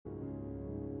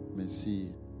Merci.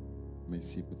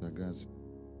 Merci pour ta grâce.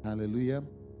 Alléluia.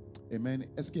 Amen.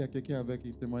 Est-ce qu'il y a quelqu'un avec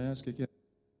un témoignage? Quelqu'un?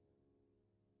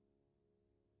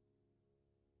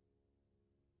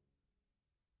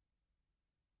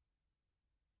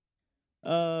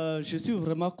 Je suis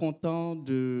vraiment content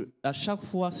à chaque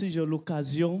fois, si j'ai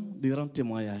l'occasion, de rendre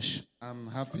témoignage. I'm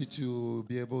happy to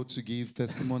be able to give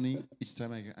testimony each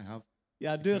time I have. Il y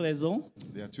a deux raisons.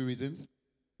 There are two reasons.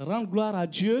 Rendre gloire à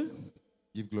Dieu,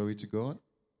 Give glory to God.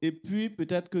 et puis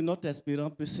peut-être que notre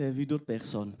espérance peut servir d'autres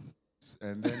personnes.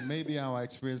 And then maybe our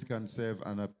experience can serve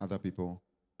other people.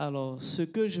 Alors, ce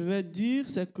que je vais dire,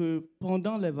 c'est que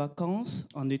pendant les vacances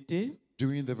en été,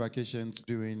 During the vacations,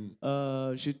 during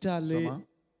j'étais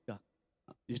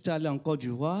allé en Côte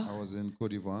d'Ivoire. I was in Côte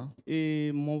d'Ivoire.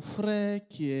 Et mon frère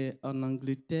qui est en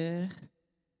Angleterre,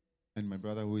 And my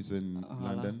brother who is in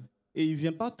London. Et il ne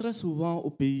vient pas très souvent au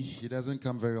pays. He doesn't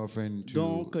come very often to.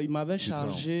 Donc, il m'avait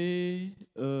chargé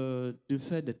de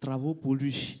faire des travaux pour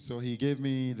lui. So he gave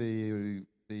me the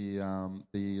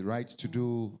right to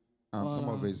do some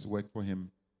of his work for him.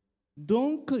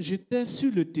 Donc, j'étais sur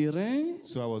le terrain.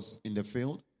 So I was in the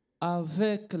field.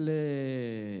 Avec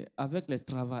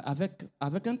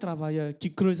un travailleur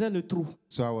qui creusait le trou.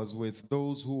 So I was with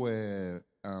those who were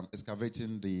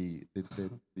excavating the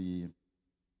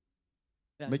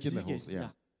making the holes.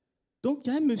 Yeah. Donc,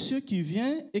 il y a un monsieur qui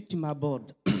vient et qui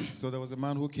m'aborde. So there was a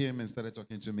man who came and started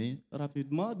talking to me.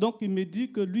 Rapidement. Donc, il me dit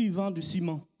que lui, il vend du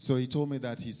ciment. So he told me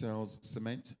that he sells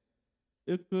cement.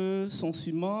 Et que son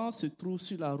ciment se trouve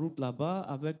sur la route là-bas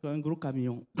avec un gros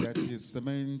camion. That his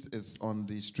cement is on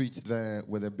the street there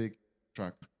with a big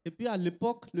truck. Et puis à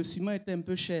l'époque, le ciment était un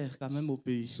peu cher quand même au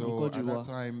pays. So at that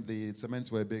time, the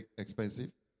cements were a bit expensive.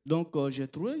 Donc j'ai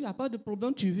trouvé, il n'y a pas de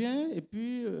problème, tu viens et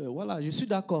puis voilà, je suis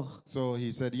d'accord. So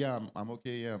he said, yeah, I'm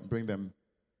okay, yeah, bring them.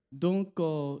 Donc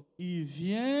il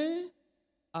vient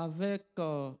avec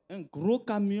un gros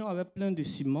camion avec plein de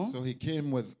ciment. So he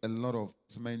came with a lot of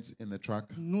cement in the truck.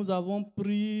 Nous avons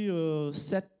pris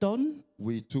 7 tonnes.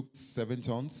 We took 7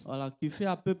 tons. Voilà, qui fait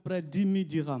à peu près 10 000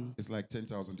 dirhams. It's like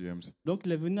 10,000 dirhams. Donc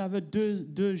il est venu avec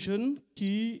deux jeunes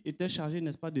qui étaient chargés,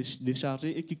 n'est-ce pas, de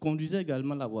décharger et qui conduisaient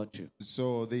également la voiture.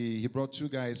 So he brought 2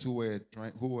 guys who were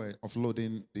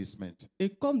offloading the cement. Et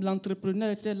comme l'entrepreneur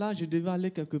était là, je devais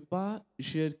aller quelque part.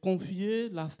 J'ai confié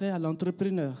l'affaire à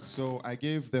l'entrepreneur. So I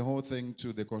gave the whole thing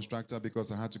to the constructor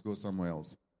because I had to go somewhere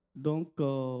else. Donc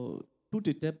tout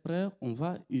était prêt.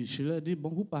 Je leur ai dit, bon,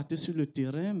 vous partez sur le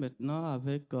terrain maintenant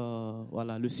avec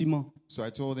le ciment. So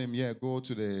I told him, yeah, go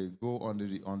on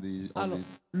the. Alors,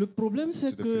 le problème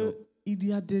c'est que il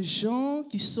y a des gens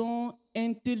qui sont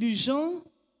intelligents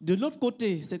de l'autre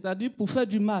côté, c'est-à-dire pour faire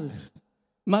du mal.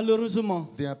 Malheureusement.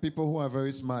 There are people who are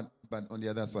very smart, but on the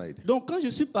other side. Donc quand je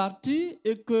suis parti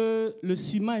et que le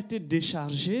ciment était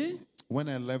déchargé, when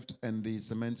I left and the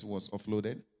cement was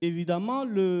offloaded, évidemment,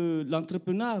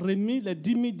 l'entrepreneur a remis les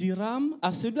 10 000 dirhams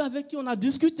à celui avec qui on a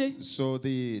discuté. So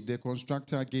the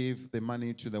constructor gave the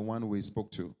money to the one we spoke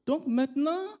to. Donc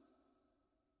maintenant,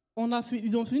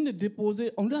 ils ont fini de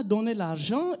déposer. On lui a donné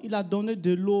l'argent. Il a donné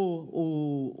de l'eau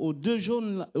aux deux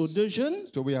jeunes.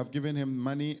 So we have given him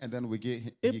money and then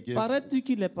Et paraît-il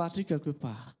qu'il est parti quelque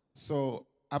part. So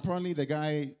apparently the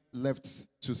guy left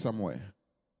to somewhere.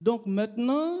 Donc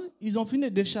maintenant, ils ont fini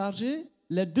de décharger.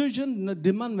 Les deux jeunes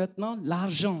demandent maintenant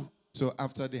l'argent. So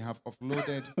after they have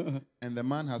offloaded and the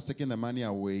man has taken the money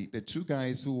away, the 2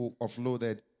 guys who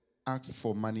offloaded asked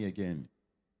for money again.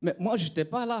 Mais moi, je n'étais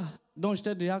pas là. Donc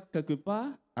j'étais déjà quelque part.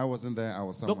 I wasn't there, I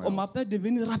was somewhere Donc on m'appelle de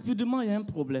venir rapidement, il y a un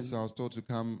problème. So I was told to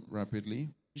come rapidly.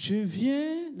 Je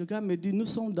viens, le gars me dit, nous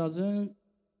sommes dans une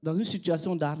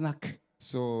situation d'arnaque.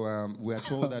 So we are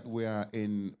told that we are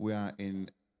in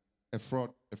a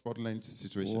fraudulent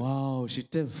situation. Wow,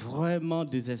 j'étais vraiment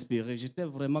désespéré, j'étais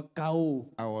vraiment KO.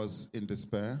 I was in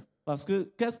despair. Parce que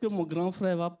qu'est-ce que mon grand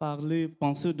frère va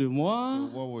penser de moi?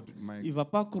 Il ne va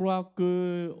pas croire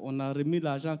qu'on a remis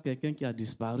l'argent à quelqu'un qui a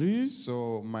disparu.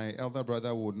 So my elder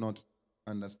brother would not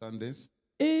understand this.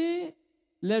 Et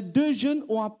les deux jeunes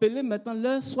ont appelé maintenant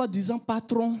leur soi-disant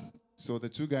patron. So the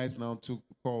 2 guys now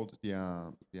called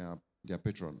their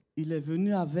patron. Il est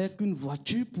venu avec une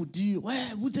voiture pour dire,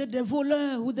 ouais, vous êtes des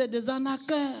voleurs, vous êtes des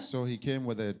arnaqueurs. So he came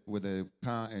with a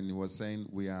car and he was saying,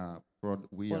 we are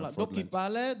fraudulent. Donc il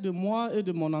parlait de moi et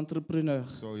de mon entrepreneur.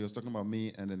 So he was talking about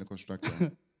me and then the constructor.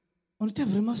 On était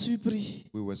vraiment surpris.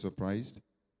 We were surprised.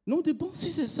 Nous on dit, bon,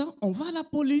 si c'est ça, on va à la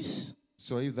police.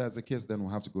 So if that's the case, then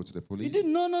we'll have to go to the police. Il dit,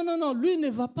 non, lui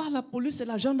ne va pas à la police, c'est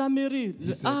la gendarmerie,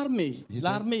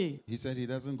 l'armée. He said he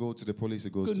doesn't go to the police, he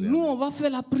goes to the nous, army. on va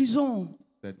faire la prison.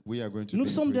 that we are going to Nous be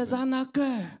in sommes des prison.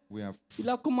 arnaqueurs. We have. Il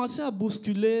a commencé à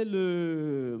bousculer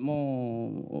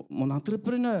mon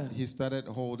entrepreneur. He started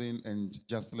holding and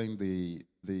jostling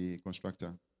the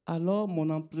constructor. Alors, mon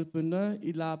entrepreneur,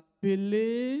 il a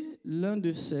appelé l'un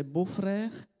de ses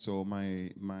beaux-frères So my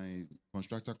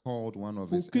constructor called one of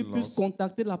pour his qu'il puisse in-laws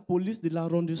contacter la police de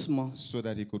l'arrondissement. so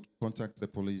that he could contact the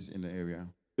police in the area.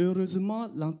 Heureusement,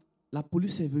 la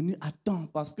police est venue à temps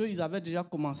parce qu'ils avaient déjà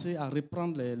commencé à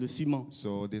reprendre le ciment.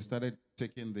 So they started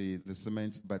taking the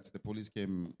cement, but the police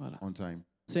came Voilà. on time.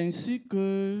 C'est ainsi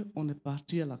qu'on est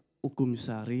parti au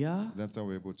commissariat That's how we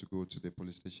were able to go to the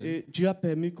police station. et Dieu a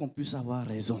permis qu'on puisse avoir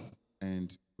raison. And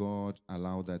God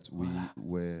allowed that we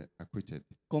were acquitted.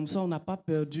 Comme ça, on n'a pas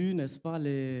perdu, n'est-ce pas,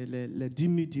 les 10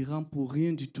 000 dirhams pour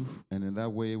rien du tout. And in that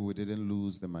way, we didn't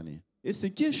lose the money. Et ce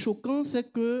qui est choquant,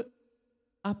 c'est que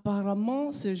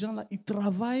apparemment, ces gens-là, ils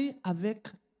travaillent avec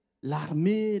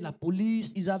l'armée, la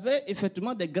police. Ils avaient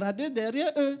effectivement des gradés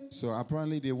derrière eux. So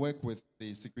apparently they work with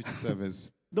the security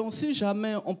service. Donc, si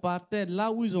jamais on partait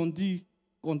là où ils ont dit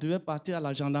qu'on devait partir à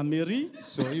la gendarmerie,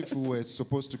 So if we were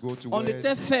supposed to go to on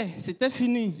était fait, c'était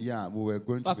fini. yeah, we were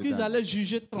going to Parce be qu'ils done. allaient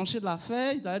juger, trancher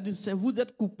l'affaire, ils allaient dire, vous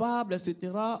êtes coupable, etc.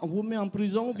 On vous met en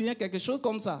prison ou bien quelque chose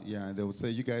comme ça. Yeah, they would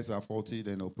say you guys are faulty,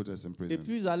 then they'll put us in Et prison.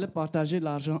 puis, ils allaient partager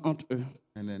l'argent entre eux.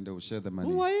 And then they will share the Vous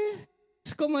money. voyez,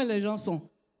 c'est comment les gens sont.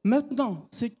 Maintenant,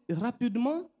 c'est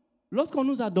rapidement, lorsqu'on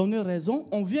nous a donné raison,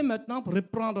 on vient maintenant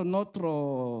reprendre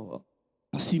notre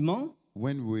ciment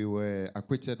When we were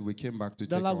acquitted, we came back to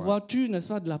dans take la voiture, n'est-ce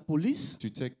pas, de la police.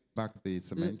 back the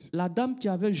cement. La dame qui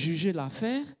avait jugé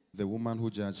l'affaire, The woman who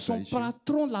judged the son issue,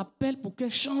 patron l'appelle pour qu'elle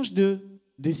change de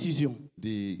décision.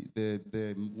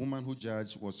 the woman who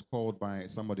judged was called by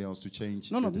somebody else to change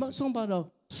Non, the non, decision. somebody,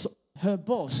 her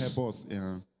boss. Her boss,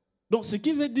 yeah. Donc, ce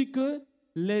qui veut dire que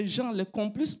les gens, les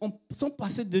complices, sont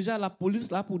passés déjà à la police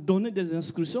là pour donner des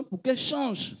instructions pour qu'elle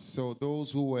change. So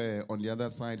those who were on the other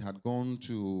side had gone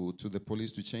to the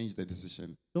police to change the decision.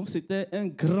 Donc, c'était un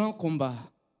grand combat.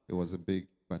 It was a big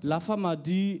battle. La femme a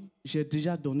dit, j'ai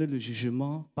déjà donné le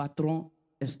jugement, patron,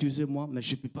 excusez-moi, mais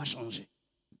je ne peux pas changer.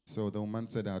 So the woman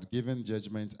said, I had given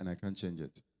judgment and I can't change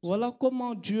it. Voilà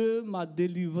comment Dieu m'a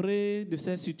délivré de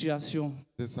cette situation.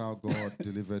 This is how God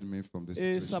delivered me from this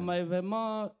Et ça situation. m'a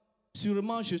vraiment,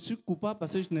 sûrement je suis coupable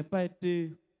parce que je n'ai pas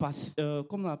été,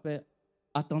 comment on appelle,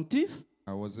 attentif.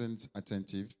 I wasn't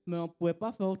attentive. Mais on ne pouvait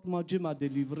pas faire autrement. Dieu m'a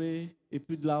délivré. Et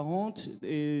puis de la honte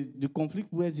et du conflit qui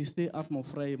pouvait exister entre mon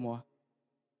frère et moi.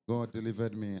 God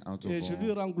delivered me out of Et je all.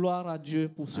 lui rends gloire à Dieu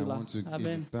pour I cela. want to give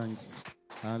Amen. him thanks.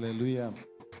 Hallelujah.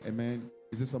 Amen.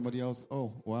 Is there somebody else?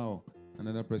 Oh, wow.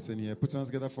 Another person here. Put your hands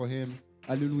together for him.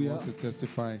 He Alléluia. wants to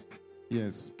testify.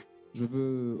 Yes. Je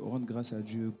veux rendre grâce à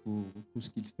Dieu pour tout ce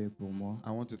qu'il fait pour moi. I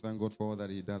want to thank God for all that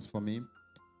he does for me.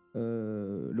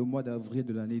 Le mois d'avril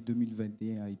de l'année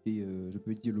 2021 a été, je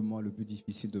peux dire, le mois le plus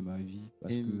difficile de ma vie.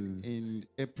 Parce que In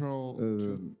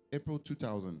April, April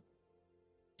 2021.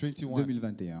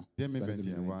 2021.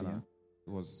 2021, voilà. It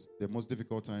was the most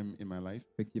difficult time in my life.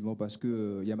 Effectivement, parce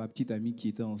que y a ma petite amie qui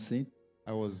était enceinte.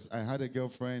 I had a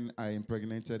girlfriend, I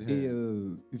impregnated Et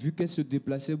her. vu qu'elle se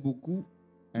déplaçait beaucoup,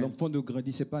 And l'enfant ne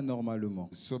grandissait pas normalement.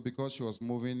 so because she was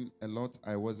moving a lot,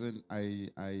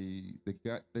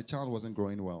 the child wasn't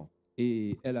growing well.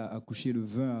 Et elle a accouché le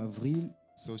 20 avril,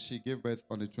 So she gave birth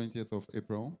on the 20th of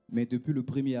April. mais depuis le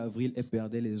 1er avril, elle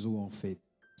perdait les os en fait.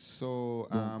 So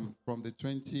from the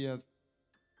 20th,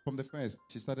 from the first,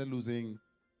 she started losing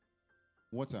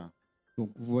water.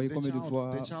 Donc vous voyez combien de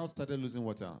fois... The child started losing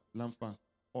water. Lamfa,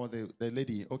 or the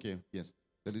lady. Okay, yes,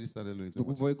 the lady started losing Donc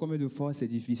vous water. voyez combien de fois c'est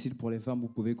difficile pour les femmes, vous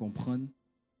pouvez comprendre.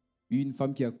 Une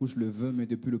femme qui accouche le 20, mais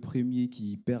depuis le 1er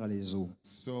qui perd les os.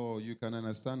 So you can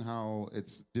understand how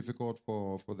it's difficult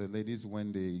for the ladies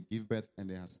when they give birth and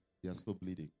they are still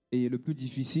bleeding. Et le plus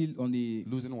difficile, on est...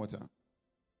 Losing water.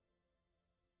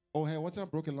 Oh, her water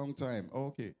broke a long time. Oh,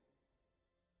 okay.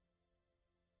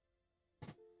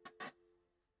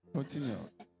 Continue.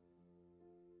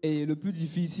 Et le plus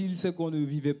difficile, c'est qu'on ne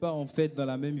vivait pas en fait dans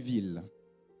la même ville.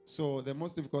 So the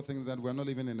most difficult thing is that we're not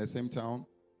living in the same town.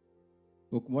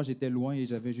 Donc moi, j'étais loin et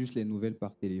j'avais juste les nouvelles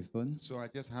par téléphone. So I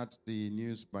just had the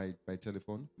news by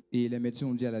telephone. Et les médecins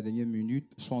ont dit à la dernière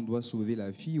minute, soit on doit sauver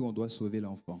la fille ou on doit sauver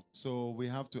l'enfant. So we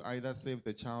have to either save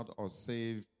the child or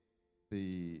save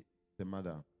the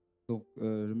mother. Donc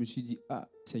je me suis dit, ah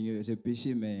Seigneur, j'ai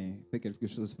péché, mais fais quelque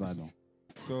chose, pardon.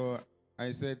 So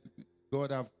I said,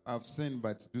 God, I've sinned,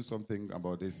 but do something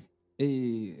about this.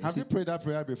 Et Have you prayed that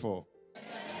prayer before?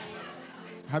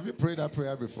 Have you prayed that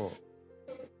prayer before?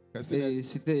 I said that-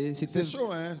 c'était... C'est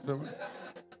chaud, hein?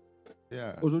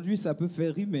 Yeah. Aujourd'hui, ça peut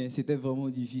faire rire, mais c'était vraiment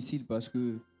difficile parce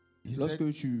que He lorsque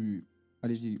said, tu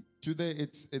Allez-y. Today,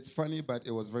 it's funny, but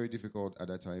it was very difficult at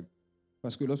that time.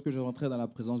 Parce que lorsque je rentrais dans la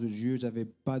présence de Dieu, j'avais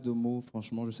pas de mots.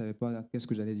 Franchement, je ne savais pas qu'est-ce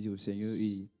que j'allais dire au Seigneur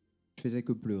et je faisais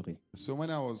que pleurer. So when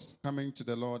I was coming to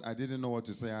the Lord, I didn't know what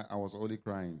to say. I was only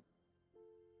crying.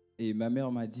 Et ma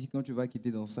mère m'a dit, quand tu vas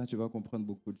quitter dans ça, tu vas comprendre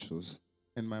beaucoup de choses.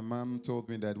 And my mom told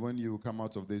me that when you come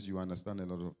out of this, you understand a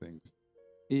lot of things.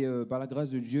 Et par la grâce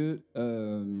de Dieu,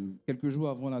 quelques jours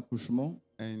avant l'accouchement,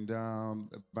 And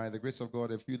by the grace of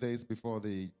God, a few days before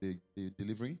the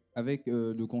delivery, avec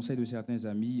le conseil de certains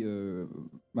amis,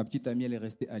 ma petite amie, elle est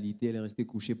restée alitée, elle est restée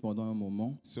couchée pendant un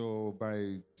moment. so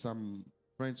by some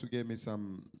friends who gave me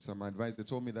some advice, they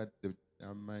told me that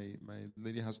my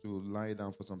lady has to lie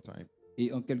down for some time.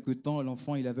 Et en quelque temps,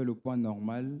 l'enfant, il avait le poids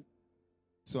normal.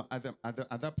 So at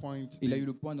that point, Il a eu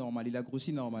le poids normal, il a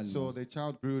grossi normalement. so the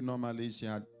child grew normally. She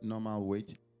had normal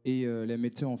weight. Et les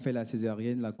médecins ont fait la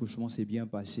césarienne, l'accouchement s'est bien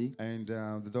passé. And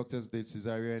the doctors did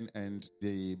cesarean, and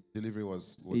the delivery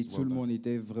was Et well tout le done. monde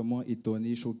était vraiment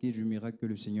étonné, choqué du miracle que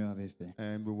le Seigneur avait fait.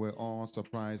 And we were all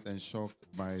surprised and shocked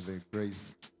by the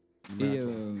grace. Et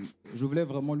miracle. je voulais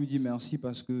vraiment lui dire merci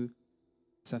parce que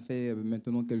ça fait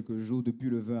maintenant quelques jours, depuis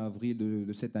le 20 avril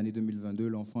de cette année 2022,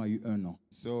 l'enfant a eu 1 an.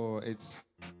 So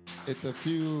it's a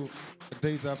few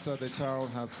days after the child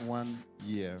has 1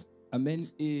 year. Amen.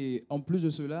 Et en plus de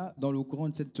cela, dans le courant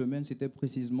de cette semaine, c'était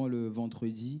précisément le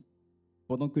vendredi,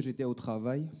 pendant que j'étais au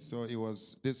travail. So it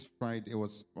was this Friday. It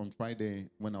was on Friday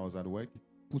when I was at work.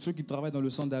 Pour ceux qui travaillent dans le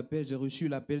centre d'appel, j'ai reçu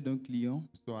l'appel d'un client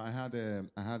So I had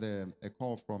a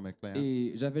call from a client,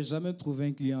 et j'avais jamais trouvé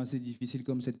un client assez difficile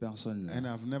comme cette personne-là. and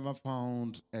I've never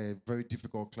found a very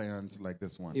difficult client like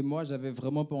this one. Et moi, j'avais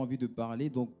vraiment pas envie de parler,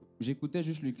 donc j'écoutais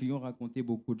juste le client raconter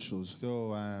beaucoup de choses.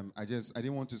 So I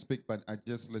didn't want to speak, but I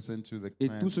just listened to the Et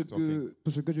client tout ce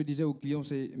talking. que je disais au client,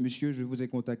 c'est monsieur, je vous ai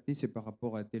contacté, c'est par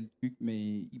rapport à tel truc,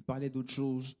 mais il parlait d'autres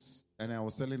choses. And I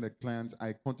was telling the client,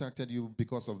 I contacted you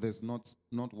because of this, not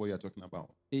what you're talking about.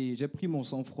 Et j'ai pris mon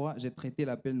sang-froid, j'ai traité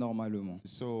l'appel normalement.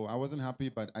 So I wasn't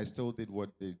happy, but I still did what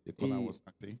the caller Et- was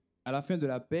asking. À la fin de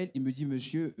l'appel, il me dit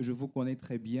monsieur, je vous connais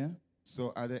très bien,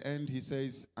 So at the end, he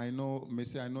says,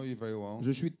 Messi, I know you very well. je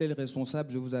suis tel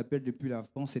responsable, je vous appelle depuis la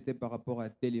France, c'était par rapport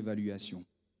à telle évaluation.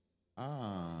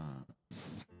 Ah.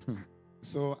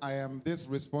 So I am this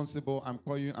responsible. I'm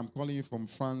calling you from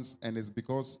France, and it's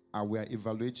because we are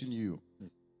evaluating you.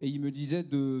 Et il me disait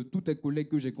de tous tes collègues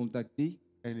que j'ai contactés,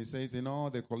 And he says, in all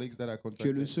the colleagues that I tu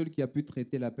es le contacted, seul qui a pu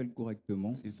traiter l'appel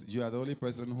correctement. you are the only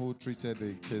person who treated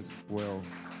the case well.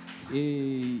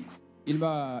 Et il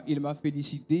m'a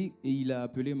félicité et il a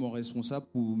appelé mon responsable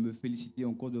pour me féliciter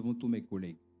encore devant tous mes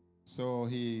collègues. So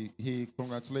he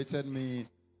congratulated me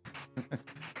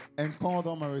and called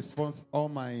on my response,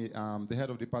 the head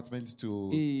of department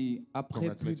to. Et après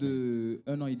plus Congratulations.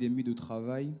 d'1 an et demi de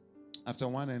travail, After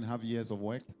 1.5 years of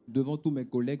work, devant tous mes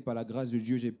collègues, par la grâce de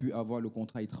Dieu, j'ai pu avoir le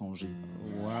contrat étranger.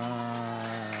 wow,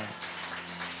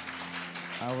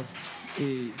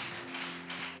 Et,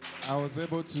 I was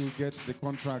able to get the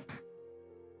contract.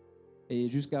 et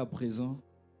jusqu'à présent,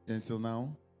 Until now,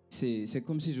 c'est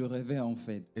comme si je rêvais en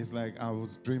fait. it's like I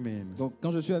was dreaming. Donc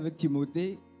quand je suis avec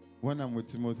Timothée, When I'm with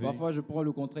Timothy, parfois je prends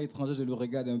le contrat étranger, je le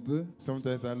regarde un peu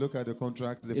sometimes I look at the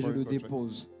contract, the et je foreign le contract,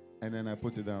 dépose. and then I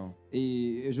put it down.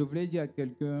 Et je voulais dire à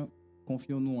quelqu'un,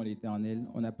 confions-nous en l'Éternel,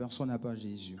 on n'a personne à part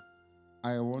Jésus.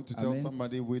 I want to tell Amen.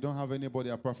 somebody, we don't have anybody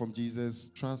apart from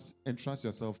Jesus. Trust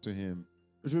yourself to Him.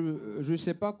 Je ne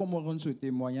sais pas comment rendre ce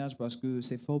témoignage parce que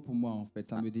c'est fort pour moi en fait,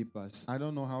 ça me dépasse. I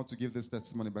don't know how to give this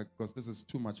testimony back because this is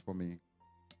too much for me.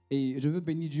 Et je veux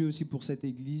bénir Dieu aussi pour cette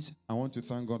église. I want to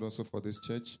thank God also for this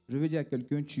church. Je veux dire à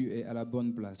quelqu'un, tu es à la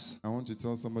bonne place. I want to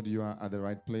tell somebody you are at the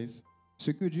right place. Ce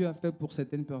que Dieu a fait pour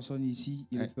certaines personnes ici,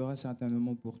 il le fera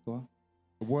certainement pour toi.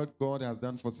 What God has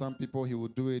done for some people, He will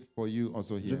do it for you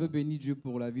also Je veux here. bénir Dieu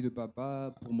pour la vie de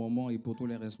papa, pour maman et pour tous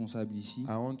les responsables ici.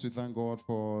 I want to thank God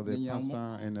for the Dernièrement- pastor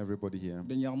and everybody here.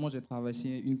 Dernièrement, j'ai traversé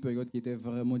une période qui était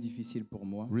vraiment difficile pour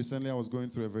moi. Recently, I was going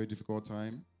through a very difficult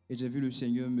time, Et j'ai vu le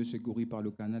Seigneur me secourir par le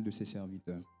canal de ses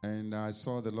serviteurs. and I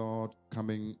saw the Lord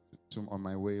coming on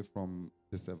my way from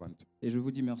the servant. Et je vous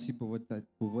dis merci pour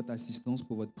votre assistance,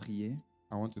 pour votre prière,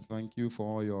 I want to thank you for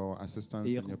all your assistance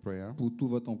Et- and your prayer pour tout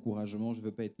votre encouragement. Je ne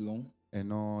veux pas être long. and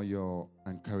all your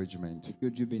encouragement. Que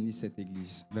Dieu bénisse cette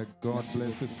église. That God Merci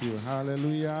blesses you.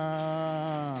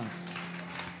 Hallelujah.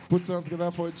 Put us together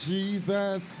for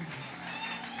Jesus.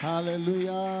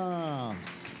 Hallelujah.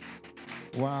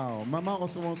 Wow. Mama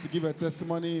also wants to give a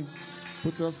testimony.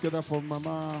 Put us together for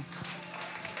Mama.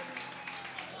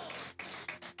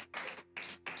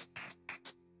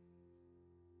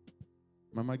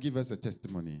 Mama, give us a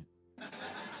testimony.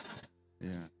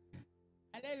 Yeah.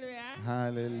 Alléluia.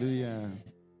 Hallelujah.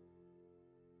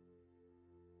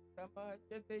 Vraiment,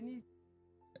 je bénis.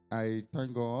 I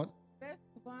thank God. Très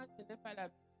souvent, je n'ai pas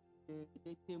l'habitude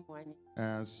de témoigner.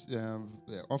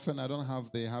 Often I don't have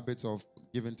the habit of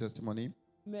giving testimony,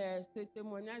 Mais ce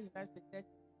témoignage-là, c'était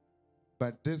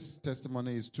but this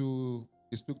testimony is too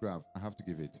grave. I have to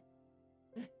give it.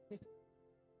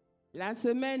 la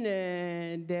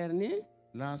semaine dernière.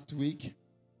 Last week,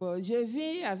 Bon, je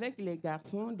vis avec les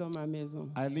garçons dans ma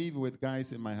maison. I live with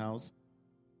guys in my house.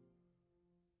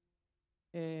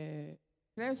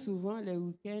 Très souvent, les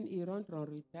week-ends, ils rentrent en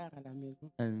retard à la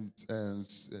maison. And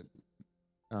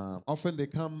often they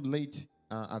come late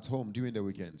at home during the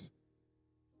weekends.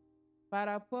 Par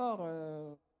rapport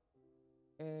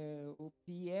aux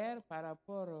prières, par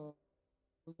rapport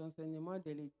aux enseignements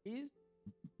de l'Église,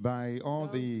 By all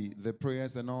the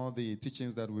prayers and all the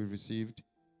teachings that we received,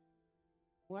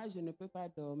 moi, je ne peux pas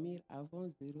dormir avant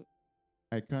 0.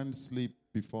 I can't sleep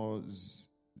before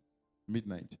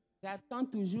midnight. J'attends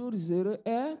toujours 0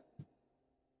 heure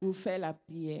pour faire la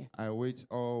prière. I wait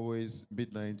always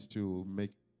midnight to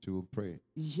pray.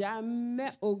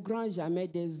 Jamais, au grand jamais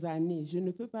des années, je ne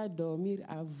peux pas dormir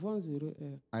avant 0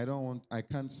 heure. I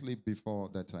can't sleep before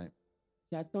that time.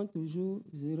 J'attends toujours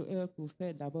 0 heure pour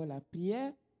faire d'abord la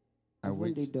prière avant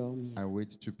de dormir. I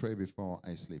wait to pray before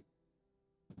I sleep.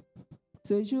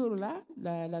 Ce jour-là,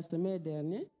 la semaine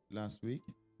dernière, Last week,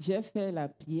 j'ai fait la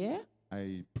prière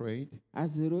I prayed à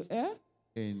 0 heure.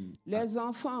 in Les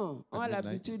enfants ont midnight.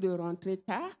 l'habitude de rentrer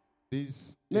tard,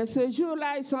 this mais ce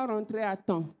jour-là, ils sont rentrés à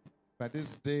temps. but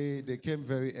this day they came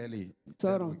very early. Ils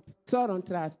that sont, week. sont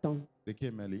rentrés à temps. They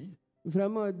came early.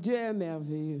 Vraiment, Dieu est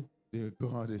merveilleux.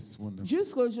 God is wonderful.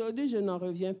 Jusqu'à aujourd'hui, je n'en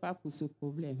reviens pas pour ce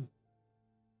problème.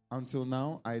 Until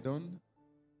now, I don't.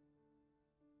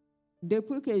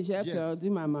 Depuis que j'ai Yes. perdu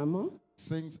ma maman,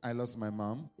 Since I lost my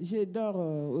mom, je dors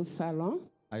au salon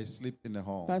I sleep in the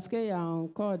hall parce qu'il y a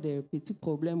encore des petits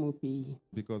problèmes au pays.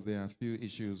 because there are few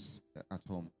issues at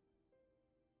home.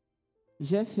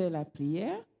 J'ai fait la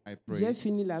prière, I j'ai prayed.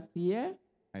 fini la prière.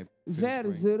 I Vers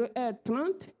finished praying.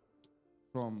 0h30,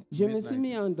 From je me suis mis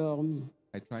midnight, endormi.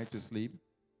 I tried to sleep.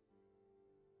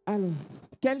 Alors,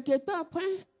 quelque temps après,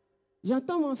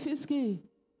 j'entends mon fils qui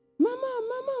maman,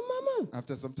 maman,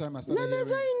 After some time, I la started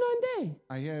maison hearing. est inondée,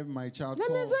 I hear my child la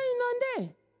call, maison est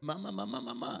inondée. "Mama, mama,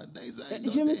 mama, there is a Je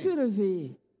me suis inundation."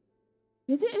 réveillée.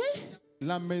 J'ai dit, hein? La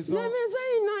La maison, maison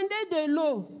est inondée de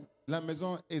l'eau. la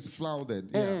maison is flooded.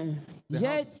 Yeah. The J'ai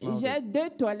house is flooded. j'ai 2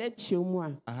 toilettes chez moi.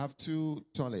 I have 2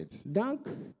 toilets. Donc,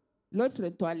 l'autre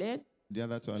toilette, The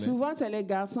other toilet, souvent c'est les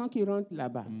garçons qui rentrent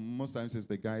là-bas. most times it's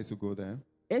the guys who go there.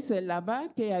 Et c'est là-bas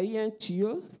qu'il y a eu un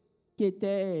tuyau qui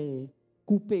était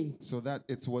coupé. So that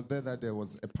it was there that there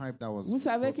was a pipe that was Vous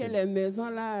savez que broken. les maisons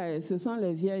là, ce sont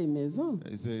les vieilles maisons.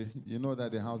 You know that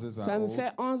the houses are Ça me old.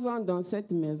 fait 11 ans dans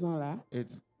cette maison-là.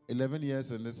 It's 11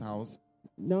 years in this house.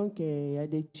 Donc, il y a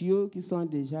des tuyaux qui sont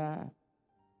déjà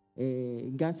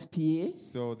gaspillés.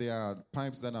 So there are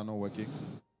pipes that are not working.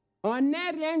 On n'est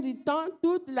rien du temps,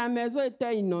 toute la maison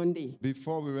était inondée.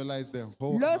 Before we realized the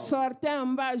whole L'eau house, sortait en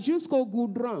bas jusqu'au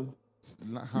goudron.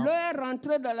 how, L'eau est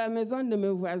rentrée dans la maison de mes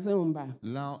voisins en bas.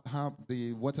 how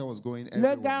the water was going Le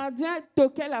everywhere. gardien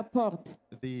toquait la porte.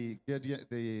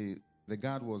 The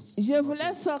guard was. Je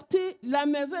voulais sortir, la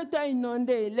maison était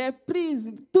inondée. Les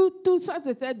prises, tout ça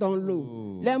c'était dans l'eau.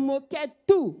 Oh. Les moquettes,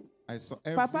 tout. I saw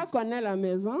Papa connaît la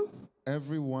maison.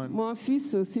 everyone. Mon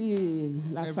fils aussi,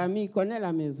 la famille connaît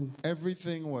la maison.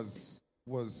 Everything was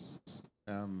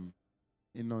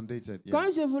inundated. Yeah.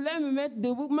 Quand je voulais me mettre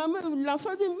debout,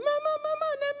 l'enfant dit, maman,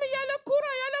 il y a le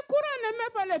courant, ne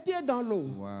mets pas les pieds dans l'eau.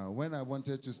 Wow. When I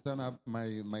wanted to stand up,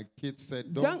 my kid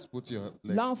said, Donc, "Don't put your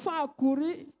legs." L'enfant a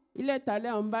couru, il est allé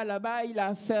en bas là-bas, il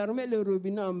a fermé le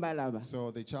robinet en bas là-bas.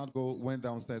 So the child went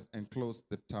downstairs and closed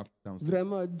the tap downstairs.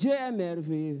 Vraiment, Dieu est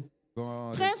merveilleux.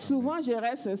 God Très is souvent, amazing. je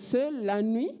reste seule la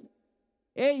nuit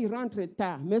et ils rentrent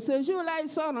tard. Mais ce jour-là, ils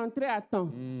sont rentrés à temps.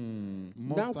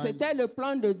 Most Donc, times- c'était le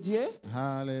plan de Dieu.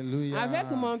 Hallelujah.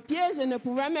 Avec mon pied, je ne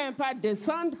pouvais même pas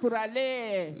descendre pour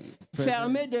aller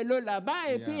fermer de l'eau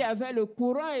là-bas. Et puis, il y avait le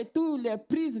courant et tout, les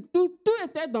prises, tout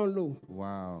était dans l'eau.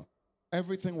 Wow.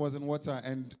 Everything was in water,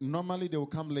 and normally they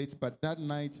would come late, but that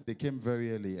night they came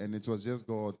very early, and it was just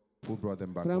God who brought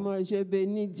them back home. Vraiment, je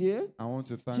bénis Dieu. I want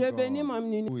to thank Je bénis God mon who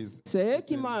ministre. is C'est eux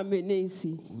qui sitting- m'ont amené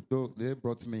ici. they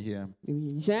brought me here.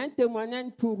 Oui, j'ai un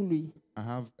témoignage pour lui. I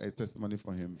have a testimony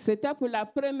for him. C'était pour la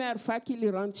première fois qu'il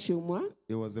rentre chez moi,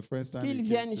 It was the first time qu'il he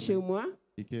vienne came, chez to me. moi,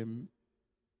 He came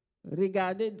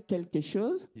regarder quelque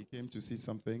chose. to see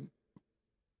something.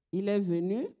 Il est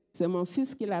venu. C'est mon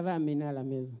fils qui l'avait amené à la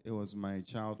maison. It was my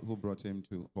child who brought him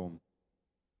to home.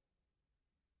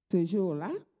 Ce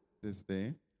jour-là, this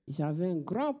day, j'avais un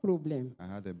grand problème. I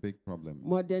had a big problem.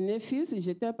 Mon dernier fils,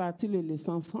 j'étais partie le laisser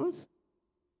en France.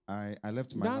 I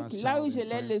left my Donc, last là où child je in l'ai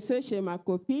France. laissé chez ma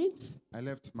copine, I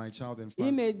left my child in il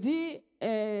France. me dit,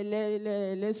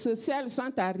 les sociales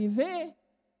sont arrivées.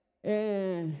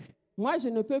 Moi, je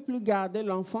ne peux plus garder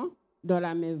l'enfant dans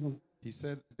la maison. They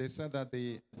said that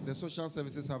the social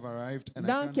services have arrived and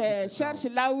Donc, I can't keep the cherche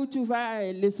child. là où tu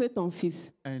vas laisser ton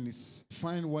fils. And it's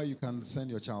find where you can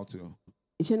send your child to.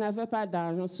 Je n'avais pas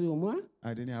d'argent sur moi.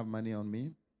 I didn't have money on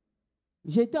me.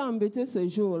 J'étais embêtée ce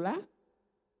jour-là.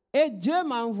 Et Dieu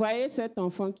m'a envoyé cet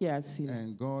enfant qui est assis là.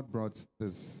 And God brought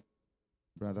this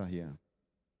brother here.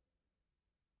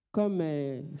 Comme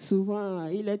souvent,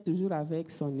 il est toujours avec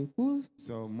son épouse.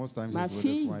 So most times Ma he's with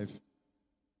his fille. wife.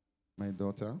 My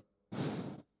daughter.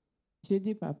 J'ai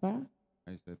dit, papa,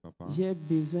 I said, Papa, j'ai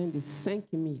besoin de 5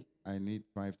 000. I need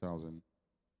 5,000.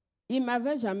 Il ne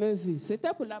m'avait jamais vu.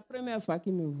 C'était pour la première fois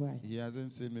qu'il me voyait. He hasn't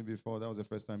seen me before. That was the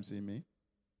first time seeing me.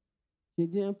 J'ai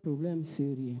dit un problème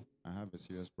sérieux. I have a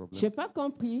serious problem. Je n'ai pas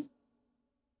compris.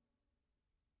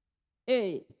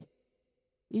 Et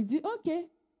il dit, OK.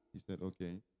 He said,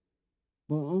 okay,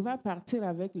 Bon, on va partir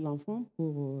avec l'enfant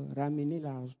pour ramener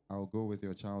l'argent. I'll go with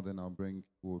your child and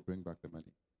we'll bring back the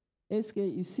money. Est-ce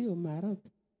qu'ici au Maroc,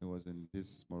 It was in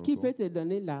this qui Morocco. peut te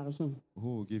donner l'argent?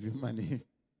 Who will give you money?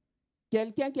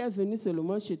 Quelqu'un qui est venu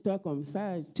seulement chez toi comme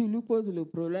ça, tu lui poses le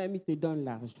problème, il te donne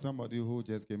l'argent. Somebody who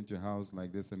just came to your house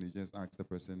like this and you just asked the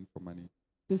person for money.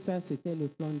 Tout ça, c'était le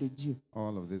plan de Dieu.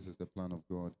 All of this is the plan of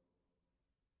God.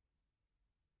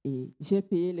 Et j'ai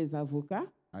payé les avocats.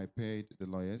 I paid the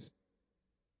lawyers.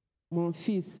 Mon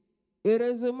fils,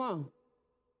 heureusement,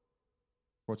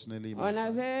 Fortunately, on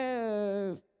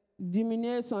avait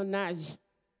diminué son âge.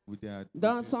 they had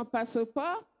Dans son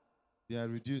passeport,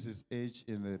 reduced his age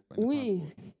in the oui,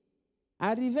 passport.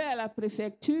 arrivé à la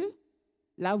préfecture,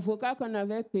 l'avocat qu'on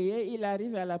avait payé, il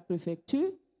arrive à la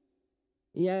préfecture.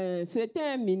 C'était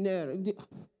un mineur. Il dit,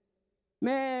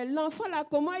 mais l'enfant là,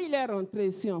 comment il est rentré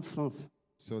ici en France?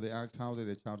 So they asked, how did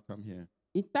the child come here?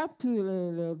 Il tape sur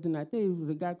l'ordinateur, il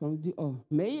regarde comme il dit, oh,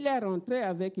 mais il est rentré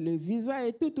avec le visa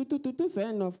et tout, c'est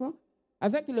un enfant,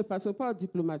 avec le passeport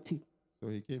diplomatique. So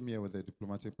he came here with a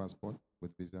diplomatic passport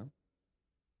with visa.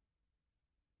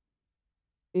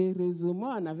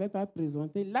 Heureusement, on n'avait pas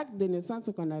présenté l'acte de naissance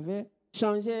qu'on avait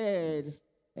changé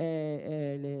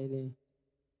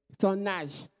son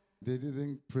âge. They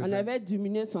didn't On avait present.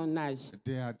 diminué son âge.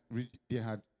 They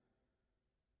had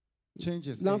changed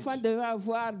his L'enfant age. devait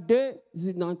avoir 2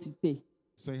 identités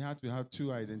So he had to have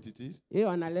 2 identities, et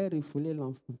on allait refouler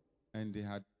l'enfant. and they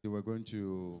were going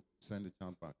to send the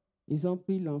child back. Ils ont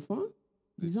pris l'enfant,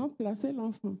 ils ont placé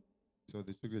l'enfant. So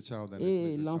they took the child and Et they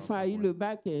placed the l'enfant a child eu le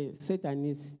somewhere. bac cette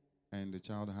année-ci. And the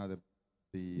child had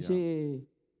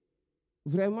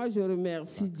Vraiment, je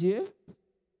remercie Dieu.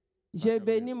 J'ai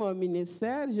béni mon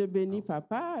ministère, je bénis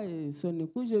papa et son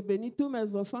époux, je bénis tous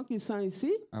mes enfants qui sont ici.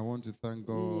 I want to thank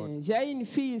God. Et j'ai une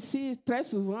fille ici, très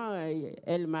souvent,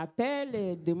 elle m'appelle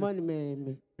et demande mes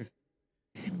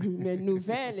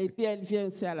nouvelles et puis elle vient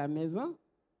aussi à la maison.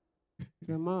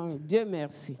 Vraiment, Dieu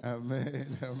merci.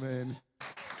 Amen. Amen.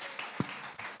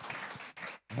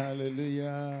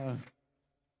 Hallelujah.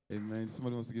 Amen.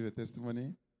 Somebody wants to give a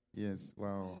testimony? Yes.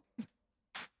 Wow.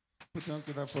 Put your hands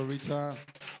together for Rita.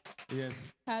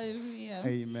 Yes. Hallelujah.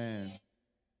 Amen.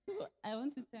 So I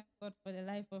want to thank God for the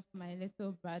life of my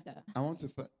little brother. I want to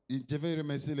je vais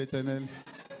remercier l'Éternel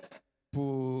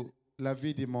pour la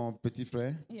vie de mon petit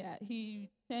frère. Yeah, he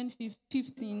turned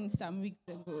 15 some weeks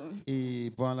ago. Et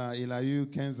voilà, il a eu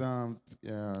 15 ans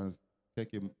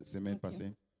quelques semaines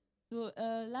passées. So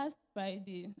last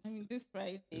Friday, this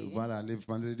Friday. Voilà, le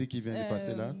vendredi qui vient de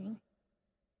passer là.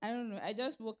 I don't know. I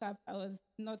just woke up. I was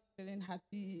not feeling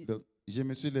happy. Donc, je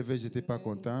me suis levé, j'étais pas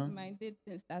content. My day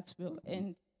didn't start well,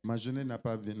 and Ma journée n'a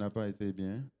pas été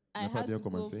bien. I N'a pas had bien to go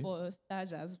commencé. for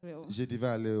stage as well. J'ai dû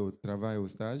aller au travail, au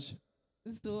stage.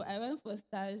 So I went for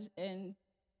stage, and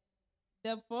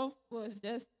the prof was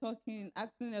just talking,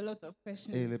 asking a lot of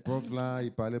questions. Et le prof là,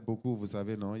 il parlait beaucoup, vous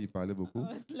savez, non? Il parlait beaucoup.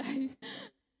 I was like,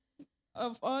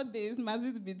 of all days, must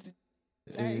it be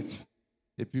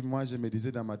Et puis moi, je me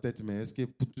disais dans ma tête, mais est-ce que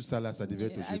pour tout ça là, ça devait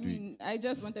être aujourd'hui? I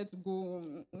just wanted to go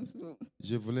home. So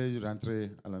Je voulais rentrer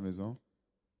à la maison.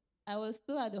 I was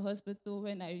still at the hospital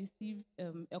when I received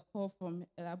a call from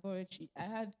a laboratory. I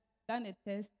had done a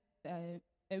test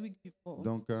a week before.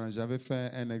 Donc, j'avais fait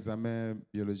un examen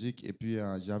biologique et puis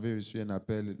j'avais reçu un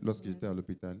appel lorsque j'étais à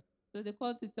l'hôpital. So they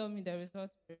called to tell me the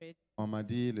results were ready. On m'a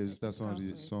dit les résultats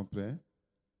sont prêts.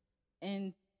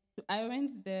 And so I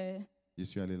went there Je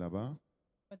suis allé là-bas.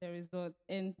 for the results,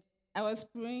 and I was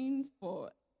praying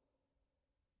for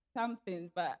something,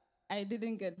 but I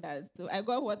didn't get that. So I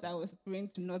got what I was praying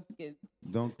to not get.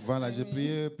 Donc voilà, j'ai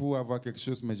prié pour avoir quelque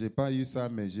chose, mais j'ai pas eu ça,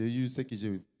 mais j'ai eu ce que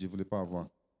je voulais pas avoir.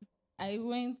 I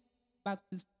went back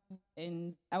to school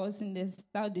and I was in the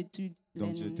start d'études.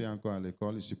 Donc j'étais encore à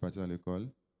l'école, je suis parti à l'école.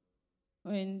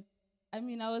 When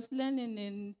I was learning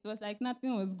and it was like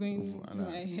nothing was going to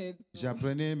my head. So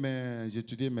J'apprenais, mais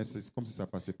j'étudiais, mais c'est comme si ça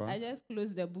passait pas. I just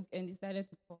closed the book and decided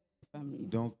to call my family.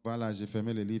 Donc voilà, j'ai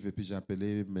fermé le livre et puis j'ai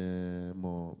appelé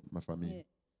ma famille. Yeah.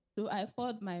 So I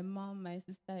called my mom, my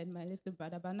sister, and my little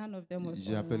brother, but none of them was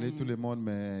J'ai appelé online. tout le monde,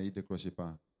 mais ils ne décrochaient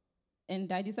pas. And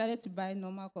I decided to buy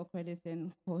normal call credit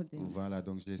and call them. Voilà,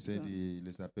 donc j'ai essayé de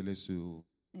les appeler sur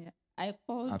Yeah. I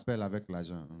called. appel avec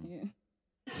l'argent. Yeah.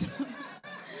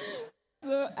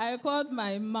 So I called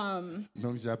my mom.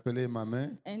 Donc j'ai appelé ma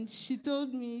mère. And she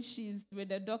told me she's with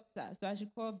the doctor, so I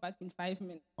should call back in 5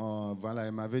 minutes. Voilà,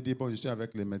 elle m'avait dit, bon, je suis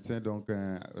avec les médecins, donc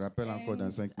rappelle encore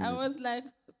dans 5 I minutes. was like,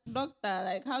 doctor,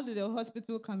 like, how did the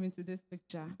hospital come into this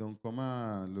picture? Donc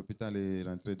comment l'hôpital est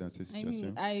rentré dans cette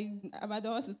situation? I'm at the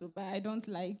hospital, but I don't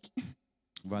like.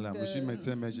 Voilà, moi je suis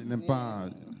médecin, mais je n'aime pas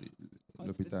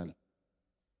l'hôpital.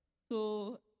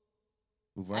 So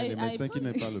Vous voyez, les médecins qui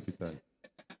n'aiment pas l'hôpital.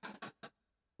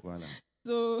 Voilà.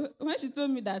 So when she told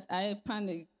me that, I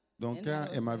panicked. Donc quand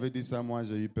elle m'avait dit ça, moi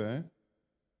j'ai eu peur.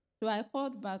 So I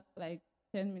called back like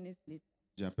 10 minutes later.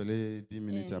 J'ai appelé 10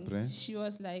 minutes après. She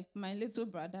was like, my little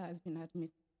brother has been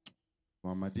admitted.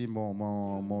 On m'a dit,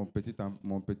 mon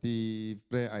petit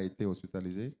frère a été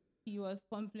hospitalisé. He was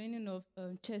complaining of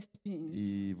chest pains.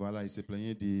 Et voilà, il s'est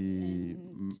plaigné de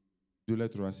douleurs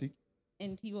thoraciques.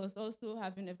 And he was also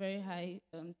having a very high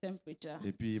temperature.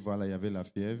 Et puis voilà, il y avait la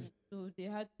fièvre. So they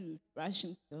had to rush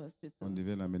him to the hospital. On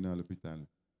devait l'amener à l'hôpital.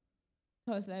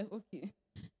 I was like, okay.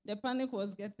 The panic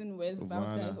was getting worse, but I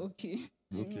was like, okay.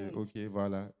 Ok,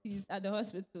 voilà. He's at the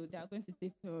hospital. They are going to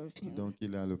take care of him. Donc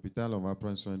il est à l'hôpital, on va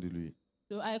prendre soin de lui.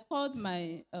 So I called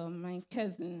my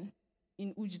cousin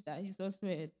in Ujda. He's also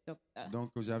a doctor. Donc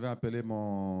j'avais appelé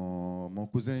mon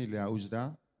cousin, il est à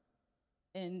Oujda.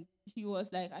 And he was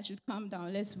like, I should calm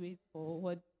down. Let's wait for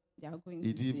what they are going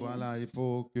Il to dit, say. voilà, il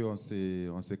faut qu'on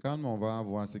se calme, on va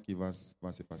voir ce qui va se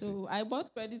passer. So I bought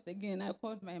credit again. I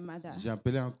called my mother. J'ai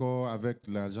appelé encore avec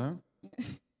l'argent.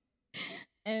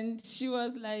 And she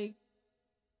was like,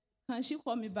 can she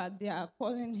call me back? They are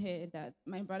calling her that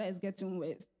my brother is getting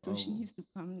worse. So she needs to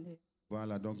come there.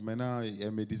 Voilà, donc maintenant,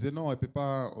 elle me disait, non, elle peut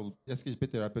pas, est-ce que je peux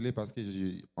te rappeler parce que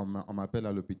on m'appelle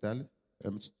à l'hôpital,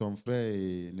 ton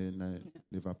frère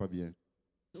ne va pas bien.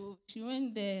 So she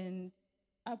went there and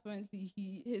apparently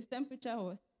his temperature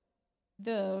was,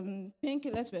 the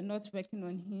painkillers were not working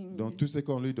on him. Donc tout ce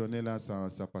qu'on lui donnait là,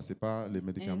 ça passait pas, les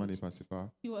médicaments ne passaient pas.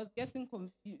 He was getting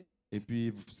confused. Et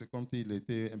puis c'est comme s'il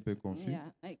était un peu confus.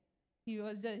 Yeah, like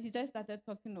he just started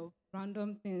talking of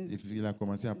random things. Et puis il a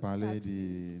commencé à parler de...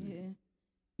 Yeah.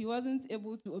 He wasn't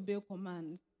able to obey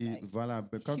commands. Et voilà,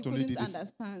 quand he on lui dit couldn't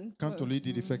understand. quand on lui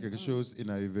dit de faire quelque chose, il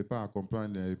n'arrivait pas à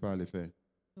comprendre, il n'arrivait pas à le faire.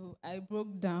 So I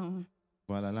broke down.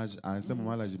 Voilà, là, à ce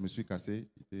moment-là, je me suis cassé.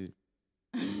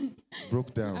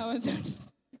 Broke down.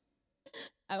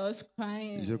 I was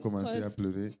crying. J'ai commencé à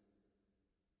pleurer.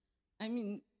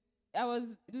 I was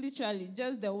literally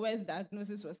just the worst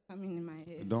diagnosis was coming in my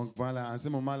head. Donc voilà, à ce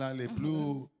moment-là,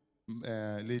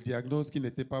 les diagnosis qui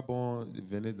n'étaient pas bons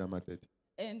venaient dans ma tête.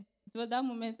 And for that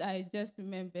moment, I just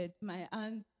remembered my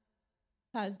aunt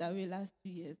passed away last 2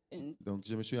 years. And donc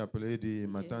je me suis appelé de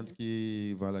ma tante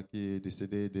qui est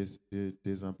décédée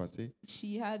 2 ans passés.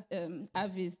 She had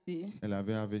AVC. Elle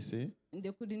avait AVC. And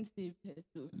they couldn't save her.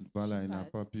 So voilà, elle n'a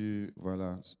pas pu,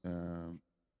 voilà.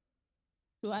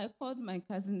 So I called my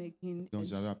cousin again. Donc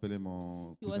j'avais appelé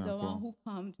mon he was cousin the encore. one who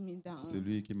calmed me down. C'est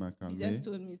lui qui m'a He calmé. just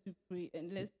told me to pray and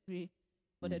let's pray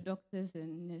for the doctors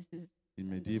and nurses. Il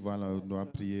me dit, voilà, on doit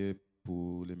prier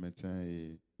pour les médecins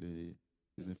et les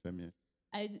infirmières.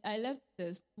 I left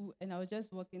the school and I was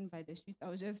just walking by the street. I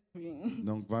was just praying.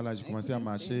 Donc voilà, j'ai commencé à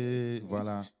marcher,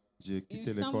 voilà, j'ai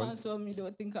quitté If l'école. someone saw me, they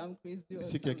would think I'm crazy. Or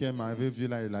Si quelqu'un m'avait vu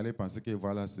là, il allait penser que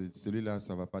voilà, celui-là,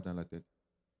 ça ne va pas dans la tête.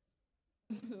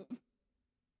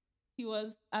 He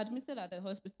was admitted at the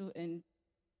hospital and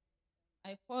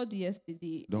I called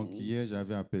yesterday. Donc and hier,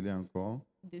 j'avais appelé encore.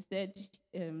 they said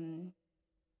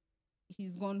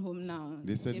he's gone home now.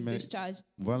 They said, They've mais- discharged.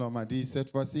 Voilà, on m'a dit,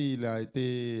 cette fois-ci, il a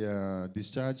été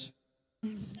discharged.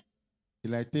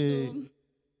 Il a été So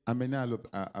amené à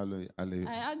I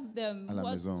asked them à la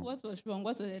maison. what was wrong,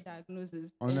 what was the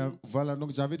diagnosis. Voilà,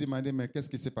 donc j'avais demandé, mais qu'est-ce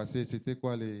qui s'est passé? C'était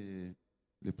quoi les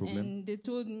problèmes? And they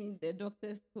told me they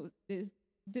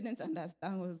didn't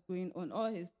understand what was going on.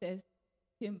 All his tests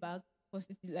came back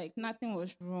positive, like nothing was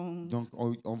wrong. Donc,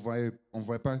 on voyait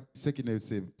pas ce qui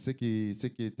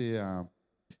était,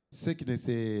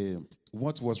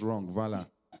 what was wrong, voilà.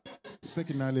 Ce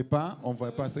qui n'allait pas, on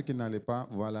voyait pas ce qui n'allait pas,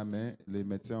 voilà, mais les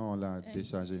médecins, on l'a And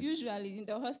déchargé. usually in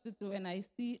the hospital, when I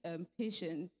see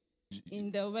patients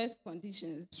in the worst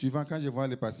conditions Suivant, quand je vois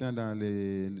les patients dans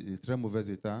les très mauvais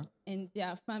états, and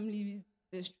their families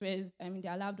distressed, I mean,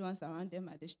 their loved ones around them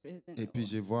are distressed. And et puis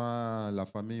je vois la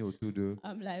famille autour d'eux,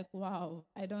 I'm like, wow,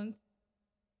 I can't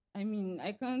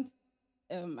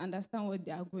understand what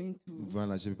they are going through.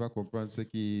 voilà, je ne peux pas comprendre ce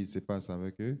qui se passe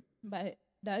avec eux. But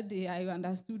that day, I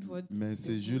understood what. Mais ce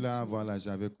they jour-là, go through. voilà,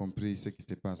 j'avais compris ce qui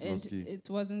se passe And it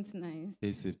wasn't nice.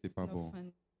 et c'était pas Not bon. fun.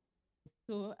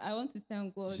 So I want to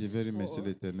thank God Je vais remercier for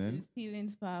l'Éternel His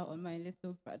healing power on my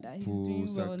little brother. He's pour doing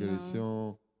sa well now.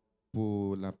 guérison,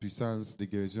 pour la puissance de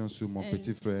guérison sur mon And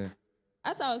petit frère.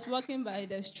 As I was walking by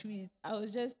the street, I was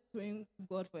just praying to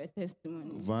God for a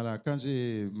testimony. Voilà, quand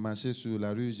j'ai marché sur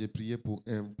la rue, j'ai prié pour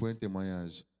un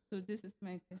témoignage. So this is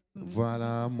my testimony.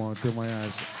 Voilà mon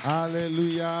témoignage.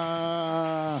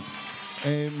 Alléluia.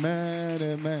 Amen,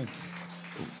 amen.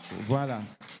 Voilà.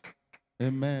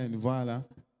 Amen, voilà.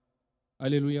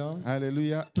 Alléluia.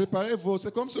 Alléluia. Préparez-vous.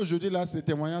 C'est comme si aujourd'hui, là, c'est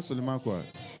témoignage seulement, quoi.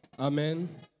 Amen.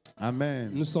 Amen.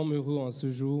 Nous sommes heureux en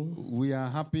ce jour We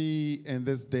are happy in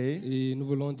this day. et nous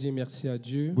voulons dire merci à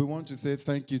Dieu We want to say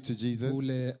thank you to pour Jesus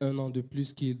les 1 an de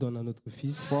plus qu'il donne à notre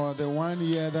fils. for the 1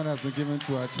 year that has been given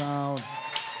to our child.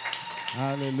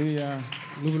 Hallelujah.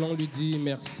 Nous voulons lui dire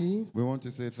merci We want to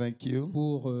say thank you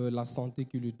pour la santé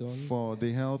qu'il lui donne. for the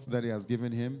health that He has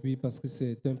given him. Oui, parce que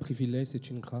c'est un privilège, c'est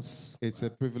une grâce. It's a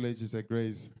privilege, it's a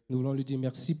grace. Nous voulons lui dire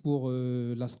merci pour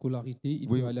la scolarité. Il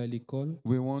Oui. peut aller à l'école,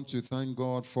 We want to thank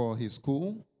God for His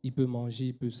school. il peut manger,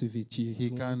 il peut se vêtir. et He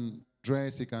tout. can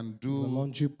dress, He can Vraiment,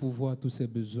 do, Dieu pourvoit tous ses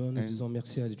besoins. Nous And- disons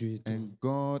merci à Dieu. Et tout. and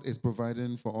God is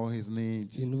providing for all His Et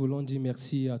needs. nous voulons dire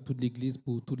merci à toute l'Église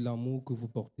pour tout l'amour que vous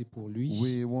portez pour lui.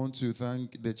 We want to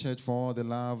thank the church for all the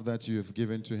love that you have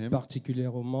given to Him,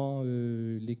 Particulièrement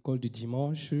l'école du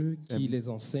dimanche qui les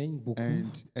enseigne beaucoup.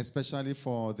 and especially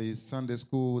for the Sunday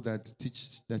school that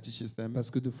teaches them.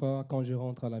 Parce que des fois, quand je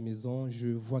rentre à la maison, je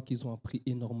vois qu'ils ont appris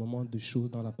énormément de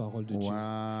choses dans la parole de Dieu.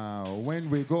 Wow. When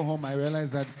we go home, I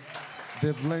realize that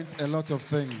they've learned a lot of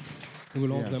things. Nous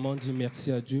voulons Yeah. vraiment dire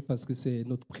merci à Dieu parce que c'est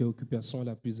notre préoccupation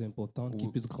la plus importante, qu'ils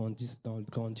Oui. puissent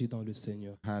grandir dans le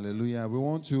Seigneur. Hallelujah.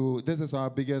 This is our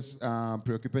biggest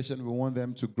preoccupation. We want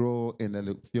them to grow in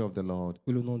the fear of the Lord.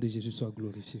 Que le nom de Jésus soit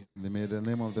glorifié. May the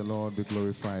name of the Lord be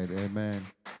glorified. Amen.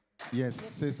 Yes,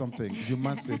 say something. You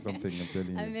must say something, I'm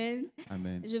telling you. Amen.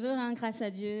 Amen. Je veux rendre grâce à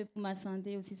Dieu pour ma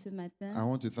santé aussi ce matin. I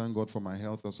want to thank God for my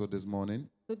health also this morning.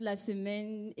 Toute la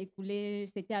semaine écoulée,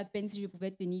 c'était à peine si je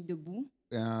pouvais tenir debout.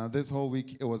 This whole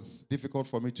week, it was difficult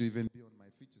for me to even be on my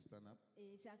feet to stand up.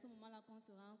 Et c'est à ce moment-là qu'on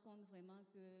se rend compte vraiment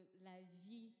que la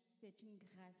vie, c'est une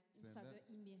grâce, une C'est faveur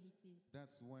imméritée.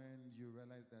 That's when you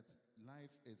realize that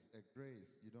life is a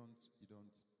grace. You don't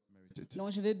merit it.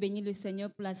 Donc, je veux bénir le Seigneur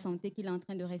pour la santé qu'il est en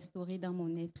train de restaurer dans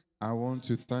mon être. I want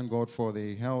to thank God for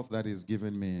the health that He's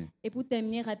given me. Et pour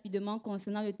terminer rapidement,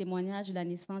 concernant le témoignage de la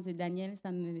naissance de Daniel,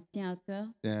 ça me tient à cœur.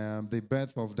 The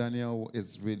birth of Daniel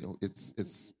is really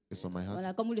it's on my heart.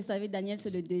 Voilà, comme vous le savez, Daniel, c'est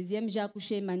le deuxième. J'ai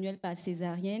accouché Emmanuel par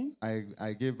césarienne.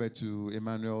 I gave birth to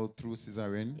Emmanuel through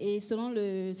cesarean. Et selon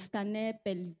le scanner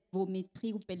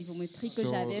pelvométrie ou pelvivométrie que So-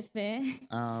 j'avais fait,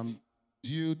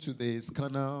 Due to the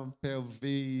scanner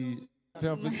pelvis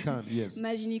scan, yes.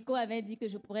 ma gynéco avait dit que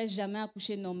je ne pourrais jamais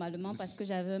accoucher normalement parce que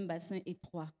j'avais un bassin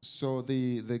étroit. So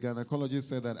the gynecologist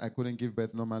said that I couldn't give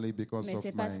birth normally because Mais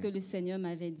c'est pas ce que le Seigneur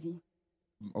m'avait dit.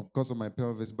 of my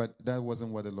pelvis, but that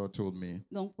wasn't what the Lord told me.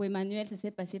 Donc pour Emmanuel, ça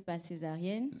s'est passé par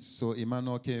césarienne. So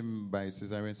Emmanuel came by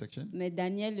cesarean section, Mais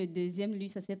Daniel, le deuxième, lui,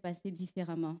 ça s'est passé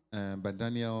différemment. but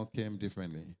Daniel came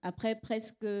differently. Après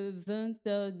presque 20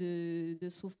 heures de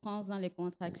souffrance dans les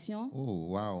contractions, Oh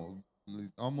wow,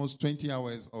 almost 20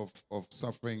 hours of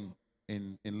suffering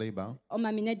in labor. on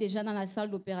m'amenait déjà dans la salle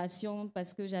d'opération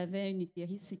parce que j'avais une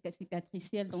utérus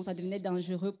cicatricielle, donc ça devenait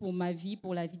dangereux pour ma vie,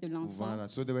 pour la vie de l'enfant. Voilà.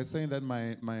 So they were saying that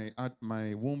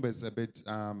my womb is a bit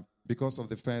because of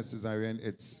the first cesarean,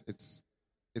 it's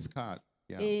scarred.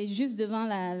 Yeah. Et juste devant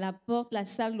la porte, la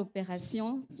salle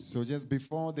d'opération, So just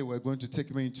before they were going to take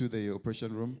me into the operation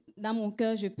room, dans mon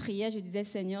cœur, je priais, je disais,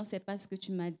 Seigneur, c'est pas ce que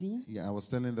tu m'as dit. yeah, I was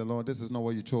telling the Lord, this is not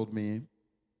what you told me.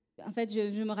 En fait,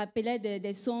 je me rappelais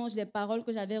des songes, des paroles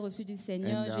que j'avais reçues du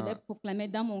Seigneur. And, Je les proclamais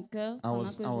dans mon cœur pendant que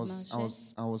je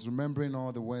marchais. I was remembering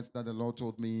all the words that the Lord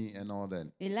told me and all that.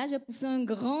 Et là, j'ai poussé un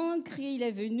grand cri, il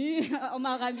est venu. On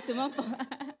m'a rapidement...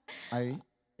 I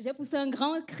J'ai poussé un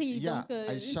grand cri. Yeah, Donc,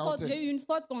 I shouted. j'ai eu une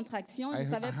forte contraction, je I ne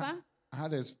savais pas. I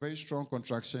had a very strong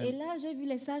contraction. Et là, j'ai vu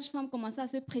les sages-femmes commencer à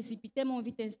se précipiter, m'ont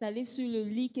vite installée sur le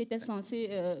lit qui était censé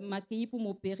m'accueillir pour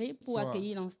m'opérer, pour So,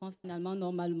 accueillir l'enfant finalement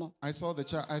normalement. I saw the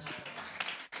child.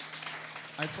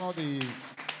 I saw the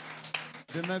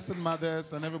nursing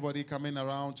mothers and everybody coming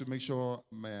around to make sure,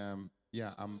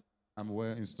 I'm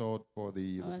well installed for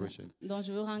the Voilà. operation. Donc,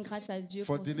 je veux rendre grâce à Dieu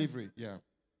For pour ça. delivery, yeah.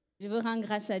 Je veux rendre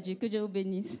grâce à Dieu. Que Dieu vous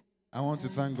bénisse. I want to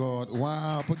thank God.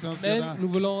 Wow, put your hands Mais together. nous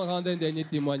voulons rendre un dernier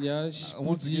témoignage I pour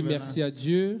want to dire give merci à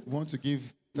Dieu. We want to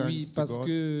give Oui, thanks to parce God.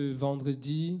 que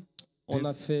vendredi, on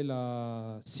a This- fait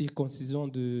la circoncision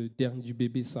du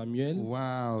bébé Samuel.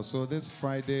 Wow, so this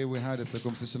Friday we had a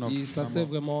circumcision of Et ça s'est Samuel.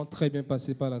 vraiment très bien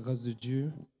passé par la grâce de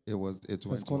Dieu. It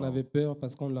Parce went qu'on well. avait peur,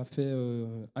 parce qu'on l'a fait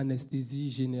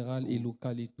anesthésie générale et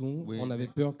locale et tout. Oui. On avait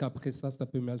peur qu'après ça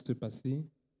peut mal se passer.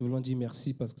 Nous voulons dire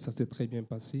merci parce que ça s'est très bien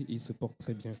passé et il se porte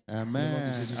très bien. Le nom de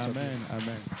Amen, Jésus soit amen,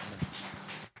 amen.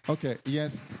 Okay,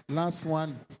 yes, last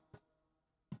one.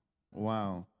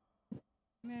 Wow.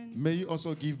 Amen. May you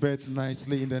also give birth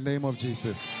nicely in the name of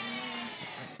Jesus.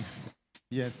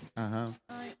 Yes,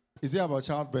 Is it about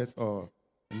childbirth or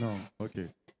no? Okay.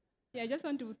 Yeah, I just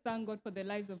want to thank God for the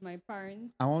lives of my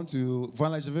parents. I want to.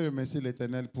 Voilà, je veux remercier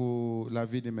l'Éternel pour la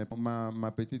vie de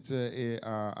ma petite sœur est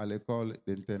à l'école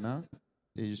d'internat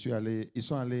et ils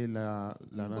sont allés la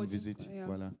rendre Body, visite. yeah.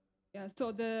 Voilà. Yeah,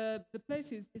 so the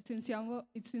place it's in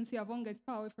Siavonga, it's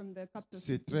far away from the capital.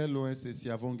 C'est city. très loin, c'est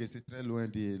Siavonge, c'est très loin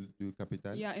du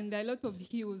capital. Yeah, and there are a lot of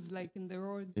hills like in the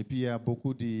road. Et puis il y a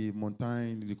beaucoup de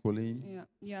montagnes, de collines.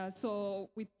 Yeah. So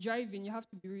with driving, you have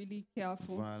to be really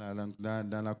careful Voilà,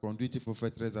 dans la conduite, il faut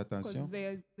faire très because attention.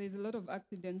 there's a lot of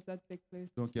accidents that take place.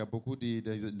 Donc il y a beaucoup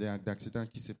d'accidents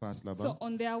qui se passent là-bas. So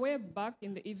on their way back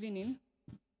in the evening,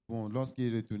 Bon,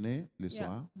 lorsqu'ils retournaient le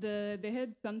soir, they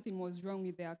heard something was wrong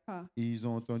with their car, ils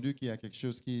ont entendu qu'il y a quelque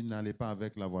chose qui n'allait pas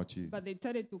avec la voiture. but they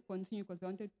decided to continue because they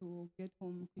wanted to get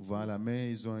home quickly. Voilà,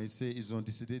 mais ils ont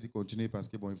décidé de continuer parce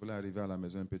que bon, il fallait arriver à la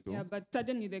maison un peu tôt. Yeah, but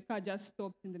suddenly the car just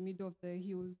stopped in the middle of the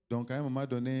hills, Donc à un moment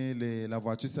donné, la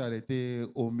voiture s'est arrêtée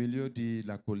au milieu de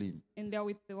la colline. and they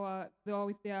were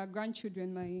with their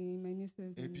grandchildren, my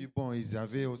nieces. Et and- puis bon, ils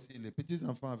avaient aussi les petits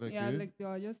enfants avec yeah, eux. like they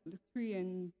were just 3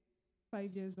 and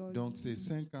 5 years old. Donc c'est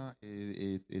 5 ans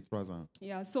et 3 ans.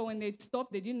 Yeah, so when they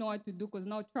stopped, they didn't know what to do because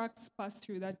now trucks pass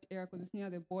through that area because it's near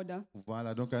the border.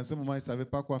 Voilà, donc à ce moment, ils ne savaient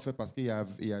pas quoi faire parce qu'il y a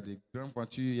des grandes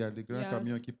voitures, il y a des grands Yeah,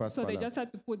 camions qui passent so par they là. just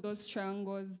had to put those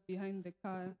triangles behind the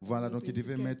car. Voilà, to donc ils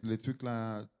devaient indicate. mettre les trucs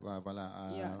là,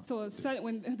 voilà. Yeah, so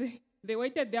when they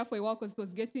waited there for a while because it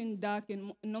was getting dark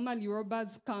and normally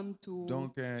robbers come to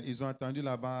Donc ils ont attendu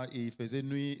là-bas et il faisait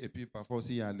nuit et puis parfois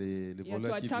aussi il y a les to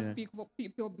voleurs qui attack viennent.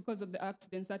 people because of the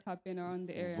accidents that happen around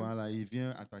the area. Voilà, ils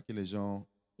viennent attaquer les gens.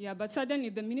 Yeah, but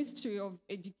suddenly the Ministry of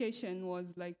Education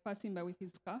was like passing by with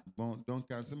his car. Bon,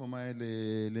 donc à ce moment,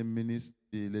 le ministre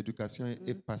de l'Éducation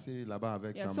est passé là-bas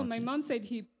avec Yeah, sa so my voiture. mom said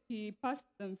he passed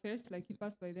them first, like he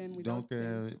passed by them without Donc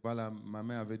saying. voilà, ma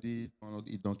mère avait dit,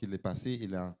 donc il est passé,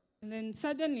 And then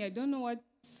suddenly, I don't know what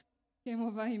came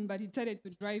over him, but he decided to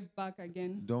drive back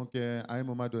again. donc à un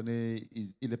moment donné,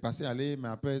 il est passé aller, mais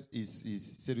après il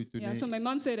s'est retourné. Yeah, so my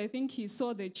mom said, I think he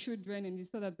saw the children and he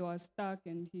saw that they were stuck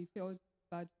and he felt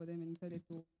bad for them and decided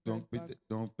to drive back.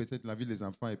 Donc peut-être la vie des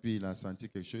enfants et puis il a senti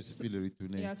quelque chose et puis il est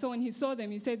retourné. Yeah, so when he saw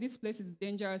them, he said, this place is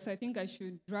dangerous. I think I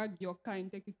should drag your car and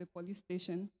take it to the police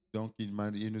station. Donc il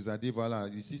nous a dit, voilà,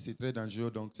 ici c'est très dangereux,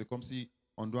 donc c'est comme si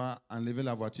on doit enlever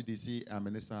la voiture d'ici et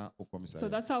amener ça au So commissariat.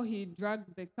 that's how he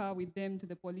dragged the car with them to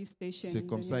the police station. C'est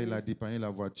comme Then ça he il a left. dépanné la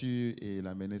voiture et il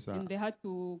a amené ça. And they had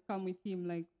to come with him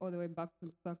like all the way back to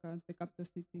Lusaka, the capital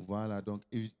city. Voilà, donc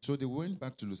so they went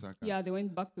back to Lusaka. Yeah, they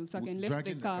went back to Lusaka and left the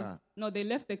Dragging the car. car. No, they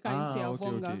left the car in Ah, ok,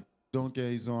 Siavonga. ok. Donc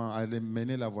ils ont allé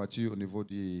mener la voiture au niveau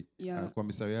du Yeah.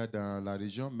 commissariat dans la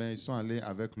région, mais ils sont allés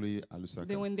avec lui à Lusaka.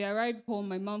 Then when they arrived home,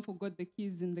 my mom forgot the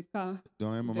keys in the car,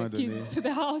 Donc à un moment the donné, keys to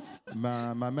the house.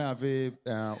 ma mère avait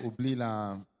oublié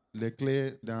les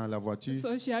clés dans la voiture,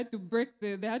 So they had to break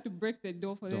the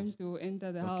door for them to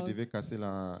enter the donc ils house. devaient casser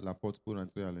la porte pour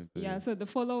entrer à l'intérieur. Yeah, so the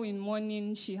following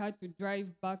morning, she had to drive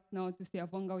back now to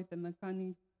Siavonga with the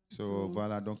mechanic. So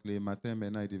voilà, donc les matins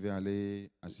maintenant, ils devaient aller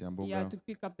à Siambonga. Yeah, to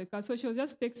pick up the car. So she was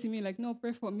just texting me like, no,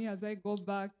 pray for me as I go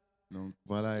back. Donc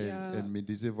voilà, Yeah. elle me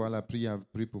disait, voilà, prie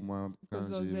pour moi quand Because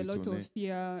there was j'ai a lot retourné. of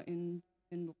fear and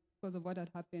because of what had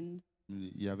happened.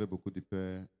 Il y avait beaucoup de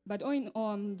peur. But all in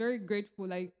all, I'm very grateful.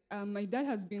 Like my dad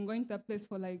has been going to that place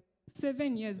for like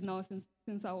 7 years now since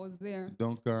since I was there.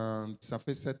 Donc, ça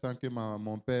fait 7 ans que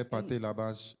mon père partait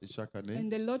là-bas chaque année.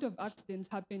 And a lot of accidents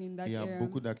happen in that Il y a area.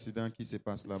 beaucoup d'accidents qui se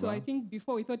passent So I là-bas. think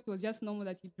before we thought it was just normal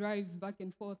that he drives back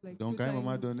and forth like Donc, two à un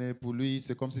moment times. donné, pour lui,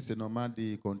 c'est comme si c'est normal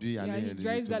de conduire, Yeah, aller he et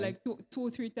drives there retourner like two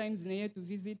or three times in a year to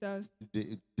visit us.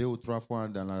 2 ou 3 fois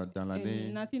dans l'année.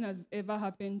 And nothing has ever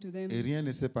happened to them. Et rien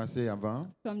ne s'est passé avant.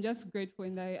 So I'm just grateful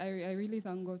and I really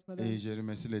thank God for that. Et je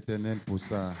remercie l'Éternel pour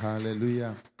ça.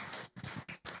 Hallelujah.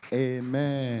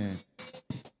 Amen.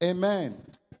 Amen.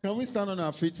 Can we stand on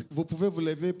our feet? Vous pouvez vous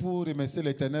lever pour remercier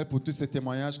l'Éternel pour tous ces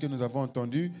témoignages que nous avons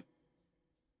entendus.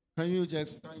 Can you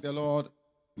just thank the Lord?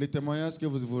 Les témoignages que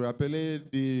vous vous rappelez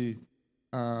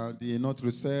de notre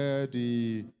sœur,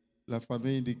 de la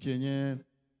famille de Kenyans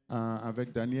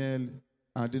avec Daniel,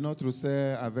 de notre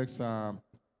sœur avec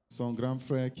son grand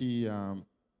frère qui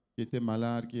était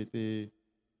malade, qui était...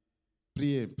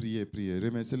 Priez, priez, priez.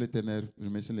 Remerciez l'Éternel.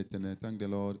 Remerciez l'Éternel. Thank the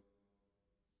Lord.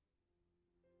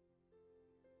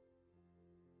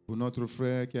 Pour notre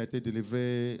frère qui a été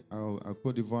délivré à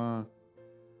Côte d'Ivoire.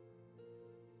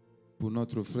 Pour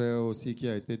notre frère aussi qui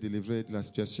a été délivré de la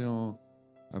situation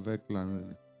avec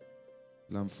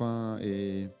l'enfant.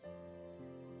 Et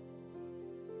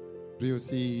priez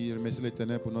aussi, remerciez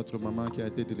l'Éternel pour notre maman qui a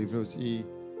été délivrée aussi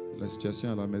de la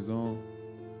situation à la maison.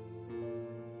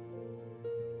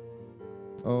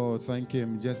 Oh, thank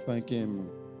Him, just thank Him.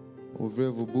 Ouvrez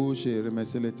vos bouches et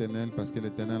remerciez l'Éternel parce que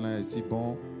l'Éternel est si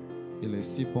bon. Il est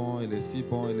si bon, il est si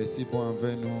bon, il est si bon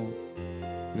envers nous.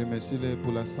 Remerciez-le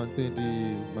pour la santé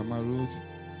de Maman Ruth.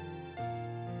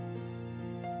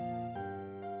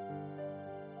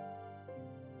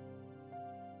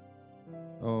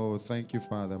 Oh, thank you,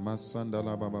 Father.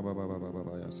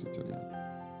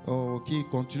 Oh, qui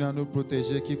continue à nous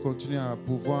protéger, qui continue à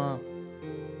pouvoir,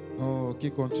 qui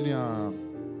continue à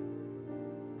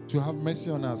to have mercy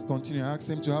on us. Continue. Ask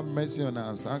Him to have mercy on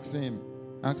us. Ask Him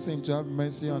to have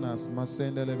mercy on us.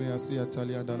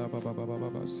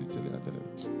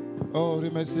 Oh,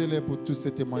 remerciez-les pour tous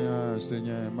ces témoignages,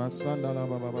 Seigneur.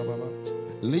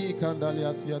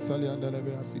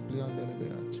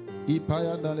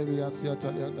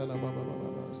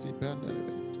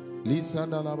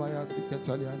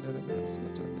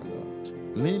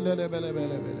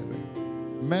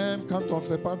 Même quand on ne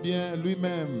fait pas bien,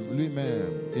 lui-même,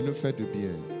 il nous fait du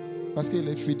bien. Parce qu'il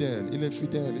est fidèle, il est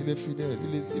fidèle, il est fidèle,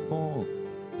 il est si bon.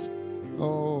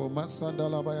 Oh, remercie-les,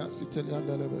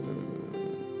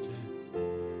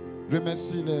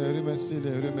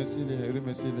 remercie-les, remercie-les,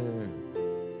 remercie-les.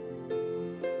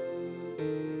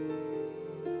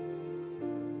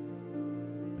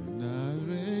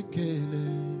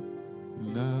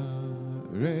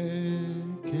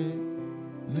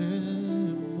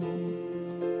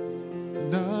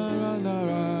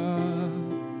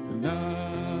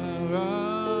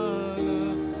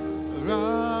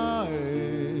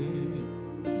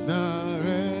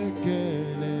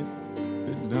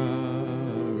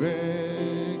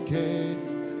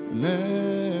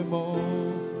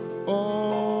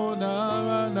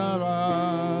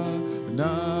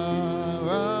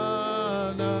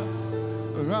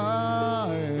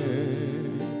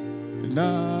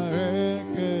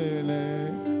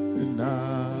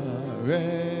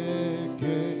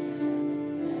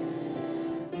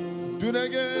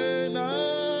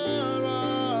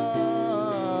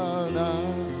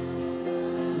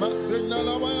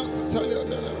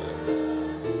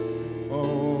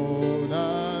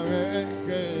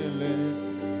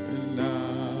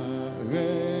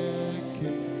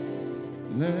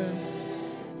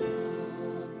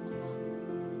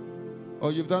 Oh,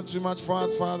 you've done too much for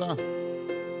us, Father.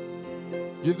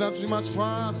 You've done too much for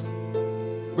us.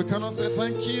 We cannot say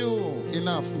thank you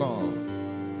enough, Lord.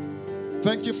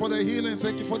 Thank you for the healing.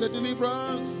 Thank you for the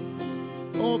deliverance.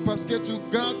 Oh, parce que tu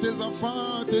gardes tes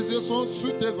enfants. Tes yeux sont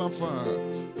sur tes enfants.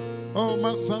 Oh,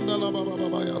 ma sanda la baba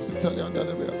baba ya sitalia da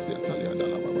la baba ya sitalia da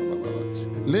la baba baba.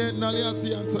 Le nalia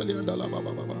si antalia da la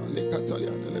baba baba. Le katalia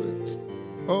da la baba.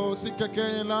 Oh, si quelqu'un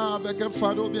est là avec un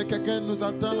fardeau, bien quelqu'un nous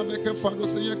attend avec un fardeau,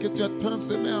 Seigneur, que tu as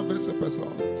transmis avec ces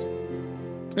personnes.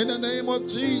 In the name of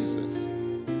Jesus.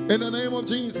 In the name of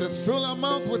Jesus. Fill our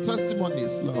mouth with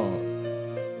testimonies, Lord.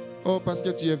 Oh, parce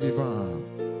que tu es vivant.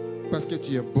 Parce que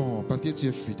tu es bon. Parce que tu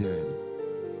es fidèle.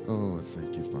 Oh,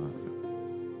 thank you, Father.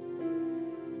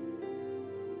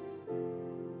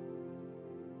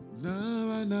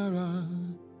 Nara, nara,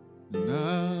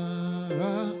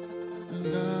 nara,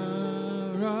 nara.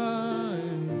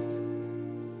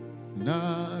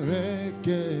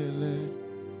 Narekele,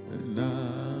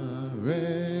 narekele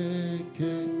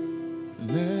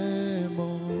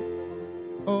mo.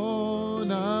 Oh,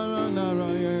 nara, nara,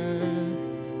 yeah,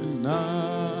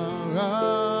 nara.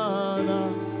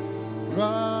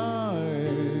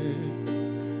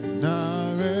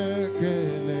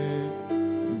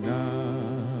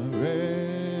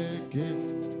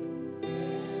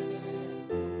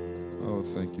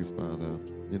 thank you, Father.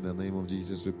 In the name of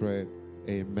Jesus, we pray.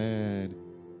 Amen.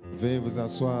 Veuillez vous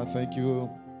asseoir. Thank you.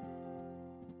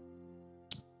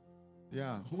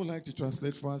 Yeah, who would like to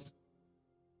translate for us?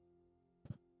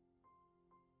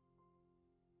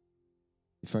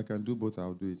 If I can do both,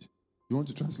 I'll do it. You want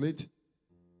to translate?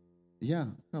 Yeah,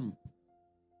 come.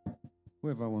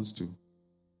 Whoever wants to.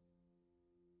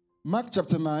 Mark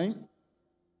chapter 9.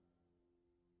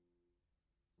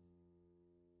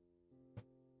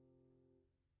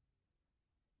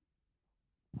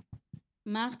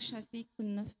 Marc chapitre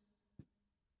 9.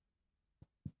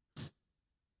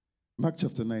 Mark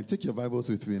chapter 9. Take your Bibles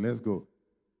with me. Let's go.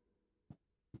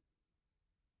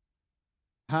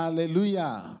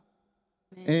 Hallelujah.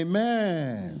 Amen.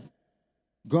 Amen.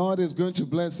 God is going to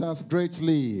bless us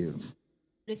greatly.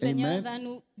 Le Seigneur Amen. va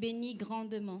nous bénir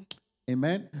grandement.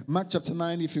 Amen. Mark chapter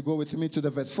 9, if you go with me to the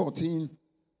verse 14.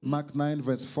 Mark 9,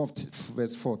 verse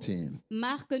 14.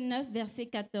 Marc 9,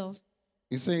 verset 14.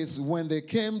 It says, when they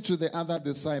came to the other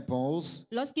disciples,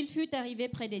 Lorsqu'il fut arrivé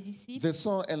près des disciples, they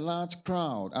saw a large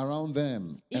crowd around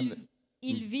them.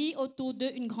 il vit autour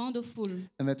d'eux une grande foule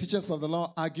And the teachers of the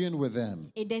law arguing with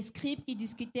them. et des scribes qui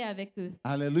discutaient avec eux.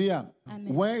 Hallelujah.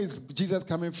 Amen. Where is Jesus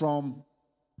coming from?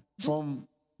 From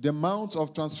the Mount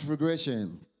of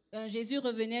Transfiguration, Jésus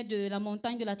revenait de la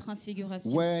montagne de la transfiguration,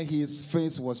 where his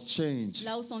face was changed.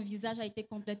 là où son visage a été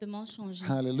complètement changé.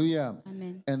 Hallelujah.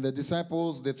 Amen. And the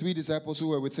disciples, the 3 disciples who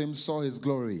were with him, saw his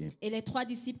glory. Et les 3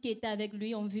 disciples qui étaient avec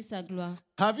lui ont vu sa gloire.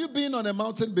 Have you been on a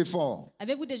mountain before?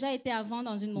 Avez-vous déjà été avant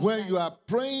dans une Where montagne you are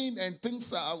praying and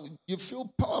things are, you feel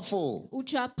powerful. où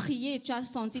tu as prié et tu as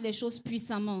senti les choses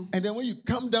puissamment? And then when you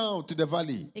come down to the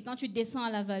valley, Et quand tu descends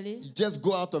à la vallée, you just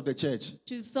go out of the church.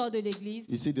 tu sors de l'église,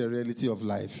 You see the reality of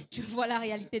life. tu vois la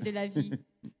réalité de la vie.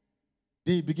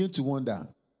 Then you begin to wonder,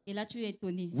 Et là, tu es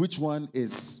étonné. which one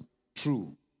is true?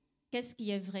 Qu'est-ce qui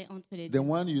est vrai entre les deux? The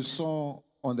one you saw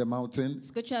on the mountain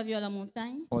Ce que tu as vu à la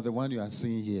montagne or the one you are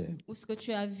seeing here? ou ce que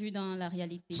tu as vu dans la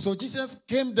réalité? So Jesus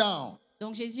came down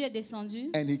Donc Jésus est descendu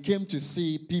and he came to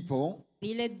see people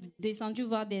et il est descendu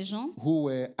voir des gens who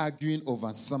were arguing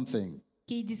over something.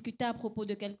 qui discutaient à propos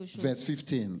de quelque chose. Verse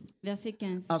 15. Verset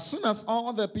 15. As soon as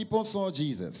all the people saw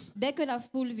Jesus, Dès que la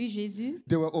foule vit Jésus,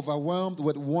 they were overwhelmed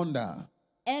with wonder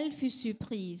elle fut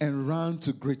surprise and ran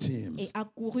to greet him. et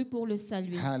accourut pour le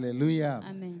saluer. Hallelujah.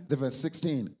 Amen. The verse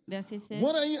 16. Verset 16.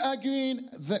 What are you arguing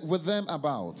with them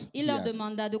about? Il leur He asked.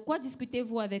 demanda, de quoi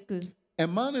discutez-vous avec eux? A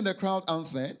man in the crowd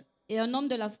answered, Et un homme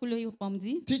de la foule lui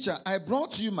répondit, Teacher, I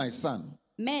brought you my son,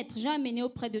 Maître, j'ai amené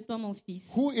auprès de toi mon fils,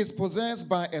 who is possessed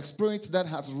by a spirit that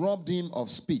has robbed him of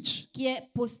speech. qui est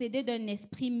possédé d'un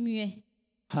esprit muet.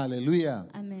 Hallelujah.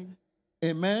 Amen.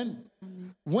 Amen.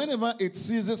 Amen. Whenever it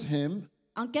seizes him,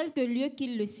 En quelque lieu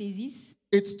qu'il le saisisse,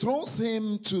 it throws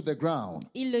him to the ground.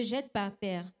 il le jette par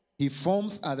terre. He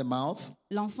foams at the mouth.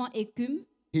 L'enfant écume,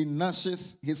 He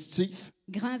gnashes his teeth,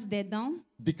 grince des dents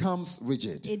becomes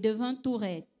rigid. et devint tout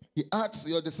raide. I asked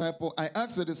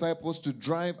the disciples to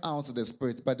drive out the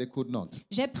spirit, but they could not.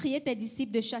 J'ai prié tes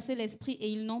disciples de chasser l'esprit et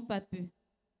ils n'ont pas pu.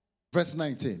 Verse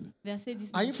 19. Verset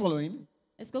Are you 19. following?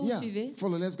 Est-ce que vous suivez?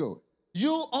 Follow, let's go.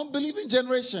 You unbelieving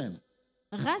generation,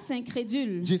 Race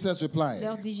incrédule, Jesus replied.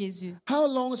 leur dit Jésus. How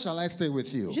long shall I stay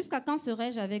with you? Jusqu'à quand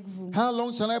serai-je avec vous? How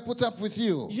long shall I put up with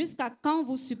you? Jusqu'à quand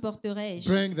vous supporterai-je?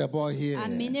 Bring the boy here.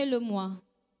 Amenez-le-moi.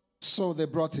 So they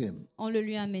brought him. On le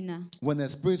lui amena. When the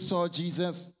spirit saw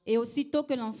Jesus, Et aussitôt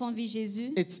que l'enfant vit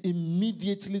Jésus, it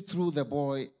immediately threw the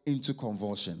boy into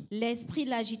convulsion. l'esprit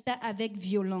l'agita avec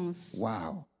violence.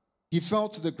 Wow. He fell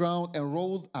to the ground and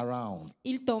rolled around,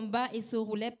 Il tomba et se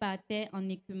roulait par terre en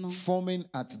écumant. foaming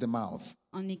at the mouth.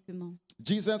 En écumant.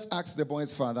 Jesus asked the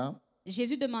boy's father,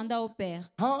 Jésus demanda au père,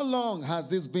 How long has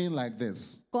this been like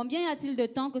this? combien y a-t-il de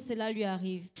temps que cela lui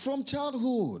arrive? From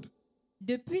childhood,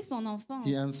 Depuis son enfance,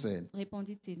 he answered.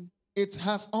 répondit-il. It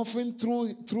has often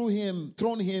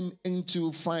thrown him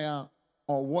into fire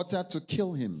or water to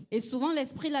kill him. Et souvent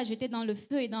l'esprit l'a jeté dans le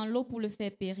feu et dans l'eau pour le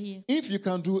faire périr. If you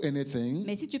can do anything,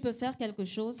 Mais si tu peux faire quelque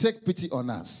chose, take pity on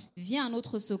us viens à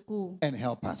notre secours. and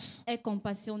help us. Aie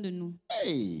compassion de nous.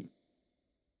 Hey,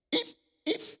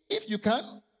 if you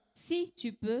can, Si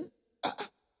tu peux,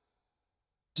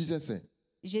 Jesus said,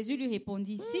 Jésus lui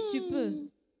répondit, si tu peux,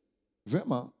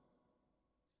 vraiment.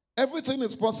 Everything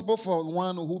is possible for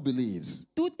one who believes.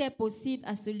 tout est possible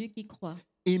à celui qui croit.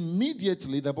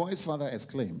 Immediately, the boy's father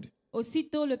exclaimed,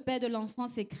 Aussitôt, le père de l'enfant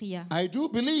s'écria, I do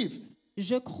believe.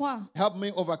 Je crois. Help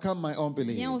me overcome my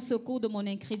unbelief. Viens au secours de mon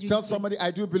incrédulité. Tell somebody,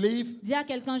 I do believe. Dis à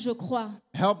quelqu'un, je crois.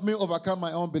 Help me overcome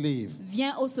my unbelief.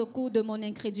 Viens au secours de mon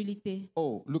incrédulité.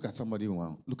 Oh, look at somebody.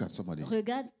 Look at somebody.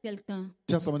 Regarde quelqu'un.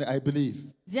 Tell somebody, I believe.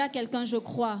 Dis à quelqu'un, je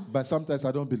crois. But sometimes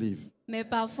I don't believe. Mais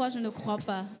parfois, je ne crois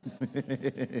pas.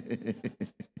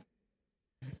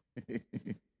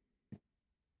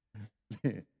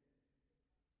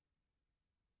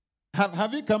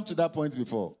 Have you come to that point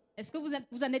before? Est-ce que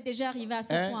vous en êtes déjà arrivé à ce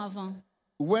point avant?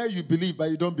 Where you believe but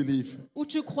you don't believe. Où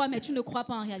tu crois mais tu ne crois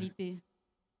pas en réalité.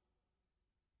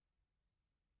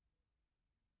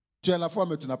 Tu as la foi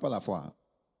mais tu n'as pas la foi.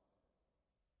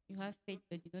 You have faith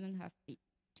but you don't have faith.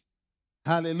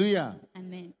 Hallelujah.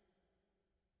 Amen.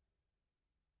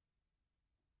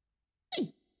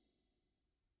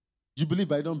 You believe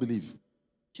but you don't believe.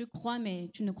 Tu crois mais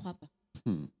tu ne crois pas.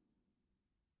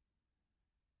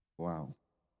 Wow.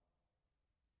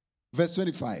 Verse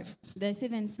 25. Verset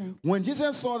 25. When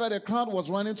Jesus saw that a crowd was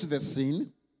running to the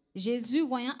scene, Jésus,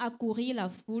 voyant accourir la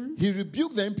foule, he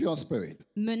rebuked the impure spirit.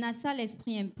 menaça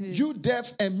l'esprit impur. You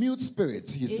deaf and mute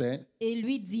spirits, he said, Et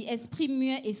lui dit, esprit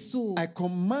muet et sourd, I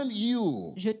command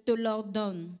you, je te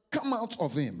l'ordonne, come out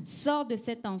of him. sors de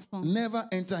cet enfant Never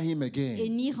enter him et again.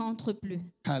 n'y rentre plus.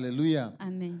 Hallelujah.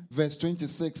 Amen. Verse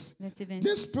 26. Verset The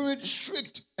 26. spirit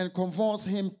shrieked and convulsed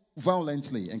him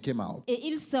violently and came out. Et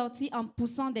il sortit en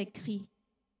poussant des cris.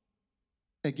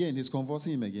 Again, he's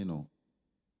convulsing him again. No.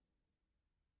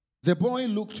 The boy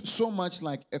looked so much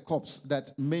like a corpse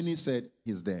that many said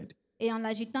he's dead. Et en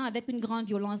l'agitant avec une grande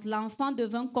violence, l'enfant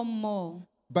devint comme mort.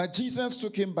 But Jesus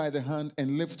took him by the hand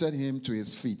and lifted him to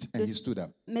his feet, and he stood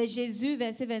up. Mais Jésus,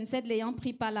 verset 27, l'ayant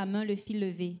pris par la main, le fit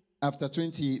lever. After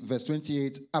 20, verse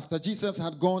 28, after Jesus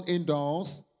had gone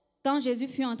indoors, Quand Jésus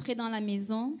fut entré dans la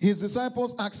maison, his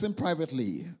disciples asked him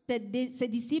privately, ses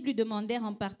disciples lui demandèrent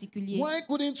en particulier, why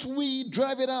couldn't we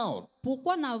drive it out?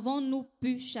 pourquoi n'avons-nous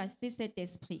pu chasser cet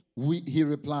esprit? He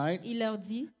replied, Il leur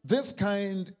dit, this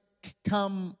kind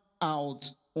come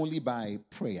out only by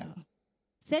prayer.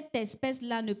 cette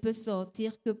espèce-là ne peut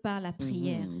sortir que par la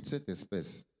prière. Cette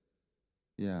espèce.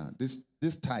 Yeah,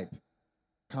 this type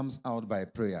comes out by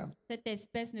prayer. Cette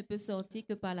espèce ne peut sortir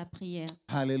que par la prière.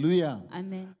 Hallelujah.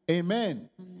 Amen. Amen.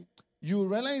 Amen. You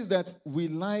realize that we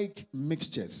like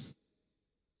mixtures.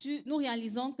 Nous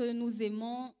réalisons que nous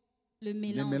aimons le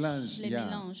mélange, les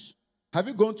mélanges. Have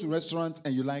you gone to restaurants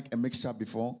and you like a mixture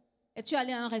before? Es-tu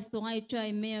allé à un restaurant et tu as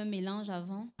aimé un mélange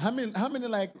avant? How many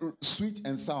like sweet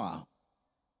and sour?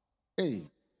 Hey.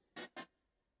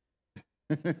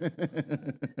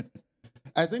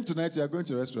 I think tonight you are going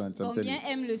to a restaurant. Combien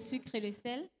aiment le sucre et le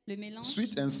sel, le mélange?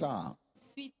 Sweet and sour.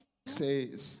 Sweet.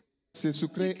 C'est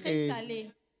sucré et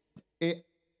salé.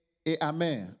 Et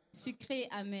amer. Sucré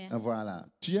et amer. Voilà.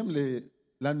 Tu aimes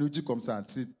la nourriture comme ça,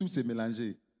 tout c'est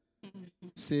mélangé.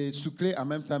 C'est sucré en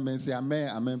même temps, mais c'est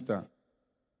amer en même temps.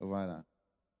 Voilà.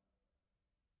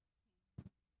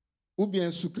 Ou bien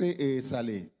sucré et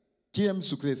salé. Qui aime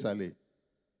sucré et salé?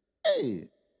 Hey!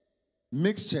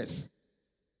 Mixtures.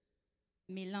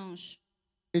 Mélange.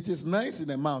 It is nice in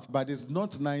the mouth, but it's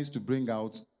not nice to bring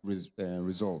out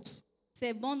results.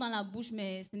 C'est bon dans la bouche,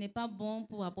 mais ce n'est pas bon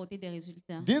pour apporter des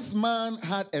résultats. This man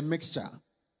had a mixture.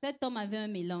 Cet homme avait un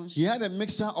mélange. He had a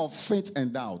mixture of faith and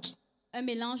doubt. Un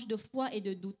mélange de foi et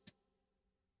de doute.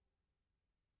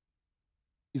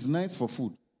 It's nice for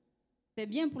food. C'est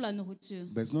bien pour la nourriture.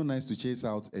 But it's not nice to chase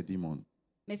out a demon.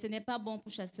 Mais ce n'est pas bon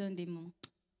pour chasser un démon.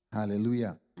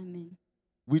 Hallelujah. Amen.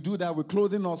 We do that with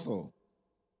clothing also.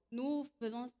 Nous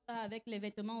faisons ça avec les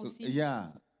vêtements aussi.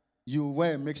 Yeah. You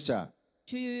wear a mixture.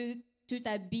 Tu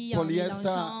t'habilles en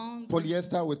mélangeant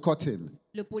polyester with cotton.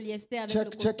 Le polyester avec le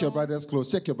coton. Check your brother's clothes.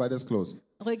 Check your brother's clothes.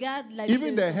 Regarde la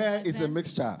Even the hair is a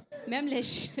mixture. Même les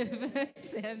cheveux,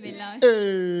 c'est un mélange.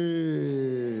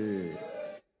 Hey.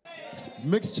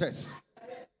 Mixtures.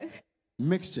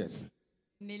 Mixtures.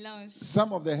 Mélange.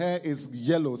 Some of the hair is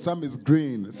yellow, some is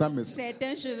green, some is...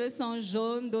 Certains cheveux sont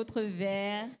jaunes, d'autres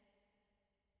verts.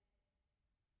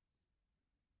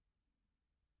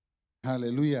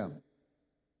 Hallelujah.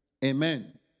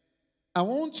 Amen. I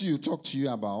want to talk to you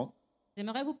about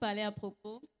J'aimerais vous parler à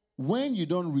propos when you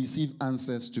don't receive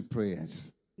answers to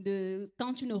prayers. de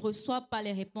quand tu ne reçois pas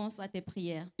les réponses à tes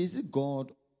prières. Is it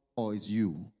God or is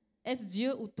you? Est-ce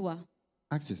Dieu ou toi?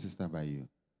 Ask your sister by you.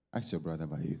 Ask your brother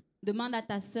by you. Demande à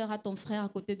ta sœur, à ton frère à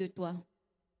côté de toi.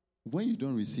 When you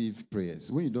don't receive prayers,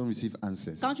 when you don't receive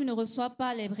answers, Quand tu ne reçois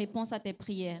pas les réponses à tes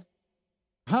prières,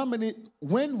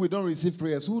 when we don't receive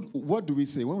prayers, what do we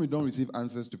say? When we don't receive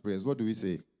answers to prayers, what do we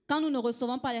say? quand nous ne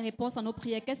recevons pas les réponses à nos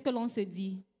prières, qu'est-ce que l'on se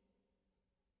dit?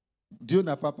 Dieu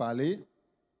n'a pas parlé,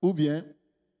 ou bien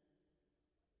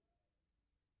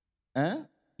Hein?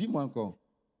 Dis-moi encore.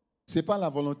 C'est pas la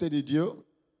volonté de Dieu?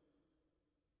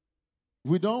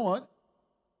 We don't what?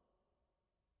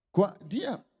 Quoi? Dis,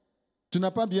 tu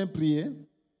n'as pas bien prié?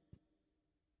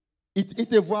 Il ne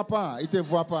te voit pas, il ne te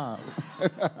voit pas.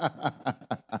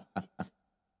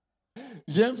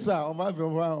 J'aime ça, on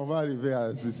va arriver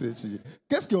à ce sujet.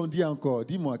 Qu'est-ce qu'on dit encore?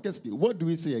 Dis-moi, what do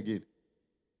we say again?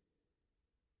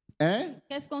 Hein?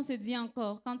 Qu'est-ce qu'on se dit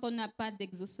encore quand on n'a pas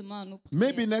d'exaucement à nos prières?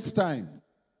 Maybe next time.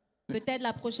 Peut-être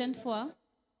la prochaine fois.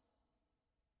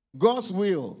 God's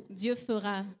will. Dieu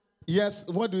fera. Yes,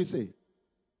 what do we say?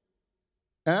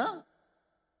 Hein?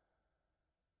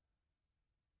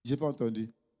 J'ai pas entendu.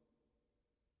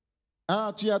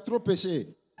 Ah, tu as trop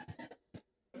péché.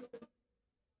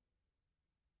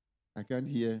 I can't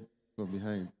hear from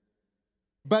behind.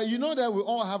 But you know that we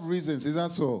all have reasons, is that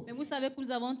so? Mais vous savez que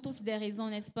nous avons tous des raisons,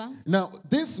 n'est-ce pas? Now,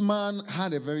 this man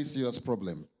had a very serious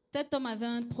problem. Cet homme avait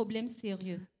un problème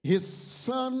sérieux. His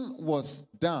son was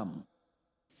dumb.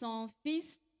 Son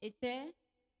fils était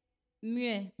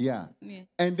muet. Yeah. Muet.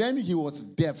 And then he was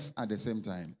deaf at the same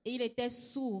time. Et il était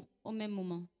sourd au même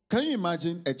moment. Can you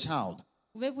imagine a child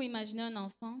Pouvez-vous imaginer un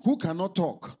enfant who cannot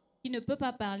talk qui ne peut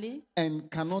pas parler and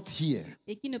cannot hear?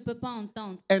 et qui ne peut pas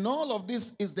entendre? And all of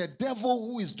this is the devil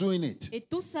who is doing it. Et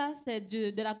tout ça, c'est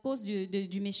de la cause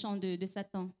du méchant, de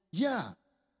Satan. Yeah.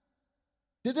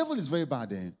 The devil is very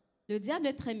bad. Le diable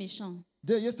est très méchant.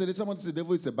 Yesterday, someone said the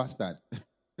devil is a bastard.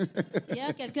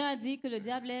 Hier, quelqu'un a dit que le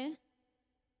diable est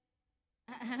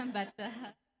un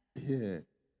bâtard. Yeah.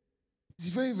 It's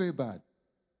very, very bad.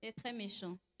 Il est très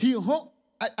méchant.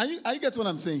 Are you get what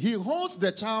I'm saying? He holds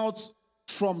the child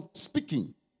from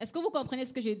speaking. Est-ce que vous comprenez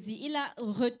ce que je dis? Il a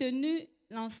retenu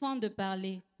l'enfant de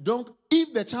parler. Donc,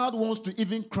 if the child wants to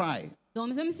even cry,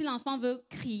 Donc, même si l'enfant veut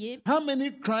crier, how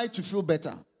many cry to feel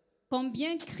better?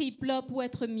 combien crie, pleure pour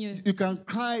être mieux? You can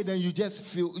cry, then you just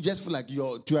feel like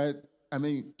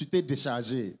tu t'es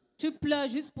déchargé. Tu pleures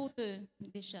juste pour te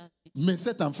décharger. Mais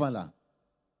cet enfant-là,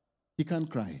 he can't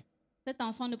cry. Cet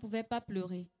enfant ne pouvait pas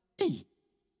pleurer. Hey.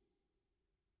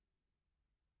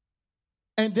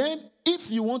 And then, if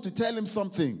you want to tell him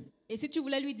something, Et si tu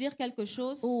voulais lui dire quelque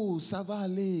chose, oh, ça va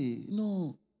aller.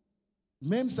 Non.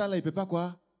 Même ça, là, il ne peut pas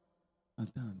quoi?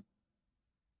 Entendre.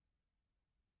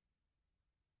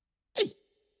 Hey.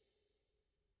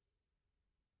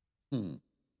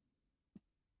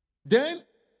 Then,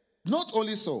 not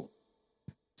only so,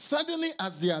 suddenly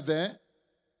as they are there,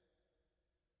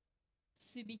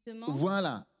 subitement,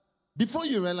 voila. Before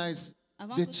you realize,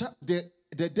 avant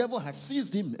the devil has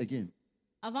seized him again.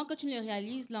 Avant que tu ne le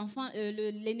réalises,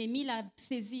 l'ennemi l'a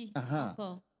saisi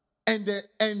encore. And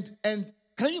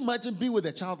can you imagine being with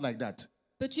a child like that?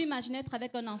 Peux-tu imaginer être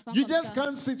avec un enfant You comme just ça?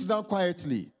 can't sit down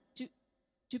quietly.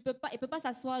 Il peut pas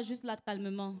s'asseoir juste là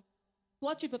calmement.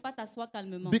 Toi, tu peux pas t'asseoir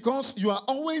calmement. Because you are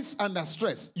always under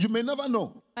stress. You may never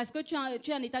know. Parce que tu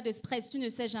es en état de stress, tu ne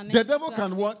sais jamais. The devil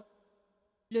can what?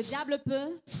 Le diable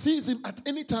peut Seize him at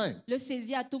any time. le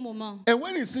saisir à tout moment. And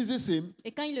when he seizes him,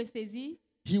 Et quand il le saisit,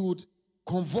 he would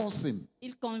convulse him.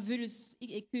 il convulse,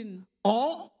 il écume.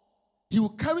 Or he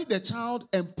will carry the child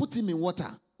and put him in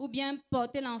water. Ou bien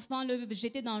porter l'enfant, le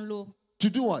jeter dans l'eau. To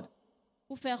do what?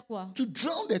 Pour faire quoi? To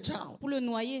drown the child. Pour le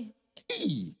noyer.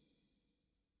 Hey.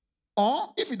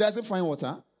 Or if he doesn't find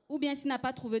water, Ou bien s'il n'a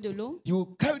pas trouvé de l'eau, he will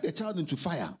carry the child into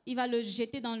fire. il va le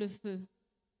jeter dans le feu.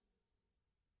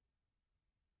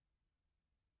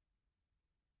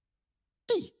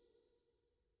 Hey.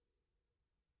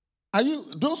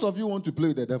 Those of you who want to play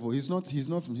with the devil, he's not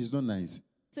nice.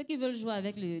 Ceux qui veulent jouer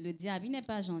avec le diable, il n'est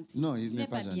pas gentil. No, il n'est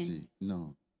pas bien. gentil.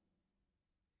 No.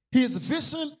 His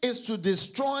vision is to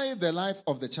destroy the life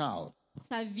of the child.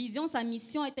 Sa vision, sa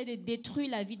mission était de détruire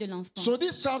la vie de l'enfant. So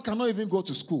this child cannot even go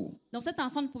to school. Donc cet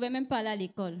enfant ne pouvait même pas aller à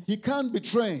l'école. He can't be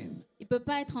trained. Il ne peut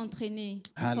pas être entraîné.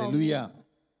 Hallelujah.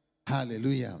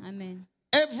 Hallelujah. Formé. Amen.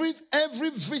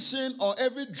 Every vision or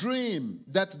every dream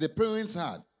that the parents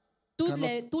had,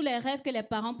 Tous les rêves que les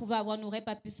parents pouvaient avoir n'auraient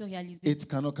pas pu se réaliser. it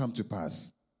cannot come to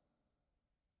pass.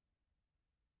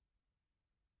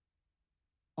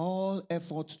 All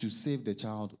efforts to save the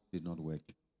child did not work.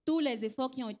 Tous les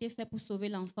efforts qui ont été faits pour sauver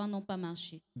l'enfant n'ont pas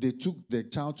marché. They took the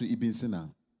child to Ibn Sina.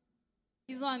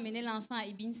 Ils ont amené l'enfant à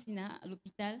Ibn Sina, à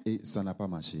l'hôpital. Et ça n'a pas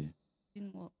marché.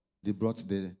 They brought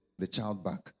the child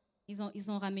back.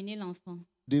 Ils ont ramené l'enfant.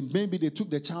 Maybe they took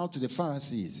the child to the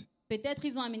Pharisees. Peut-être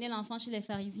ils ont amené l'enfant chez les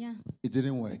pharisiens. It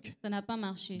didn't work. Ça n'a pas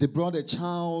marché. They brought the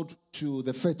child to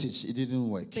the fetish. It didn't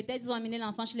work. Peut-être ils ont amené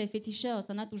l'enfant chez les féticheurs.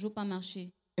 Ça n'a toujours pas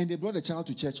marché. And they brought the child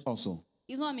to church also.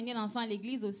 Ils ont amené l'enfant à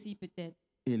l'église aussi, peut-être.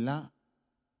 Et là,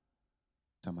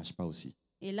 ça ne marche pas aussi.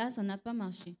 Et là, ça n'a pas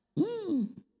marché.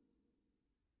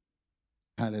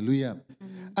 Hallelujah.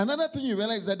 Another thing you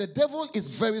realize is that the devil is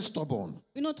very stubborn.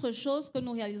 Une autre chose que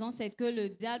nous réalisons, c'est que le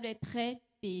diable est très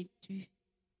têtu.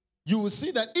 You will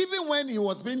see that even when he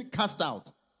was being cast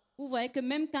out, Vous voyez que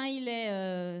même quand il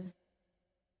est,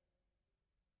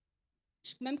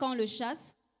 même quand on le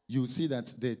chasse, you will see that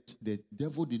the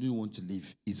devil didn't want to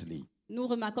leave easily. nous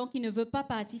remarquons qu'il ne veut pas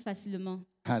partir facilement.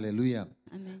 Hallelujah.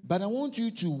 Amen. But I want you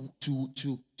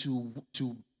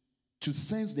to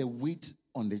sense the weight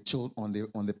on the child, on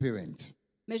the parent.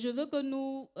 Mais je veux que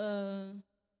nous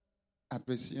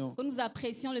Apprécions.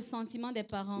 apprécions le sentiment des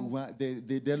parents,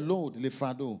 The load, le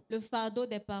fardeau. le fardeau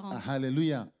des parents.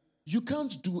 Hallelujah. You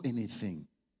can't do anything.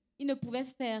 Ils ne pouvaient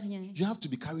faire rien. You have to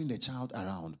be carrying the child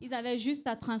around. Ils avaient juste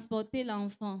à transporter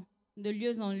l'enfant de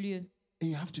lieu en lieu And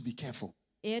you have to be careful.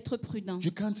 et être prudent.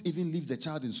 You can't even leave the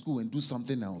child in school and do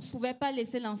something Vous ne else. pouvez pas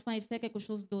laisser l'enfant et faire quelque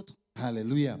chose d'autre.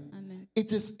 Hallelujah. Amen.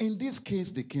 It is in this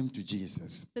case they came to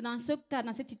Jesus. C'est dans ce cas,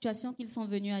 dans cette situation qu'ils sont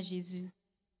venus à Jésus.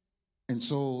 And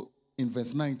so in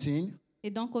verse 19, Et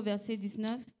donc au verset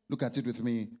 19, look at it with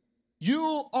me. You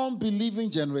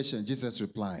unbelieving generation, Jesus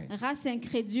replied. race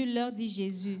incrédule, leur dit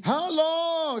Jésus. How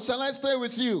long shall I stay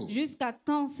with you? Jusqu'à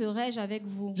quand serai-je avec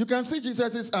vous? You can see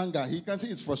Jesus' anger. He can see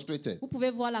he's frustrated. Vous pouvez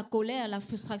voir la colère, la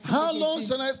frustration How de long Jésus.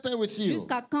 shall I stay with you?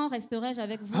 Jusqu'à quand resterai-je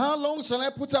avec vous? How long shall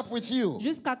I put up with you?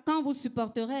 Jusqu'à quand vous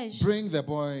supporterai-je? Bring the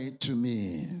boy to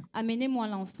me. Amenez-moi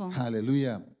l'enfant.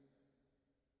 Hallelujah.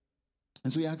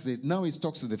 And so he asks this. Now he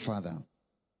talks to the father.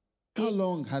 How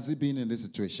long has he been in this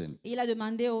situation? Et il a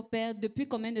demandé au père depuis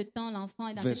combien de temps l'enfant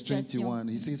est dans cette Verse situation. 21,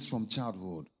 he says from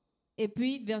childhood. Et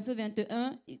puis, verset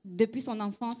 21, depuis son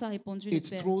enfance a répondu le It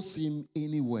père. throws him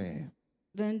anywhere.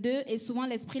 22, et souvent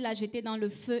l'esprit l'a jeté dans le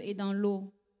feu et dans l'eau,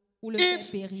 où le père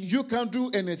If périt. you can do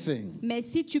anything, Mais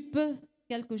si tu peux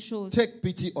quelque chose, take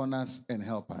pity on us and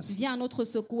help us. viens à notre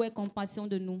secours et compassion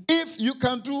de nous. If you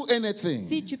can do Si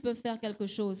anything, tu peux faire quelque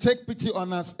chose, take pity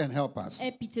on us and help us.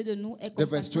 aie pitié de nous et The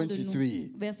verse compassion de 23.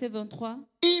 nous. Verset 23,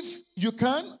 If you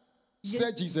can, Je-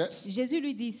 said Jesus, Jésus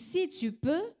lui dit, si tu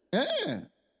peux,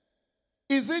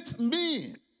 is it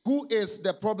me who is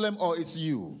the problem or is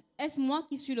you? est-ce moi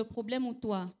qui suis le problème ou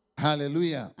toi?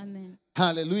 Hallelujah. Amen.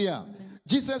 Hallelujah.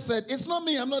 Jesus said, it's not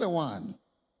me, I'm not the one.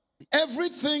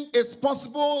 Everything is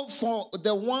possible for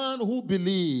the one who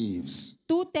believes.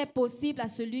 Tout est possible à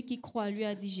celui qui croit, lui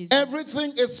a dit Jésus.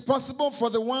 Everything is possible for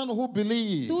the one who Tout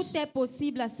believes. est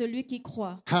possible à celui qui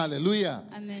croit. Hallelujah.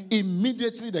 Amen.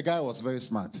 Immediately, the guy was very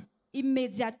smart.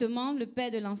 Immédiatement, le père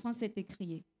de l'enfant s'est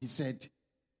écrié. He said,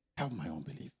 help my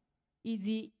unbelief. Il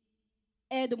dit,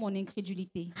 aide mon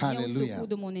incrédulité. Viens au Hallelujah. secours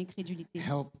de mon incrédulité.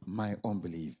 Help my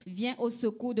unbelief. Viens au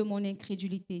secours de mon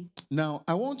incrédulité. Now,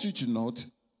 I want you to note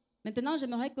Maintenant,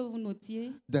 j'aimerais que vous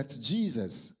notiez that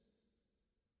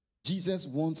Jesus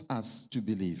wants us to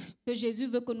believe que Jésus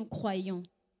veut que nous croyions,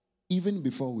 even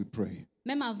before we pray.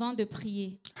 même avant de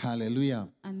prier. Hallelujah.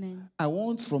 Amen. I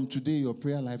want from today your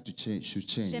prayer life to change, should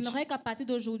change. J'aimerais qu'à partir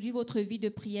d'aujourd'hui, votre vie de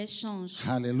prière change.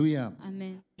 Hallelujah.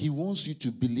 Amen. He wants you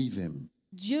to believe him.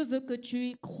 Dieu veut que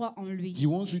tu crois en lui. He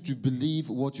wants you to believe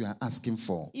what you are asking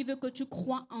for. Il veut que tu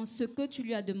crois en ce que tu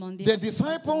lui as demandé. The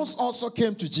disciples also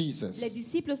came to Les Jesus.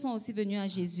 disciples sont aussi venus à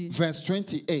Jésus. Verse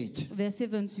 28. Verset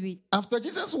 28. After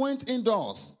Jesus went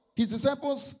indoors, his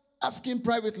disciples asked him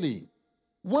privately,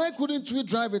 why couldn't we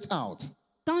drive it out?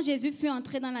 Quand Jésus fut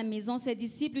entré dans la maison, ses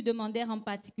disciples lui demandèrent en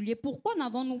particulier, pourquoi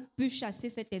n'avons-nous pu chasser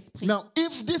cet esprit? Now,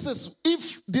 if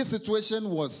this situation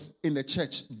was in the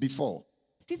church before,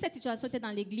 Si cette situation était dans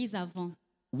l'église avant,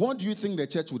 what do you think the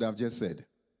church would have just said?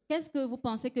 qu'est-ce que vous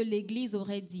pensez que l'église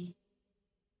aurait dit?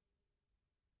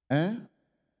 Hein?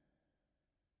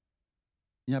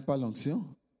 Il n'y a pas l'onction?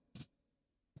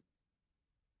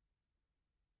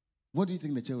 What do you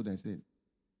think the church would have said?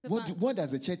 What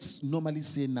does the church normally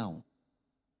say now?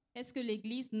 Qu'est-ce que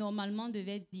l'église normalement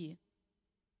devait dire?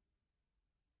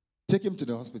 Take him to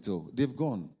the hospital. They've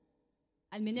gone.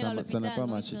 Amener Ça à n'a pas l'hôpital, non, il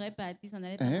marché. serait parti, ça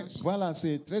n'allait pas Hein? marcher. Voilà,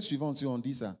 c'est très suivant si on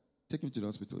dit ça. Take him to the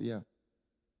hospital. Yeah.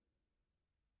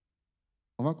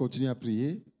 On va continuer à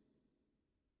prier.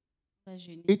 On va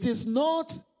jeûner. It is not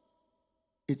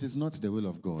the will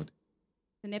of God.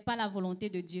 Ce n'est pas la volonté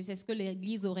de Dieu, c'est ce que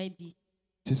l'église aurait dit.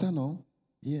 C'est ça, non?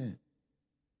 Yeah.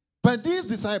 But these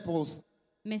disciples,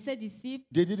 Mais ces disciples,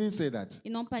 they didn't say that.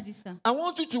 ils n'ont pas dit ça. I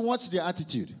want you to watch their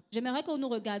attitude. J'aimerais que nous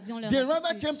regardions leur They rather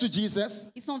attitude. came to Jesus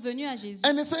Ils sont venus à Jésus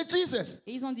and they said, Jesus,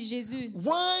 et ils ont dit, Jésus,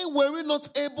 why were we not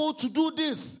able to do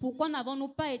this? pourquoi n'avons-nous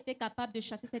pas été capables de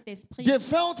chasser cet esprit? They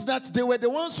felt that they were the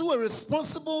ones who were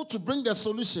responsible to bring the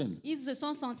solution. Ils se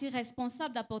sont sentis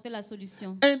responsables d'apporter la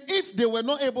solution. And if they were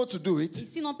not able to do Et it,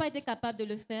 s'ils n'ont pas été capables de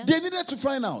le faire, they needed to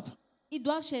find out, ils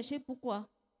doivent chercher pourquoi.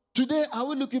 Today, are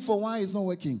we looking for why it's not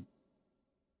working?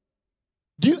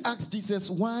 Do you ask Jesus,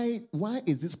 why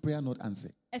is this prayer not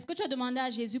answered? Est-ce que tu as demandé à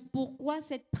Jésus pourquoi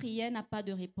cette prière n'a pas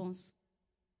de réponse?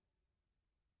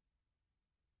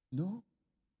 No.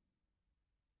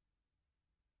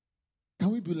 Can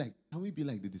we be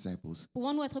like the disciples?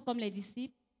 Pouvons-nous être comme les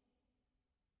disciples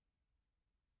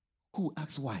Who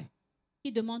ask why?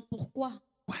 qui demandent pourquoi?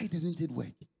 Why didn't it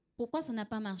work? Pourquoi ça n'a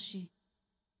pas marché?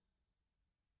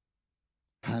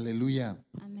 Hallelujah.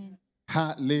 Amen.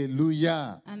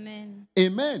 Hallelujah. Amen.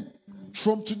 Amen.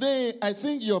 From today, I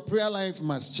think your prayer life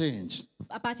must change.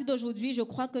 À partir d'aujourd'hui, je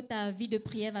crois que ta vie de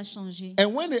prière va changer.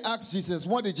 And when they asked Jesus,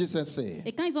 what did Jesus say?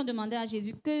 Et quand ils ont demandé à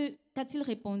Jésus, qu'a-t-il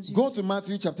répondu? Go to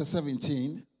Matthew chapter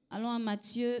 17. Allons à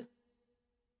Matthieu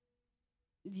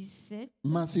 17.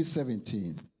 Matthew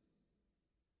 17,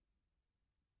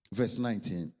 verse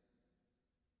 19.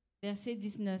 Verset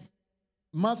 19.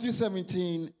 Matthew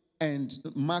 17 and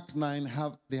Mark 9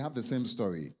 have the same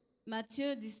story,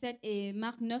 Matthieu 17 et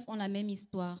Marc 9 ont la même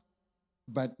histoire.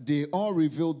 but they all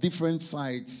reveal different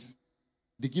sides.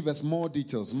 They give us more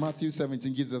details. Matthew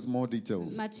 17 gives us more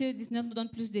details. Matthieu 19 nous donne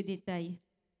plus de détails.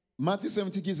 Matthew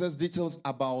 17 gives us details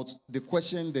about the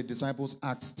question the disciples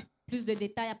asked. Plus de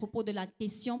détails à propos de la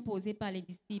question posée par les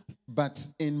disciples. But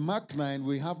in Mark 9,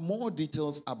 we have more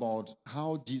details about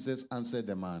how Jesus answered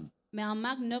the man. Mais en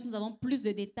Marc 9, nous avons plus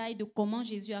de détails de comment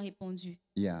Jésus a répondu.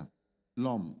 Yeah.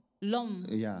 L'homme. L'homme,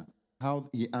 Yeah. How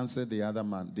he answered the other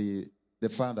man, the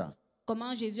father.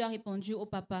 comment Jésus a répondu au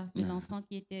papa de l'enfant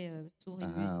qui était sourd et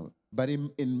muet. But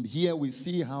in here we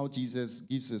see how Jesus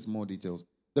gives us more details.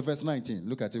 The verse 19,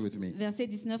 look at it with me. Verset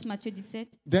 19, Matthieu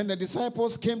 17. Then the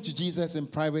disciples came to Jesus in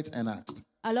private and asked,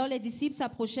 Alors les disciples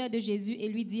s'approchèrent de Jésus et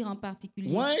lui dirent en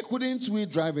particulier, why couldn't we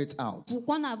drive it out?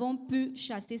 pourquoi n'avons pu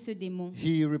chasser ce démon?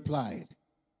 He replied,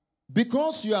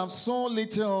 because you have so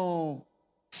little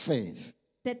faith.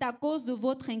 C'est à cause de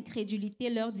votre incrédulité,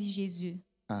 leur dit Jésus.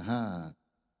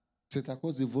 C'est à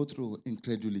cause de votre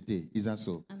incrédulité. Is that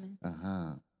so?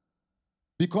 Amen.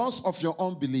 Because of your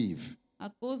unbelief. À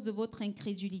cause de votre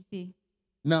incrédulité.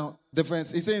 Now, the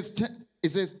verse, it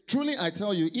says, truly I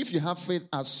tell you, if you have faith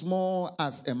as small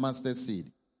as a mustard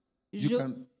seed, you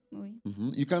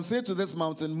can say to this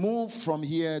mountain, move from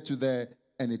here to there,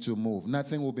 and it will move.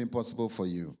 Nothing will be impossible for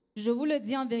you. Je vous le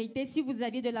dis en vérité, si vous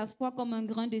aviez de la foi comme un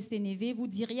grain de sénévé, vous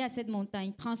diriez à cette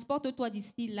montagne, transporte-toi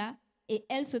d'ici là, et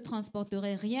elle se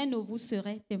transporterait. Rien ne vous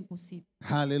serait impossible.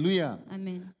 Hallelujah.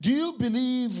 Amen. Do you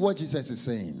believe what Jesus is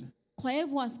saying?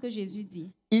 Croyez-vous à ce que Jésus dit?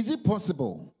 Is it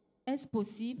possible Est-ce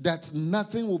possible that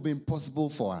nothing will be impossible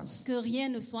for us? que rien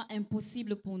ne soit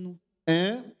impossible pour nous?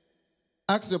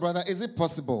 Ask your brother, is it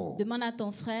possible Demande à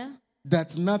ton frère,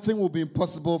 that nothing will be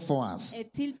impossible for us?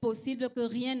 est-il possible que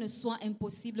rien ne soit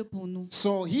impossible pour nous?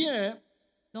 So here,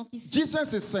 Donc ici,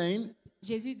 Jesus is saying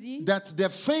Jésus dit that the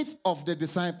faith of the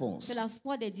disciples que la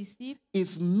foi des disciples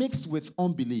is mixed with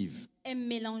unbelief. est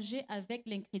mélangée avec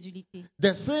l'incrédulité.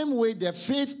 The same way the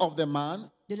faith of the man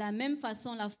De la même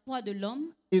façon, la foi de l'homme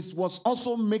was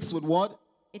also mixed with what?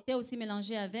 était aussi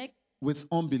mélangée avec With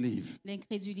unbelief.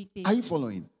 l'incrédulité. Are you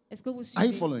following? Est-ce que vous Are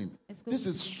you suivez? following? Est-ce que This vous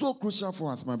is suivez? so crucial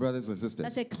for us, my brothers and Ça, sisters.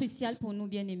 c'est crucial pour nous,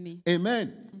 bien-aimés.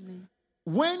 Amen. Amen.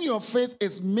 When your faith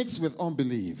is mixed with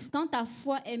unbelief, Quand ta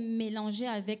foi est mélangée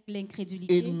avec it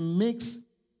l'incrédulité, makes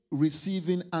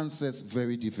receiving answers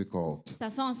very difficult. ça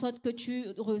fait en sorte que tu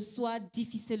reçois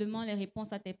difficilement les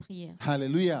réponses à tes prières.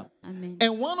 Hallelujah. Amen.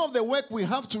 And one of the work we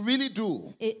have to really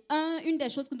do Et une des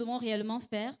choses que nous devons réellement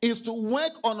faire, is to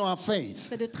work on our faith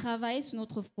c'est de travailler sur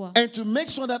notre foi and to make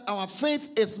sure that our faith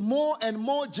is more and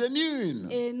more genuine.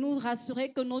 et nous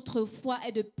rassurer que notre foi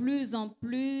est de plus en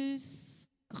plus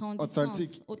grandissante,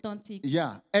 authentique.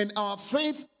 Yeah. And our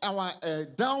faith, our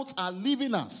doubts are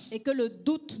leaving us. Et que le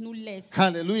doute nous laisse.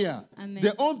 Hallelujah. Amen.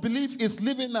 The unbelief is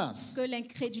leaving us. Que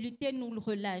l'incrédulité nous le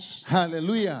relâche.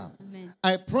 Hallelujah. Amen.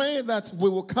 I pray that we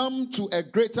will come to a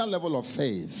greater level of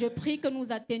faith. Je prie que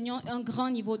nous atteignions un grand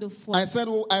niveau de foi. I said,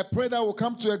 I pray that we'll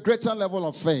come to a greater level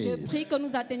of Je faith. prie que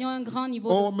nous atteignions un grand niveau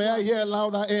de Oh, foi. may I hear a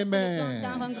louder Entendre amen?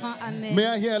 un grand amen. May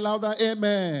I hear a louder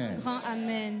amen? Grand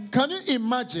amen. Can you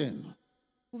imagine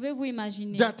Pouvez-vous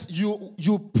imaginer that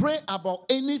you pray about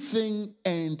anything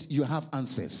and you have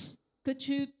answers? que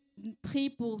tu pries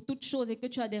pour toutes choses et que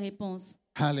tu as des réponses?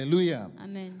 Hallelujah.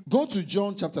 Amen. Go to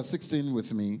John chapter 16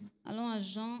 with me. Allons à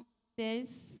Jean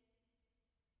 16.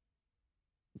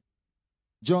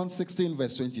 John 16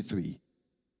 verse 23.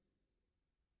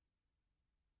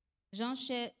 Jean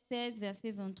 16,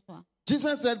 verset 23.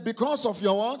 Jesus said, because of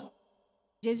your what?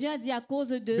 Jésus a dit à cause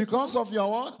de... Because of your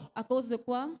what? À cause de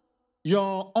quoi?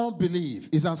 your unbelief.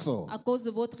 Is that so? À cause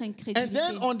de votre And incrédulité.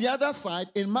 then on the other side,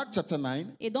 in Mark chapter 9,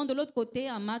 Et donc de l'autre côté,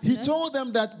 en Marc he 9, told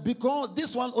them that because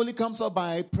this one only comes up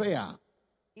by prayer,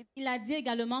 il a dit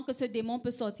également que ce démon peut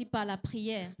sortir par la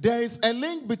prière. there is a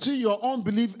link between your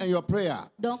unbelief and your prayer.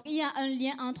 Donc il y a un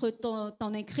lien entre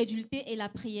ton incrédulité et la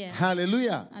prière.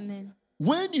 Hallelujah. Amen.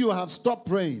 When you have stopped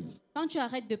praying, Quand tu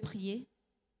arrêtes de prier,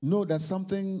 know that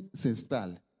something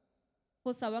s'installe. il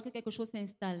faut savoir que quelque chose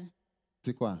s'installe.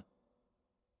 C'est quoi?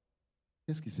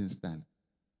 Qu'est-ce qui s'installe?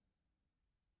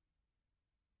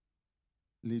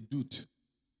 Les doutes,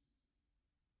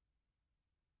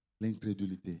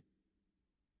 l'incrédulité.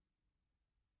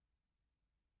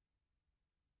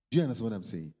 Do you understand what I'm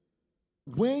saying?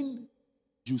 When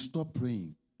you stop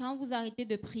praying, Quand vous arrêtez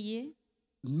de prier,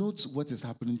 note what is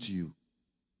happening to you.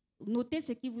 notez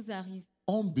ce qui vous arrive.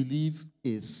 Unbelief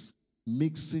is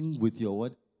mixing with your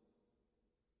what?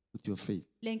 With your faith.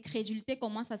 L'incrédulité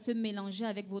commence à se mélanger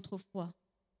avec votre foi.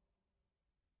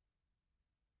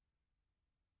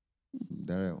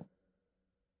 Darrell,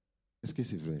 est-ce que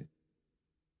c'est vrai?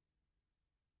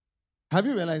 Have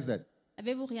you realized that?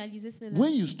 Avez-vous réalisé cela?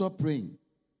 When you stop praying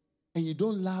and you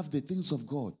don't love the things of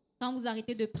God, Quand vous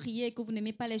arrêtez de prier et que vous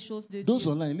n'aimez pas les choses de those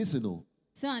Dieu. online, listen, oh,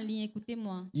 Ceux en ligne,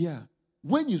 écoutez-moi. yeah.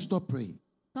 When you stop praying,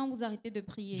 Quand vous arrêtez de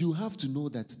prier, you have to know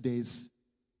that there's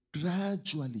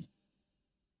gradually.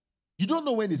 You don't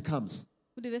know when it comes.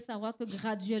 vous devez savoir que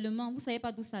graduellement, vous ne savez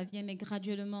pas d'où ça vient, mais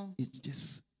graduellement, It's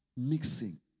just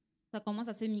mixing. ça commence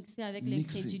à se mixer avec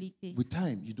Mixing. l'incrédulité. With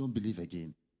time, you don't believe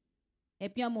again. Et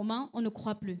puis à un moment, on ne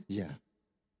croit plus. Yeah.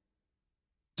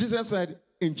 Jesus said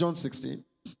in John 16,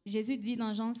 Jésus dit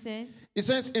dans Jean 16, he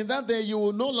says, in that day you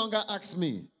will no longer ask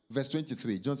me. Verse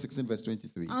 23, John 16, verse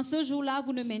 23. en ce jour-là,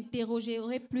 vous ne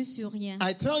m'interrogerez plus sur rien.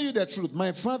 I tell you the truth,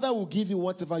 my Father will give you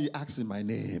whatever you ask in my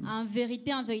name. En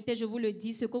vérité, je vous le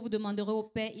dis, ce que vous demanderez au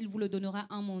Père, il vous le donnera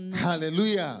en mon nom.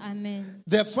 Hallelujah. Amen.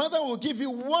 The Father will give you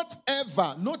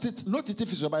whatever. Note it if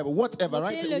it's your Bible. Whatever,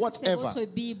 right? Notez-le si c'est Whatever. votre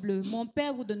Bible. Mon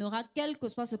Père vous donnera quel que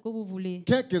soit ce que vous voulez.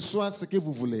 Quel que soit ce que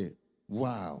vous voulez.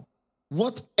 Wow.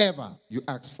 Whatever you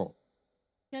ask for.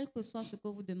 Quel que soit ce que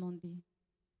vous demandez.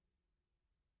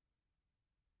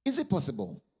 Is it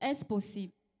possible? Est-ce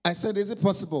possible? I said, is it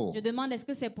possible? Je demande, est-ce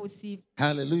que c'est possible?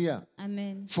 Hallelujah.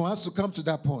 Amen. For us to come to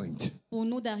that point. Pour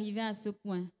nous d'arriver à ce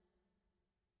point.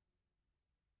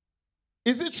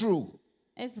 Is it true?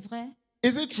 Est-ce vrai?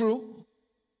 Is it true?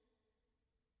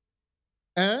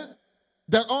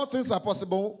 That all things are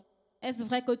possible? Est-ce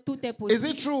vrai que tout est Is possible?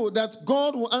 it true that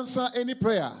God will answer any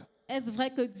prayer? Est-ce vrai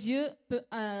que Dieu peut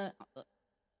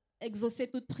exaucer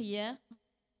toute prière?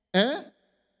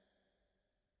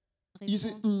 You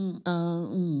say,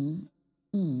 Répondre.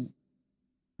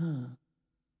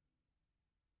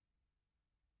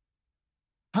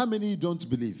 How many don't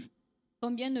believe?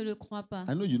 Combien ne le croient pas?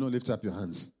 I know you don't lift up your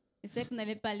hands. Je sais que vous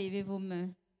n'allez pas lever vos mains.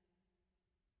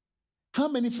 How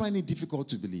many find it difficult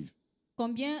to believe?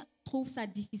 Combien trouvent ça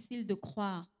difficile de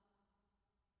croire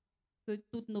que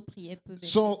toutes nos prières peuvent être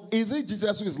So, exaucées? is it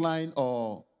Jesus who is lying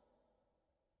or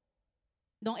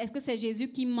Donc, est-ce que c'est Jésus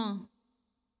qui ment?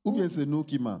 ou bien c'est nous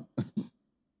qui ment?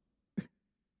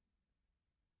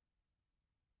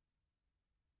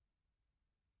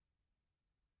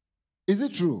 Is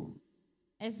it true?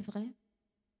 Est-ce vrai?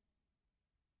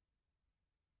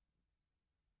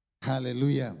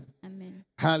 Hallelujah. Amen.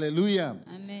 Hallelujah.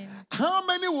 Amen. How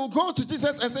many will go to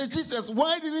Jesus and say, Jesus,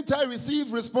 why didn't I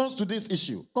receive response to this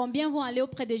issue? Combien vont aller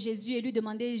auprès de Jésus et lui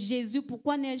demander, Jésus,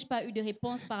 pourquoi n'ai-je pas eu de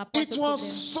réponse par rapport à ce It was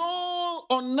problème? so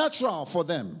unnatural for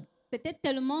them. C'était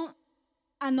tellement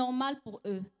anormal pour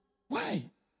eux. Why?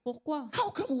 Pourquoi?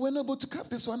 How come we were not able to cast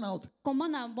this one out? Comment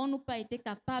n'avons-nous pas été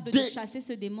capables de They- chasser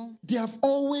ce démon? They have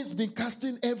always been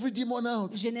casting every demon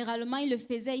out. Généralement, ils le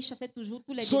faisaient, ils chassaient toujours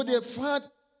tous les So démons. they've had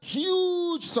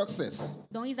huge success.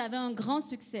 Donc, ils avaient un grand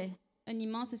succès, un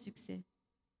immense succès.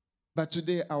 But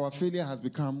today, our failure has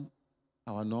become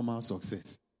our normal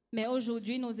success. Mais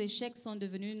aujourd'hui, nos échecs sont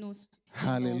devenus nos succès.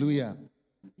 Hallelujah.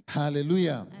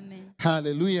 Hallelujah. Amen.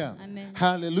 Hallelujah. Amen.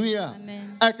 Hallelujah.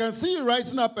 Amen. I can see you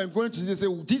rising up and going to Jesus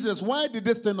and say, Jesus, why did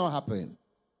this thing not happen?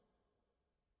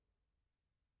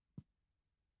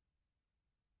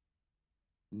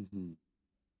 Mhm.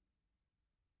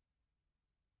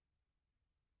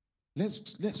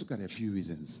 Let's look at a few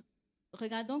reasons.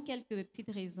 Regardons quelques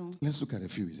petites raisons. Let's look at a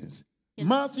few reasons. Quel-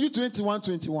 Matthew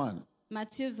 21:21.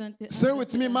 Matthieu 21. Say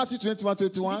with me, 21. Matthew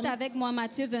 21:21. Dites avec moi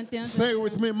Matthieu 21. Say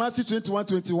with me, Matthew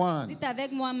 21:21. Dites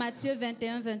avec moi Matthieu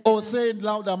 21, 21. Oh, say it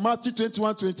louder, Matthew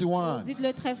 21:21.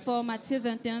 Dites-le très fort, Matthieu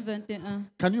 21, 21.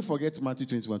 Can you forget Matthew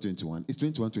 21:21? It's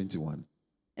 21:21.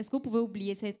 Est-ce que vous pouvez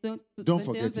oublier cette Don't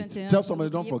forget it. 21, Tell somebody,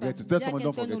 don't n'oubliez forget pas. it. Tell Dis à somebody,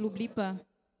 don't quelqu'un, forget ne it. l'oublie pas.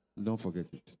 Don't forget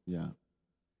it. Yeah.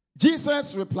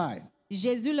 Jesus replied.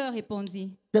 Jésus leur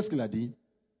répondit. Qu'est-ce qu'il a dit?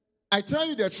 I tell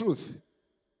you the truth.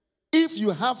 If you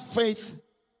have faith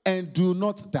and do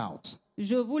not doubt.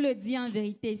 Je vous le dis en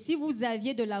vérité, si vous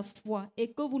aviez de la foi et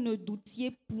que vous ne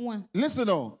doutiez point. Listen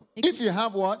on. If you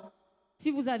have what?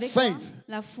 Si vous avez Faith. quoi?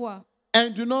 La foi.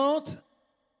 And do not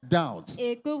doubt.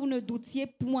 Et que vous ne doutiez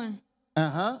point.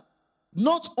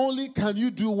 Not only can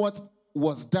you do what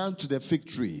was done to the fig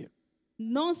tree,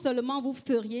 Non seulement vous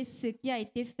feriez ce qui a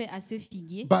été fait à ce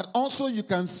figuier, but also you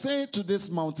can say to this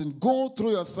mountain, go throw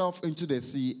yourself into the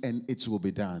sea, and it will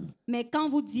be done. mais quand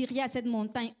vous diriez à cette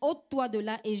montagne, ôte-toi de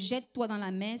là et jette-toi dans la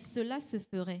mer, cela se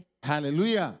ferait.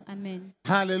 Hallelujah. Amen.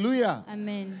 Hallelujah.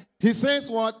 Amen. He says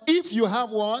what? If you have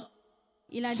what?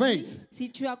 Il a Faith. dit,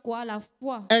 si tu as quoi? La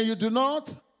foi. And you do not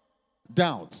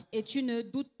doubt. Et tu ne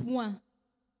doutes point.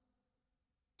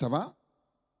 Ça va?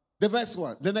 The verse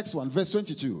one, the next one, verse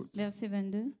 22. Verset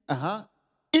 22.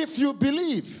 If you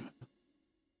believe,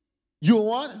 you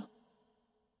what?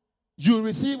 You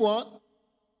receive what?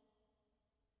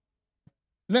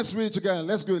 Let's read it together.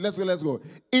 Let's go.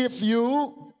 If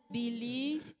you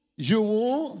Believe, you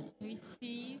will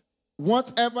receive.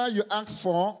 whatever you ask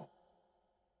for.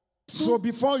 So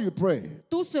before you pray,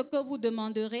 Tout ce que vous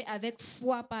demanderez avec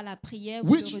foi par la prière,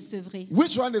 vous le recevrez.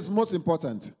 which one is most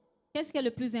important? Qu'est-ce qui est le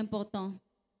plus important?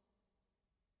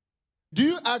 Do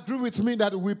you agree with me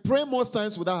that we pray most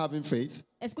times without having faith?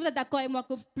 Est-ce que vous êtes d'accord avec moi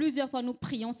que plusieurs fois nous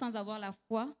prions sans avoir la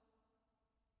foi?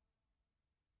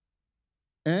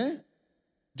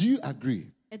 Do you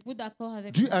agree? Êtes-vous d'accord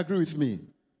avec Do you moi? agree with me?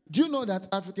 Do you know that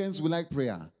Africans, we like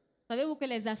prayer? Savez-vous que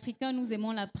les Africains, nous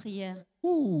aimons la prière?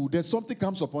 Ooh, there's something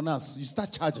comes upon us. You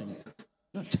start charging.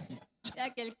 Il y a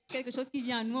quelque chose qui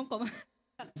vient à nous, on commence.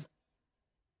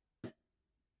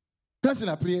 Quand c'est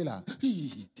la prière là.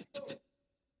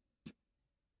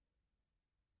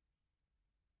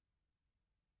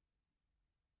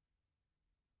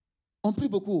 On prie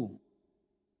beaucoup.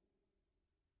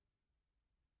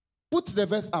 Put the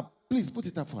verse up. Please put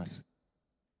it up for us.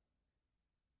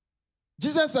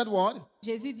 Jesus said what?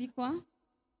 Jésus dit quoi?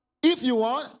 If you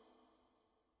want,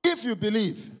 if you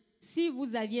believe, Si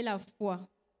vous aviez la foi,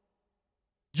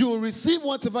 you will receive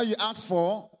whatever you ask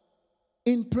for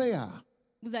in prayer.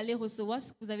 vous allez recevoir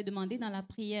ce que vous avez demandé dans la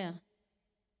prière.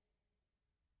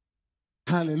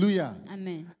 Hallelujah.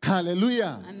 Amen.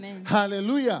 Hallelujah. Amen.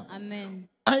 Hallelujah. Amen.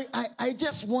 I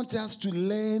just want us to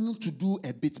learn to do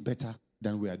a bit better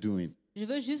than we are doing. Je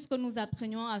veux juste que nous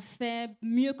apprenions à faire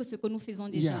mieux que ce que nous faisons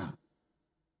déjà. Yeah.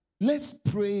 Let's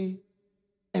pray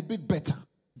a bit better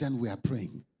than we are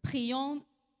praying. Prions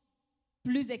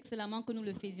plus excellemment que nous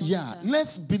le faisions Yeah. déjà.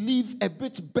 Let's believe a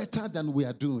bit better than we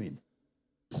are doing.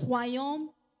 Croyons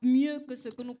mieux que ce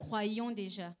que nous croyons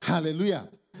déjà. Hallelujah.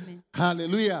 Amen.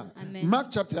 Hallelujah. Amen. Mark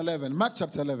chapter 11. Mark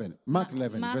chapter 11. Mark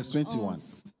 11, Marc verse 21.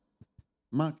 11.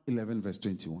 Mark 11, verse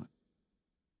 21.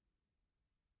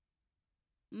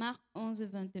 Marc 11,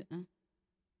 21.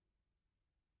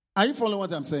 Are you following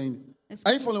what I'm saying? Est-ce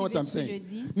Are que you vous following what suivez I'm ce que je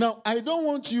saying? dis? Now, I don't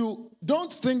want you,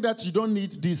 don't think that you don't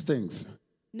need these things.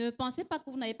 Ne pensez pas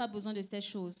que vous n'avez pas besoin de ces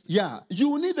choses. Yeah,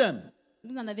 you need them.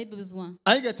 Vous en avez besoin.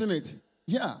 Are you getting it?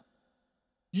 Yeah.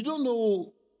 You don't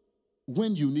know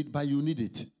when you need, but you need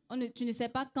it. Tu ne sais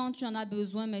pas quand tu en as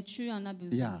besoin, mais tu en as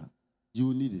besoin. Yeah,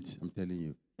 you need it, I'm telling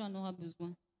you. Tu en auras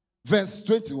besoin. Verse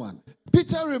 21.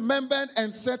 Peter remembered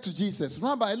and said to Jesus,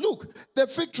 Rabbi, look, the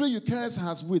fig tree you cursed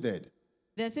has withered.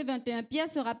 Verset 21. Pierre,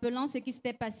 se rappelant ce qui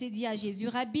s'était passé, dit à Jésus,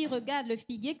 Rabbi, regarde, le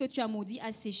figuier que tu as maudit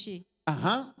a séché.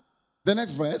 The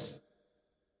next verse.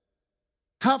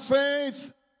 Have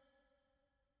faith.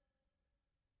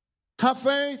 Have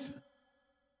faith.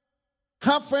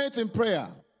 Have faith in prayer.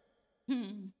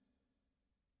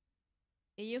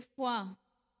 Ayez foi.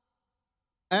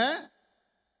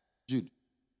 Jude.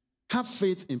 Have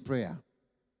faith in prayer.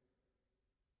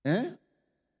 You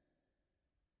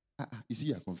see,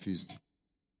 you are confused.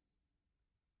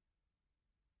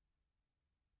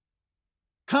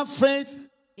 Have faith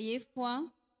Ayez foi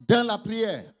dans la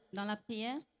prière. dans la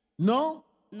prière. Non,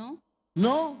 Non?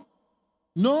 non,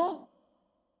 non.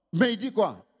 Mais il dit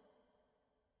quoi?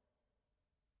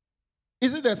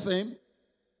 Is it the same?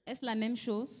 Est-ce la même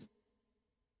chose?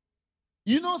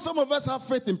 You know, some of us have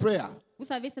faith in prayer. Vous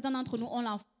savez, certains d'entre nous ont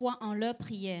la foi en leur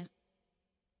prière.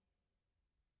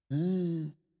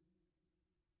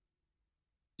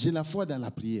 J'ai la foi dans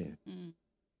la prière,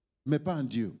 mais pas en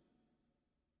Dieu.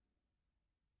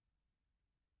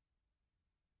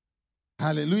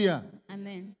 Hallelujah.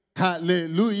 Amen.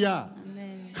 Hallelujah.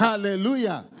 Amen.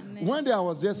 Hallelujah. Amen. Amen. One day I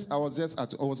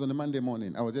was on a Monday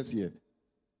morning. I was just here.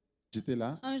 J'étais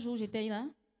là. Un jour, j'étais là,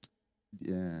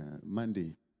 Yeah,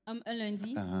 Monday. un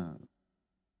lundi,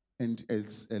 And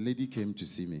a lady came to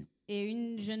see me. et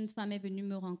une jeune femme est venue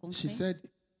me rencontrer. She said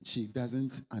she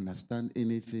doesn't understand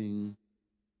anything,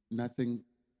 nothing.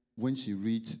 When she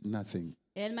reads, nothing.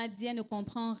 Et elle m'a dit, elle ne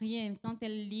comprend rien. Quand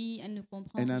elle lit, elle ne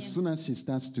comprend And rien. as soon as she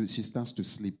starts to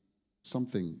sleep,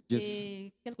 something just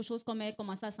Et quelque chose comme elle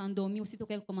commençait à s'endormir aussitôt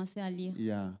qu'elle commençait à lire.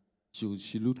 yeah.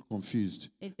 She looked confused.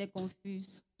 Elle était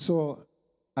confuse. So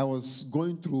I was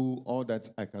going through all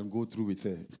that I can go through with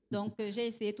her. Donc, j'ai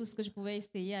essayé tout ce que je pouvais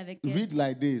essayer avec elle. Read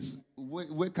like this.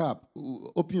 Wake up.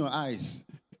 Open your eyes.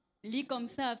 Lis comme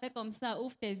ça, fais comme ça,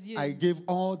 ouvre tes yeux. I gave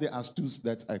all the astuces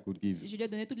that I could give. Je lui ai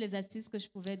donné toutes les astuces que je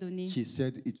pouvais donner. She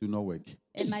said it will not work.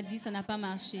 Elle m'a dit, ça n'a pas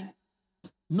marché.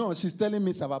 No, she's telling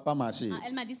me ça va pas marcher. Ah,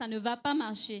 elle m'a dit, ça ne va pas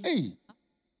marcher. Hey.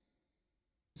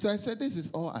 So I said, this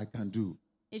is all I can do.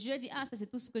 Et je lui ai dit, ça c'est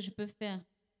tout ce que je peux faire.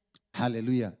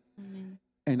 Hallelujah. Amen.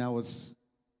 And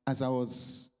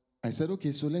I said,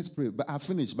 okay, so let's pray. But I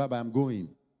finished. Bye bye, I'm going.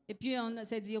 Et puis on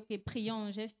s'est dit, ok,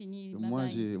 prions, j'ai fini. Bye Moi,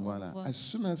 bye, au voilà. revoir. As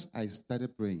soon as I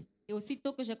started praying, Et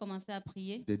aussitôt que j'ai commencé à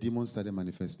prier, the demon started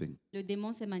manifesting. le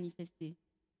démon s'est manifesté.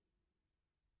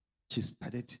 She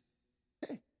started.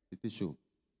 Hey, c'était chaud.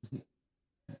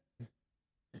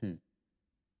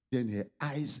 Then her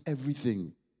eyes,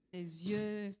 everything. Les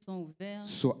yeux sont ouverts.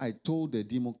 So I told the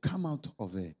demon, come out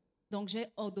of her. Donc j'ai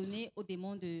ordonné au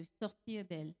démon de sortir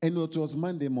d'elle. And it was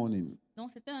Monday morning. Donc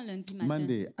c'était un lundi matin.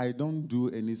 Monday, I don't do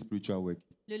any spiritual work.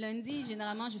 Le lundi,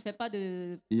 généralement, je ne fais pas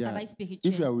de Yeah. travail If you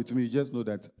spirituel. are with me, you just know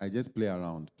that I just play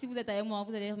around. Si vous êtes avec moi,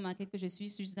 vous allez remarquer que je suis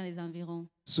juste dans les environs.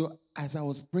 So as I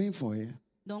was praying for her,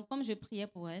 Donc comme je priais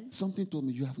pour elle, something told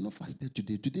me, you have not fasted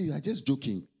today. Today you are just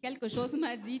joking. quelque chose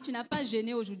m'a dit, tu n'as pas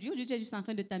jeûné aujourd'hui, aujourd'hui tu es juste en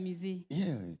train de t'amuser.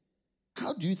 Yeah.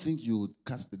 How do you think you would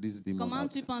cast this demon Comment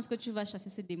out? tu penses que tu vas chasser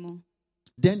ce démon?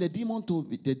 Then the demon told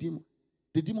me,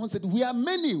 the demon said, we are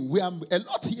many, we are a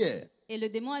lot here. Et le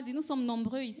démon a dit, nous sommes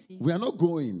nombreux ici. We are not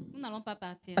going. Nous n'allons pas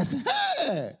partir. I said,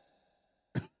 hey.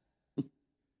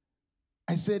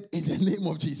 I said, in the name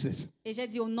of Jesus, Et j'ai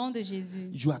dit, au nom de Jésus,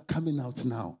 you are coming out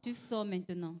now. tu sors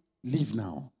maintenant. Leave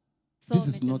now. Sors This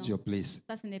is maintenant. not your place.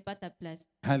 Ça, ce n'est pas ta place.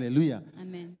 Hallelujah.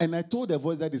 Amen. And I told the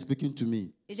voice that is speaking to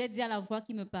me Et j'ai dit à la voix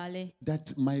qui me parlait that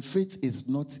my faith is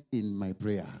not in my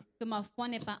prayer. que ma foi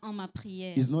n'est pas en ma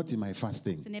prière. It's not in my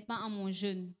fasting. Ce n'est pas en mon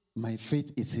jeûne. My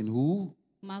faith is in who?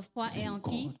 Ma foi C'est est en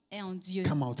qui? God. Est en Dieu.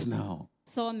 Come out now.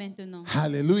 Sors maintenant.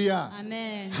 Hallelujah.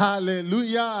 Amen.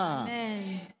 Hallelujah.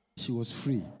 Amen. She was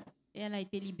free. Et elle a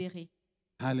été libérée.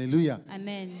 Hallelujah.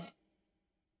 Amen.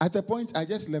 At a point, I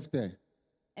just left her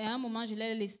Et à un moment, je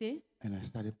l'ai laissée and I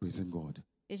started praising God.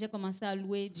 et j'ai commencé à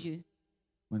louer Dieu.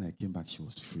 When I came back, she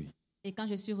was free. Et quand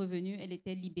je suis revenue, elle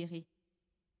était libérée.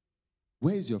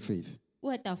 Where is your faith?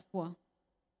 Où est ta foi?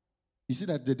 You see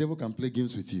that the devil can play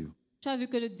games with you. Tu as vu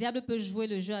que le diable peut jouer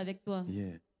le jeu avec toi.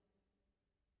 Yeah.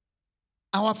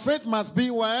 Our faith must be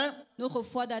where? Notre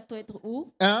foi doit être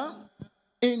où?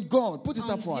 In God. Put it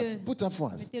En up for us. Dieu. Put it up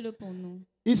for us. Mettez-le pour nous.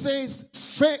 He says,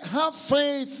 have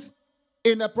faith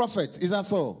in a prophet. Is that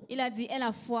so? Il a dit, aie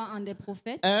la foi en des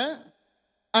prophètes.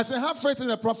 I said, have faith in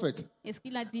a prophet. Est-ce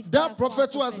qu'il a dit, aie la That foi en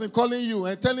prophet who has been prophète? calling you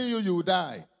and telling you you will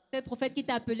die. C'est le prophète qui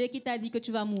t'a appelé, qui t'a dit que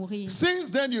tu vas mourir. Since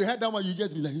then you heard that one, you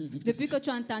just be like, Depuis que tu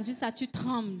as entendu ça, tu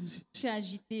trembles, tu es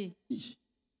agité.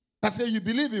 parce que you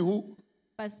believe in who?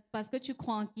 Parce que tu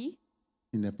crois en qui?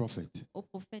 In a prophet. Au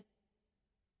prophète.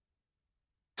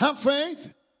 Have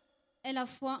faith Aie la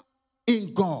foi in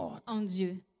God. en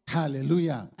Dieu.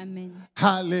 Hallelujah. Amen.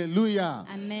 Hallelujah.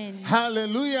 Amen.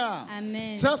 Hallelujah.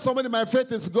 Amen. Tell somebody, my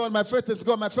faith is God, my faith is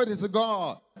God, my faith is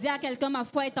God. Dis à quelqu'un, ma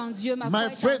foi est en Dieu, ma foi My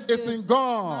est en faith is Dieu. in Ma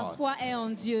God. foi est en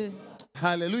Dieu.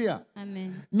 Hallelujah.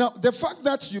 Amen. Now, the fact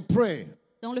that you pray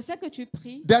Donc le fait que tu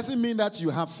pries doesn't mean that you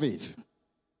have faith.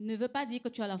 ne veut pas dire que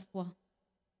tu as la foi.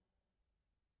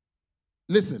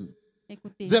 Listen,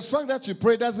 Écoutez, the fact that you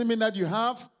pray doesn't mean that you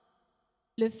have.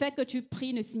 le fait que tu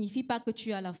pries ne signifie pas que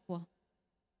tu as la foi.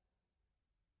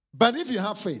 But if you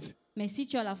have faith, Mais si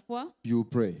tu as la foi, you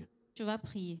pray. tu vas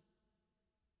prier.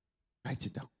 Write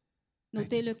it down.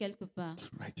 Notez-le quelque part.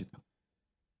 Write it down.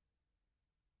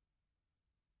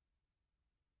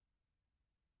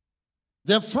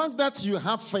 The fact that you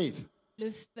have faith Le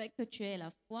fait que tu aies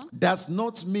la foi does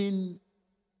not mean.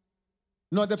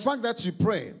 No, the fact that you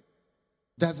pray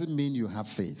doesn't mean you have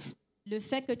faith. Le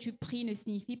fait que tu pries ne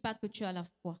signifie pas que tu as la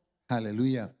foi.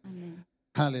 Hallelujah. Amen.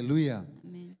 Hallelujah.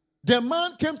 Amen. The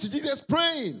man came to Jesus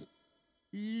praying,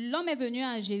 L'homme est venu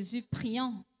à Jésus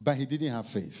priant, but he didn't have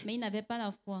faith. mais il n'avait pas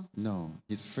la foi. No,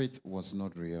 his faith was not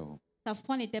real. Sa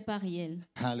foi n'était pas réelle.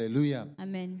 Hallelujah.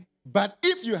 Amen. But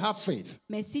if you have faith,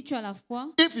 Mais si tu as la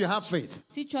foi, if you have faith,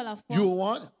 si tu as la foi,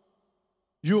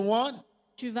 you want,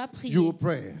 tu vas prier. you will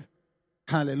pray.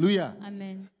 Hallelujah.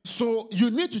 Amen. So you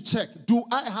need to check, do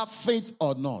I have faith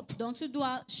or not? Donc tu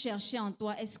dois chercher en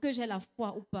toi, est-ce que j'ai la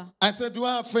foi ou pas? I said, do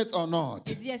I have faith or not?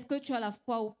 Je dis, est-ce que tu as la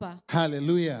foi ou pas?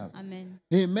 Hallelujah. Amen.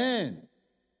 Amen.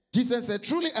 Jesus said,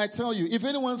 truly I tell you, if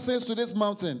anyone says to this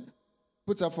mountain,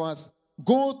 put up for us,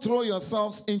 go throw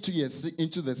yourselves into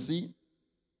the sea,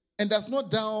 and does not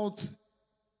doubt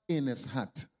in his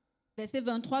heart. Verset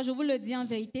 23, je vous le dis en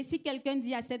vérité, si quelqu'un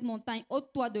dit à cette montagne,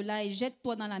 ôte-toi de là et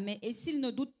jette-toi dans la mer, et s'il ne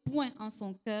doute point en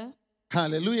son cœur,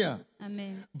 hallelujah.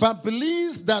 Amen. But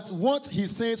believes that what he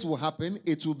says will happen,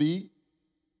 it will be.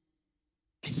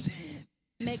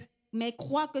 Mais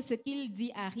croit que ce qu'il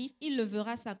dit arrive, il le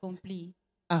verra s'accomplir.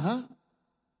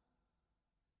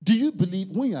 Do you believe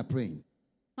when you are praying?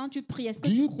 Quand tu pries, est-ce que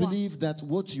Do tu you crois? believe that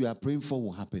what you are praying for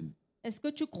will happen? Est-ce que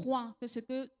tu crois que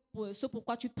ce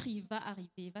pourquoi tu pries va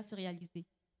arriver, va se réaliser?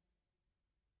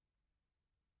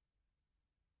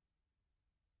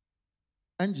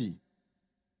 Angie,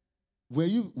 were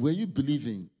you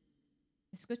believing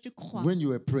Est-ce que tu crois? when you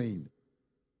were praying?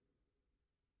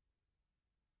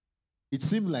 It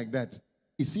seemed like that.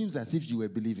 It seems as if you were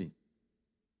believing.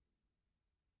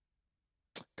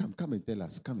 Come and tell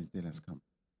us. Come.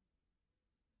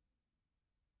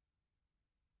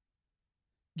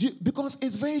 Because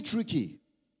it's very tricky.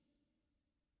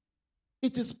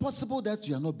 It is possible that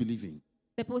you are not believing.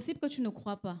 C'est possible que tu ne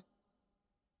crois pas.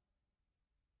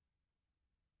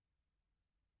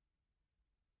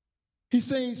 He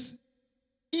says,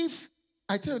 if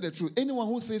I tell you the truth, anyone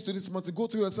who says to this mountain, go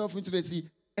throw yourself into the sea,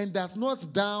 and does not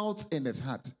doubt in his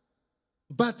heart,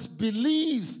 but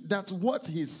believes that what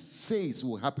he says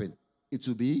will happen, it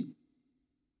will be.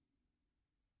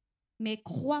 Mais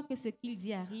croit que ce qu'il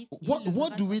dit arrive.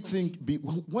 What do we think?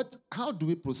 How do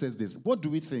we process this? What do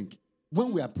we think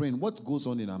when we are praying? What goes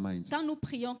on in our minds? Quand nous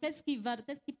prions, qu'est-ce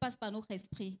qui passe par notre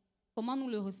esprit? Comment nous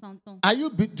le ressentons?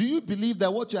 Do you believe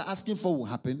that what you are asking for will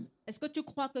happen? Est-ce que tu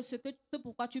crois que ce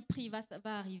pourquoi tu pries va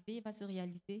arriver, va se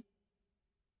réaliser?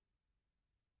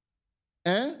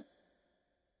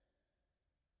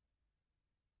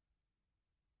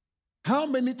 How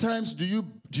many times do you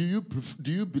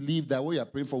believe that what you are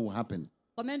praying for will happen?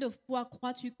 Combien de fois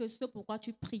crois-tu que ce pourquoi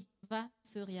tu pries va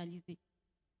se réaliser?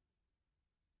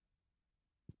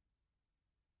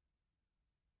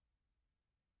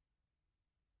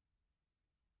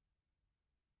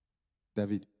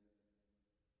 David.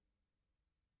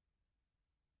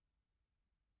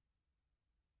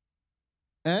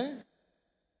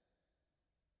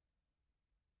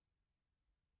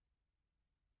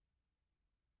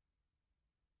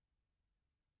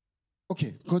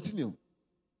 Okay, continue.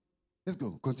 Let's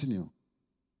go, continue.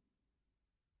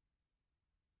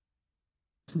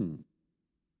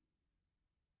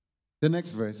 The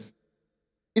next verse.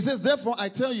 It says, therefore, I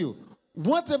tell you,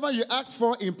 whatever you ask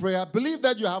for in prayer, believe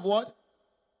that you have what?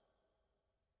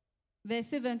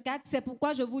 Verset 24, c'est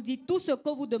pourquoi je vous dis, tout ce que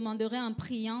vous demanderez en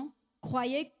priant,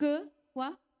 croyez que,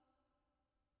 quoi?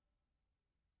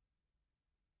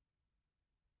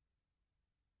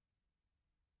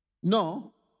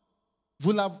 Non.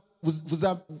 Vous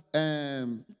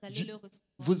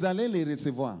allez les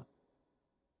recevoir.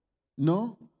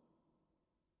 Non?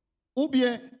 Ou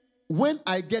bien, when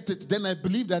I get it, then I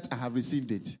believe that I have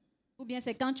received it. Ou bien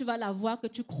c'est quand tu vas la voir que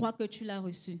tu crois que tu l'as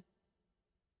reçu.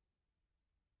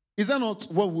 Is that not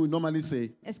what we normally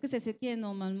say? Est-ce que c'est ce qui est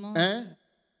normalement?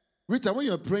 Rita, when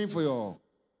you're praying for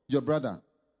your brother,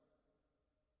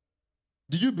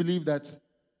 did you believe that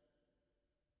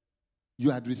you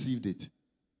had received it?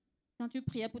 Quand tu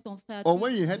priais pour ton frère, or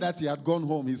when you heard that he had gone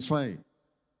home, he's fine.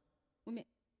 Mais...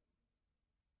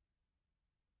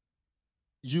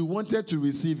 You wanted to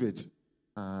receive it.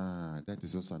 That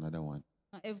is also another one.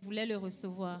 Elle voulait le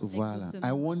recevoir. Voilà.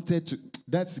 I wanted to.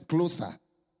 That's closer.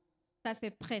 Ça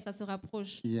c'est près, ça se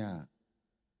rapproche. Yeah.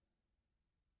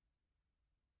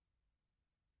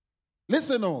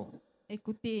 Listen, oh.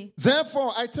 Écoutez.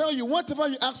 Therefore, I tell you, whatever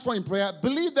you ask for in prayer,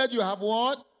 believe that you have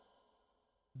what?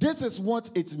 This is what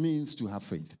it means to have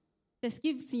faith. C'est ce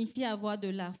qui signifie avoir de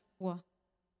la foi.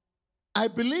 I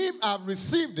believe I've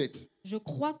received it. Je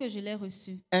crois que je l'ai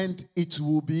reçu. And it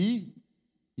will be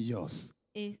yours.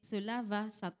 Et cela va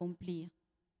s'accomplir.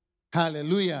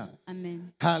 Hallelujah.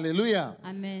 Amen. Hallelujah.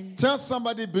 Amen. Tell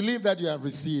somebody, believe that you have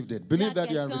received it. Believe that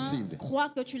you have received it. Crois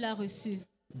que tu l'as reçu.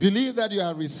 Believe that you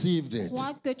have received it.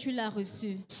 Crois que tu l'as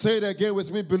reçu. Say it again with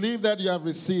me. Believe that you have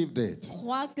received it.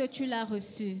 Crois que tu l'as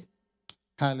reçu.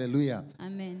 Hallelujah.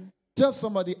 Amen. Tell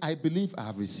somebody, I believe I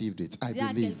have received it. I Dis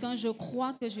à believe. quelqu'un, je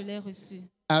crois que je l'ai reçu.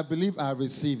 I believe I have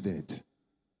received it.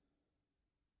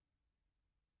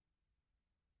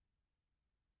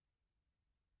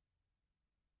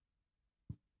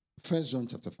 First John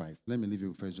chapter 5. Let me leave you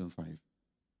with 1 John 5.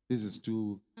 This is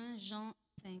 1 Jean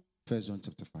 5. 1 John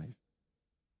chapter 5.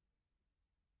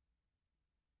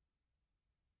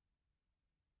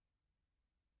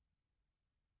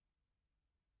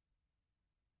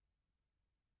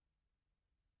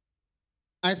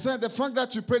 I said the fact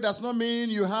that you pray does not mean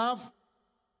you have,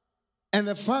 and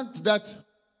the fact that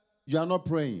you are not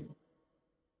praying.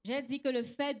 J'ai dit que le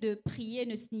fait de prier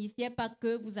ne signifiait pas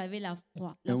que vous avez la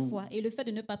foi, et le fait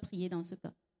de ne pas prier dans ce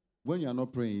cas. When you are not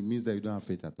praying, it means that you don't have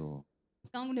faith at all.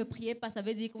 Quand vous ne priez pas, ça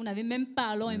veut dire que vous n'avez même pas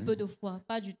alors un peu de foi,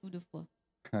 pas du tout de foi.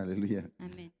 Hallelujah.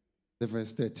 Amen. The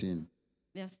verse 13.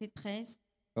 Verset 13,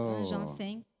 Oh, 1 Jean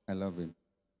 5. I love it.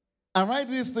 I write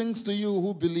these things to you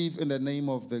who believe in the name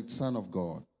of the Son of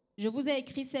God. Je vous ai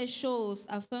écrit ces choses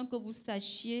afin que vous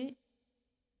sachiez,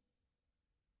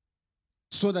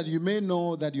 So that you may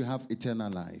know that you have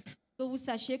eternal life.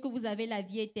 que vous avez la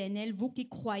vie éternelle, vous qui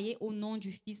croyez au nom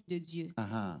du Fils de Dieu.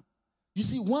 You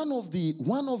see, one of the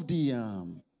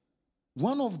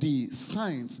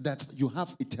signs that you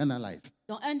have eternal life.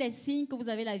 Donc un des signes que vous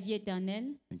avez la vie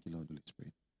éternelle. Thank you, Lord. Let's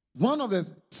pray. One of the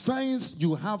signs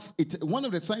you have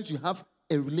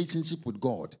a relationship with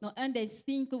God. Donc un des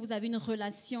signes que vous avez une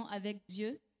relation avec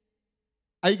Dieu.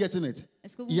 Are you getting it?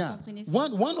 Est-ce que vous comprenez ça?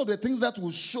 One of the things that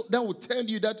will tell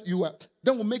you that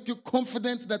that will make you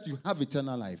confident that you have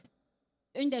eternal life.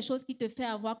 Une des choses qui te fait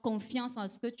avoir confiance en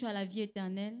ce que tu as la vie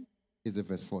éternelle. Is the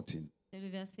verse 14. C'est le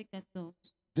verset 14.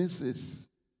 This is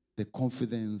the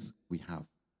confidence we have.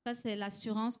 Ça c'est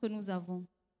l'assurance que nous avons.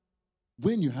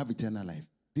 When you have eternal life,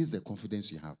 this is the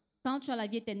confidence you have. Quand tu as la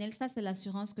vie éternelle, ça c'est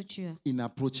l'assurance que tu as. In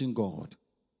approaching God.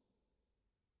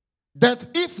 That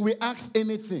if we ask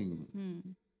anything,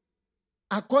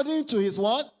 according to his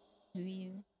word,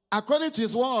 Oui. according to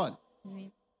his word,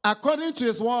 Oui. according to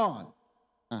his word,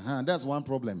 that's one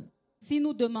problem. Si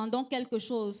nous demandons quelque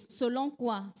chose, selon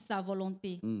quoi? Sa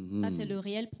volonté. Ça c'est le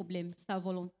réel problème, sa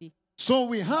volonté. So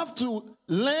we have to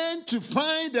learn to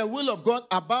find the will of God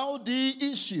about the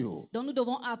issue. Donc nous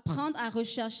devons apprendre à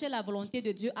rechercher la volonté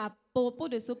de Dieu à propos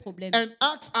de ce problème. And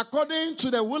act according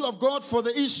to the will of God for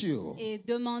the issue. Et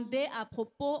demander à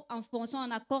propos, en fonction,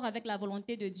 en accord avec la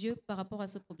volonté de Dieu par rapport à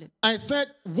ce problème. I said,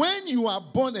 when you are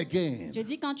born again, Je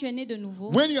dis quand tu es né de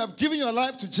nouveau, when you have given your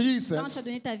life to quand tu as Jesus,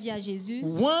 donné ta vie à Jésus,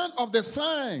 one of the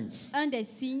signs un des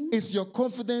signes, is your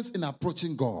confidence in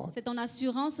approaching God. c'est ton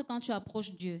assurance quand tu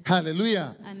approches Dieu.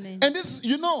 Hallelujah. Amen. And this,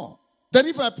 you know, that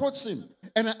if I approach him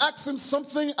and I ask him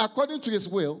something according to his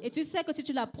will, Et tu sais que si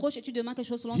tu l'approches et tu demandes quelque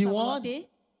chose selon He sa what? volonté,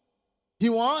 he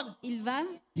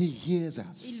hears il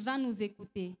us. va nous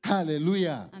écouter.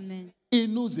 Hallelujah. Amen.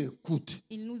 Il nous écoute.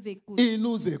 Il nous écoute. Il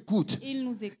nous écoute. Il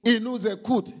nous écoute. Il nous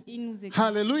écoute. Il nous écoute.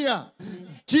 Hallelujah. Amen.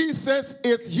 Jesus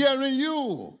is hearing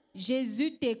you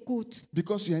Jésus t'écoute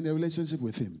because you're in a relationship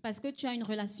with him. parce que tu as une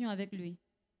relation avec lui.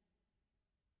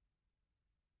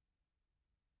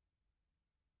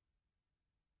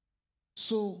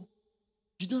 So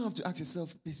you don't have to ask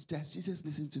yourself, does Jesus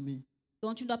listen to me?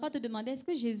 Donc tu ne dois pas te demander, est-ce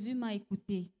que Jésus m'a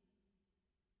écouté?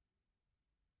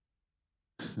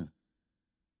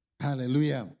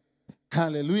 Hallelujah.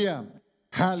 Hallelujah.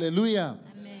 Hallelujah.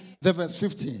 Amen. The verse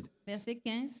 15. Verset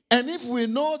 15. And if we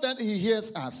know that he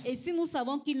hears us, Et si nous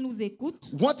savons qu'il nous écoute,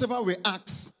 whatever we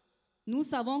ask, nous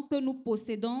savons que nous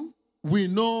possédons we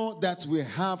know that we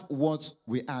have what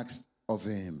we asked of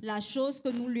him. la chose que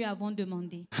nous lui avons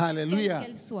demandée, quelle Hallelujah.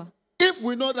 qu'elle soit. If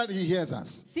we know that he hears us,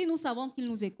 Si nous savons qu'il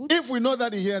nous écoute, if we know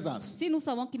that he hears us, si nous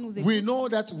savons qu'il nous we écoute, know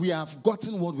that we have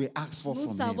gotten what we asked for nous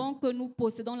from him. savons que nous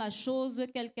possédons la chose,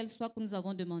 quelle qu'elle soit, que nous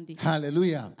avons demandée.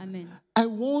 Hallelujah. Amen. I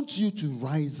want you to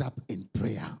rise up in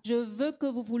prayer. Je veux que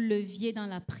vous vous leviez dans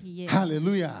la prière.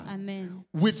 Hallelujah. Amen.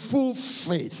 With full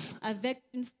faith, Avec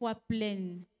une foi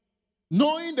pleine,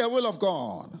 knowing the will of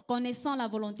God. connaissant la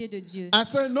volonté de Dieu. I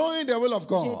said, knowing the will of Je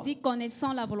God dis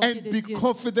connaissant la volonté and de be Dieu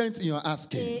confident in your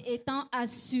asking. et étant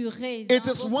assuré. It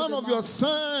dans is votre one of your demande.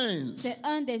 signs C'est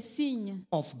un des signes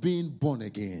of being born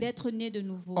again, d'être né de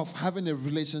nouveau, of having a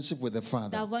relationship with the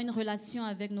Father. d'avoir une relation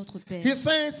avec notre Père. He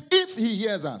says, if he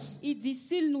hears us, Il dit,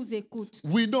 s'il nous écoute,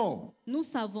 we know nous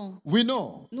savons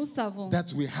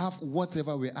that we have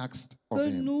whatever we asked of que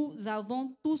him. nous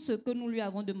avons tout ce que nous lui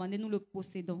avons demandé, nous le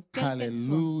possédons. Quel qu'elle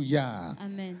soit. Hallelujah.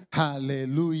 Amen.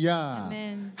 Hallelujah.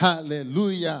 Amen.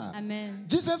 Hallelujah. Amen.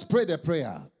 Jesus prayed a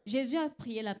prayer Jésus a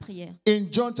prié la prière. in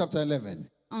John chapter 11.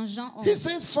 En Jean 11. He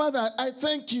says, Father, I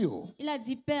thank you. Il a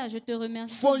dit, Père, je te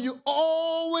remercie. For you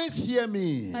always hear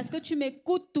me. Parce que tu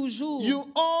m'écoutes toujours. You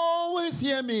always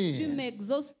hear Tu me.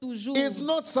 m'exauces toujours. It's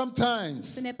not sometimes.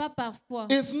 Ce n'est pas parfois.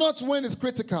 It's not when it's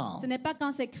critical. Ce n'est pas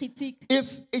quand c'est critique.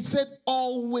 It said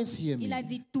always hear Il a me.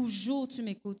 dit toujours tu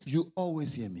m'écoutes. You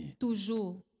always hear me.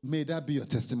 Toujours. May that be your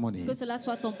testimony. Que cela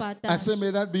soit ton I partage. say,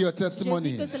 may that be your Je dis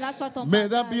testimony. que cela soit ton May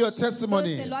partage. that be your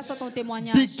testimony. Que cela soit ton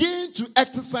témoignage. Begin to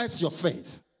exercise your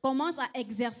faith. Commence à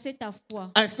exercer ta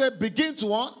foi. I said, begin to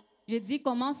what? Je dis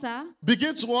commence à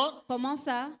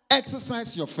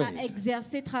Exercise your à faith.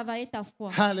 exercer, travailler ta foi.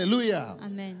 Hallelujah.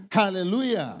 Amen.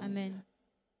 Hallelujah. Amen.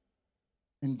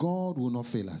 And God will not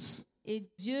fail us. Et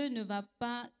Dieu ne va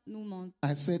pas nous mentir.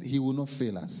 I said he will not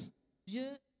fail us. Dieu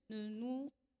ne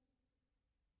nous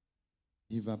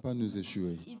Il va pas nous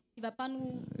échouer. il va pas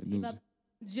nous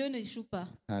Dieu n'échoue pas.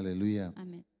 Hallelujah.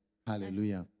 Amen.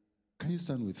 Hallelujah. Can you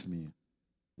stand with me?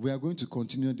 We are going to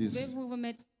continue this. Pouvez-vous vous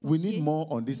mettre We sur pied? need more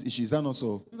on this issue. Is that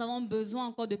also? Nous avons besoin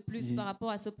encore de plus par rapport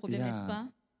à ce problème, n'est-ce pas?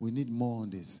 We need more on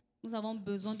this. Nous avons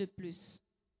besoin de plus.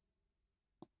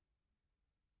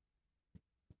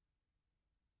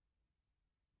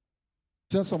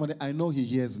 Tell somebody, I know he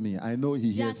hears me. I know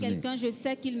he Dis à hears me. quelqu'un, je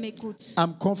sais qu'il m'écoute.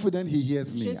 I'm confident he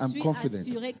hears Je me. I'm suis confident.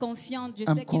 assurée, confiante, je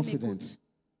I'm sais qu'il confident. m'écoute.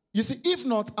 You see, if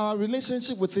not, our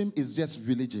relationship with him is just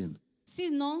religion.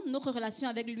 Sinon, notre relation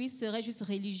avec lui serait juste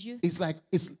religieux. It's like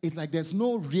there's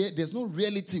no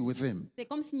reality with him. C'est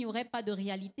comme s'il n'y aurait pas de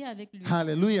réalité avec lui.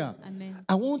 Hallelujah. Amen.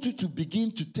 I want you to begin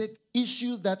to take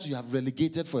issues that you have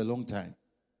relegated for a long time.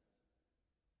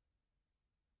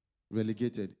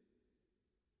 Relegated.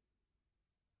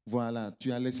 Voilà,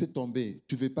 tu as laissé tomber.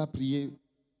 Tu ne veux pas prier,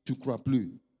 tu ne crois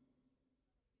plus.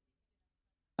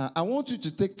 I want you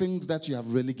to take things that you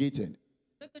have relegated.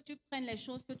 Je veux que tu prennes les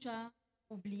choses que tu as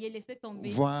oubliées, laissées tomber.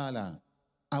 Voilà.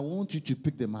 I want you to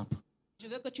pick them up. Je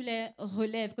veux que tu les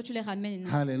relèves, que tu les ramènes.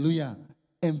 Hallelujah.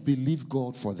 And believe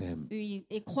God for them. Oui,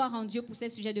 et croire en Dieu pour ces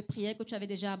sujets de prière que tu avais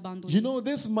déjà abandonnés. You know,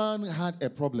 this man had a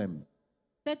problem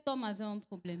Cet homme avait un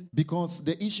problème. because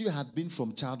the issue had been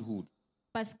from childhood.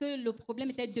 Parce que le problème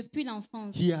était depuis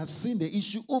l'enfance. He has seen the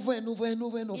issue over and over and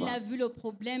over and Il a over. vu le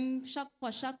problème chaque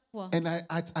fois. And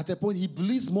at a point, he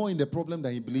believes more in the problem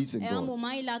than he believes in Et à un God. moment,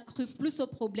 il a cru plus au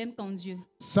problème qu'en Dieu.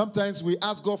 Sometimes we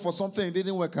ask God for something, it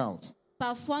didn't work out.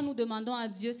 Parfois, nous demandons à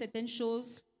Dieu certaines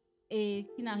choses et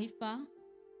qui n'arrivent pas.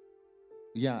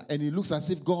 Yeah, and it looks as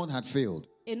if God had failed.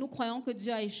 Et nous croyons que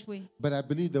Dieu a échoué. But I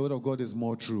believe the word of God is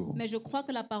more true Mais je crois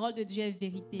que la parole de Dieu est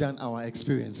vérité. than our Est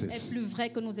experiences. plus vraie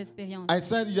que nos expériences. I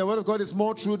said the word of God is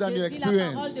more true than your Je dis la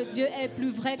parole experience. de Dieu est plus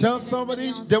vraie que Tell nos somebody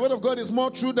expériences. the word of God is more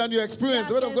true than your experience.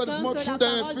 The word of God is more true than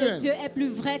your La parole de Dieu experience. est plus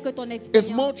vraie que ton It's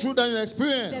more expérience. true than your C'est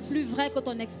experience. plus vrai que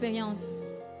ton expérience.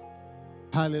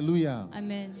 Hallelujah.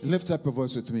 Amen. Lift up your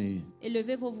voice with me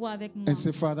Élevez vos voix avec moi. and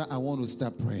say, Father, I want to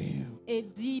start praying. Et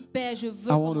dis, Père, je veux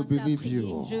I want to commencer à believe prier.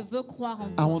 you. Je veux croire en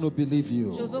I toi. want to believe Je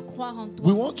you. veux croire en We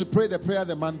toi. want to pray the prayer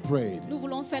the man prayed. Nous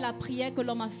voulons faire la prière que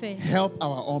l'homme a faite. Help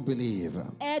our unbelief.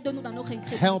 Aide-nous dans notre Help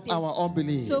incrédulité. our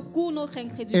unbelief. Secoue notre In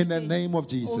incrédulité. the name of Au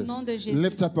Jesus. nom de Jésus.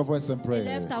 Lift up your voice and pray.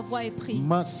 Élève ta voix et prie.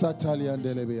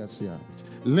 Masataliandelebeasia.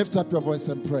 Lift up your voice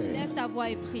and pray. Élève ta voix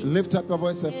et prie. Lift up your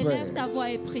voice and pray. Élève ta voix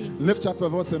et prie. Lift up your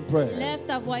voice and pray. Élève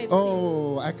ta voix et prie.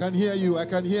 Oh, I can hear you. I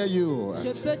can hear you. Je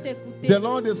peux t'écouter. The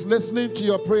Lord is listening to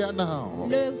your prayer now.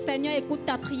 Le Seigneur écoute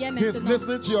ta prière He's maintenant.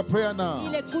 listening to your prayer Il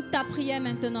now. écoute ta prière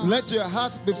maintenant. Let your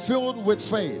heart be filled with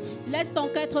faith. Laisse ton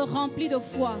cœur être rempli de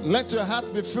foi. Let your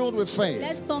heart be filled with faith.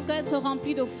 Laisse ton cœur être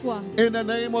rempli de foi. In the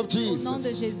name of Au nom de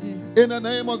Jesus. Jésus. In the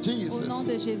name of Au Jesus. nom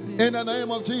de Jésus. In the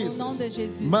name of Au nom Jesus. de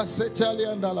Jésus.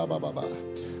 Masetaliandala bababa.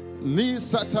 Li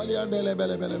sataliandele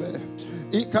belebelebe.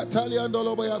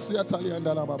 Ikataliandolo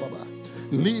boyasiataliandala bababa.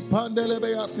 Li pandele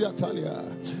beyasiatalia.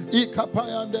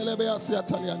 Ikapayandele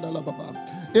beyasiataliandala baba.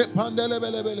 Ipandele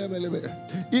belebelebelebe.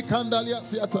 Ikandalia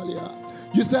siatalia.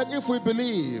 You said if we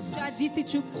believe, Tu as dit si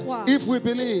tu crois, if we si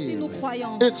believe, nous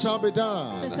croyons, it shall be ce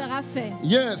done. sera fait.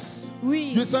 Yes.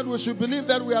 Oui. You said we should believe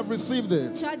that we have received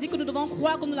it. Tu as dit que nous devons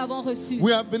croire que nous l'avons reçu.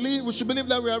 We should believe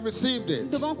that we have received Nous it.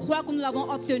 devons croire que nous l'avons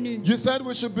obtenu. You said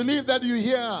we should believe that you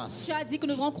hear us. Tu as dit que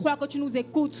nous devons croire que tu nous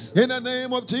écoutes. In the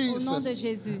name of Au nom de Jesus.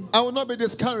 Jésus. I will not be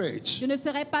discouraged. Je ne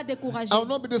serai pas découragée. I will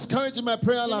not be discouraged in my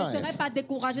prayer Je ne serai life. pas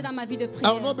découragée dans ma vie de I will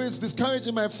prière. not be discouraged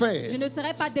in my Je faith. ne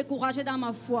serai pas découragée dans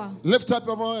ma foi. Lift up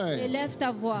your voice. Élève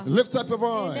ta voix. Lift up your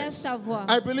Élève voice. ta voix.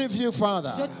 I believe you, Father.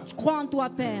 Je crois en toi,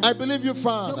 Père. I believe you, Je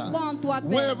Father. crois en toi,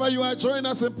 Père. Wherever you are, join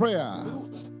us in prayer.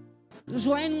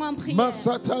 Joins-nous en prière.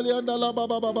 Masataliandala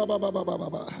baba baba baba baba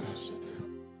baba.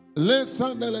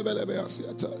 Lesandelebelebe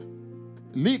asiata.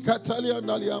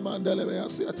 Likataliandaliamandelebe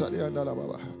asiataliandala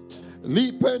baba.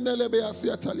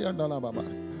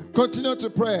 Continue to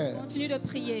pray. Continue de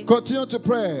prier. Continue to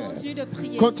pray. Continue de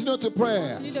prier. Continue to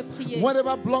pray. Continue de prier.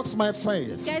 Whatever blocks my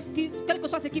faith. Quel que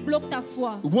soit ce qui bloque ta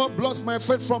foi. What blocks my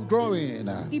faith from growing?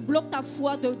 Qui bloque ta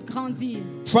foi de grandir.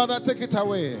 Father, take it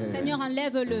away. Seigneur,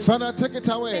 enlève-le. Father, take it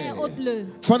away. Père, ôte-le.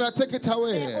 Father, take it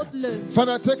away. Père, ôte-le.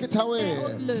 Father, take it away. Père,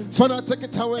 ôte-le. Father, take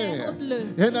it away. Père, ôte-le.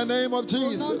 In the name of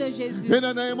Jesus. Au nom de Jésus. In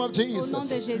the name of Au nom Jesus.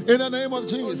 de Jésus. In the name of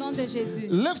Au nom de Jesus. Jésus.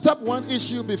 Lift up one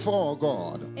issue before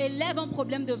God. Élève un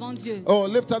problème devant Dieu. Oh,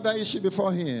 lift up that issue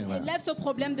before Him. Élève ce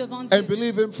problème devant Dieu. And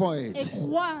believe Him for Et it.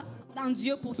 crois en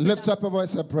Dieu pour cela. Lift up your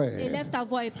voice and pray. Élève ta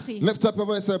voix et prie. Lift up your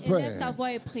voice and pray. Élève ta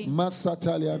voix et prie.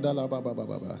 Masatalia dala baba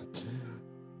baba baba.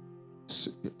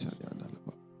 Sikitalia dala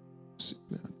baba.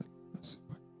 Sikitalia dala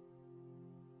baba.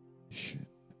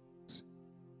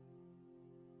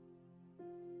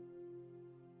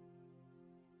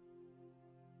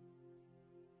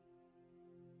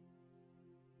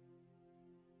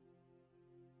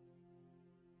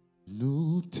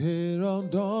 Nous te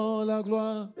rendons la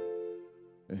gloire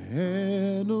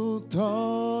et nous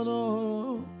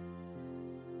t'honorons.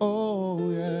 Oh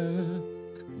yeah.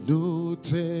 Nous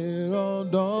te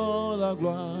rendons la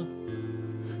gloire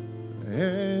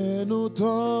et nous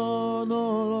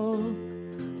t'honorons.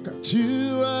 Car tu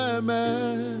es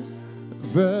merveilleux,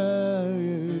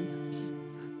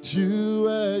 tu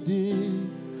es digne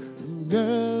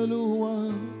de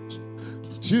louange,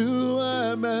 tu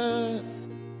es merveilleux.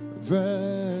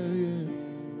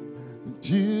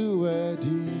 Tu es dit.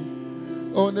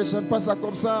 On ne chante pas ça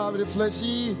comme ça,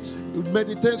 réfléchis,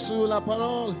 méditez sur la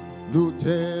parole. Nous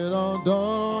te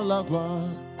rendons la gloire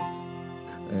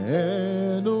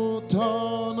et nous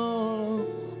t'honorons.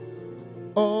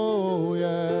 Oh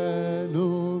yeah,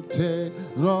 nous te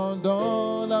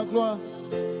rendons la gloire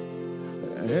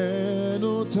et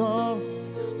nous t'honorons.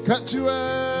 Car tu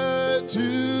es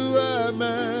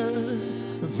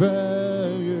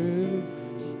merveilleux,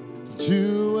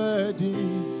 tu es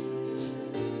digne.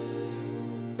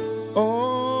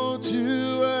 Oh, tu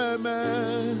es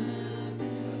merveilleux.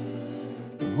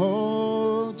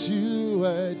 Oh, tu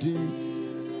es digne.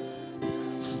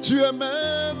 Tu es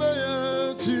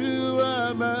merveilleux, tu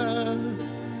es merveilleux.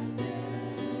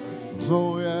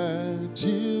 Oh, yeah,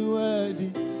 tu es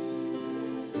digne.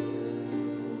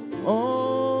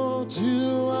 Oh, tu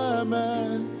es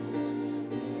merveilleux.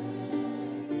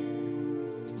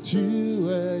 Tu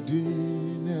es digne.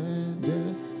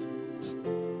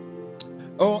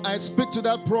 Oh, I speak to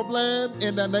that problem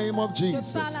in the name of Je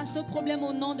Jesus. parle à ce problème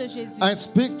au nom de Jésus. I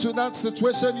speak to that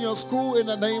situation in your school in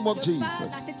the name of Je parle à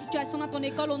Jesus. cette situation dans ton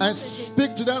école au nom I de Jésus.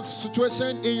 speak to that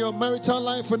situation in your marital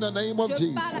life in the name of Je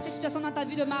parle à cette Jesus. situation dans ta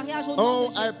vie de mariage au nom Oh,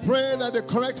 de I Jésus. pray that they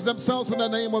correct themselves in the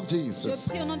name of Je Jesus.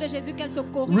 prie au nom de Jésus qu'elle se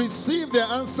corrige. Receive the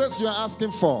answers you are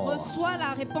asking for. Reçois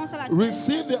la réponse à la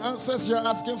Receive the answers you are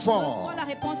asking for. Reçois la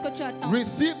réponse que tu attends.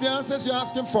 Receive the answers you are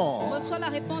asking for. Reçois la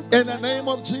réponse que In tu the attends. name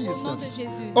of Au nom de Jesus.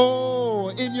 Jésus. Oh,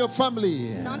 in your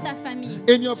family. Dans ta famille.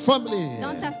 In your family.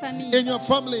 Dans ta famille. In your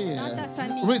family. Dans ta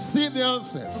famille. Receive the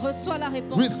answers. Reçois la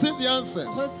réponse. Receive the answers.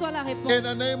 Reçois la réponse. In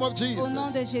the name of Au nom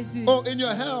de Jesus. Jésus. Oh, in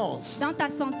your health. Dans ta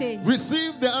santé.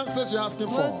 Receive the answers you're asking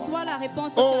for. Reçois la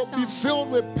réponse que Oh, tu be attends. filled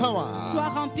with Sois power.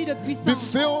 rempli de Be puissance.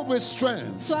 filled with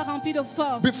strength. Sois rempli de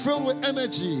force. Be filled with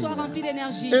energy. Sois rempli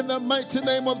d'énergie. In the mighty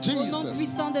name of Au nom Jesus.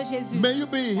 puissant de Jésus. May you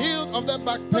be healed of that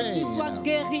back Que tu sois pain.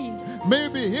 guéri. May you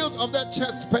be healed of that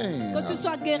chest pain. Que tu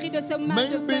sois guéri de ce mal May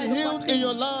de you be cœur, de healed in poitrine.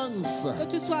 your lungs. Que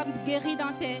tu sois guéri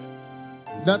dans tes...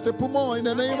 Dans tes poumons, in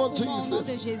the name of tes poumons, au nom de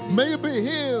Jesus. Jésus. May you be Que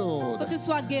healed. tu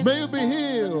sois guéri. May you be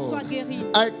Que tu sois healed. guéri.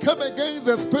 I come against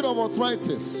the spirit of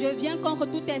arthritis. Je viens contre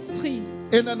tout esprit.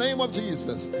 In the name of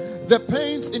Jesus. The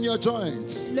pains in your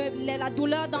joints. La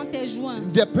douleur dans tes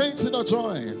joints. The pains in your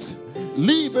joints.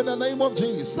 Leave in the name of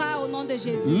Jesus. Pas au nom de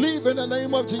Jésus. Leave in the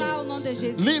name of Pas au nom de Jesus.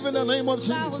 Jésus. Leave in the name of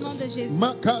Pas au nom de Jesus. Jésus.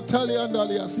 Makatali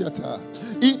andalia siata.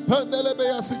 Ipandelebe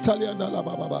asitali andala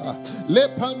baba. Le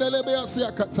pandelebe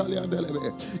asiakatali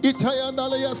andelebe.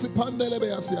 Itayandale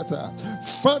asipandelebe asiata.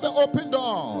 Father, open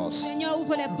doors. Seigneur,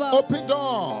 ouvre les portes. Open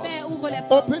doors. Père, ouvre les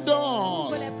portes. Open doors.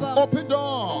 Ouvre les portes. Open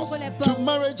doors. Ouvre les To portes.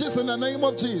 marriages in the name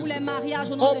of Pour Jesus. les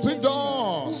mariages au nom de Open Jésus.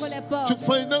 doors. Ouvre les portes. To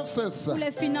finances. Pour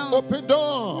les finances. Open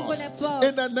doors. Ouvre les portes.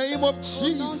 In the name of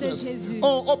Au nom de Jesus. Jésus.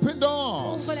 Oh, open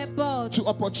doors. Ouvre les portes. To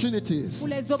opportunities. Pour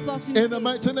les opportunités. In the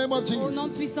mighty name of Au nom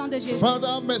Jesus. puissant de Jésus. Father,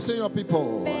 have mercy on your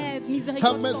people. Père, Have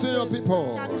miséricorde mercy sur on your ton peuple. people.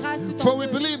 Ta grâce sur ton For we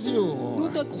peuple. believe Nous you.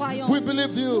 te croyons. We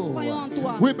believe Nous you. croyons en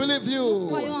toi. We believe you.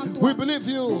 croyons en toi. We believe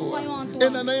Nous you. croyons en toi.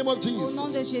 In the name of Au nom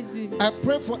de Jesus. Jésus. I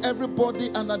pray for everybody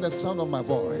under the sound of my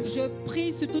voice. Je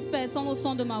prie sur toute personne au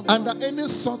son de ma voix. Under any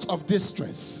sort of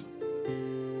distress.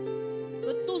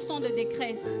 Que tous sont de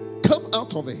détresse. Come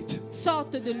out of it.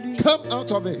 Sorte de lui. Come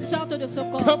out of it. Sorte de ce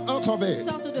corps. Come out of it.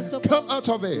 Sorte de ce corps. Come out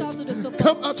of it. Sorte de ce corps.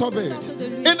 Come out of it. Sorte de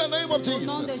lui. In the name of Au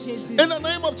nom de Jesus. Jésus. In the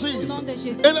name of Au nom de Jesus.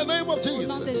 Jésus. In the name of Au nom de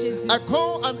Jesus. Jésus. I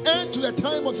call an end to the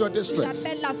time of your distress.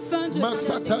 J'appelle la fin du temps de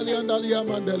Masatali détresse. andalia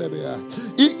mandelebea.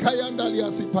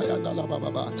 Ikayandalia sipayandala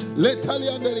bababa.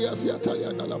 Letaliandalia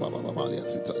siataliandala bababa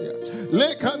liasitalia.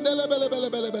 Le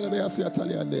candelebelebelebelebea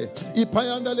siataliande.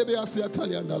 Ipayandalebea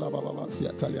siataliandala bababa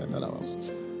siataliandala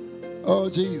bababa. Oh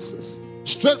Jesus.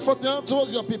 Stretch forth your hands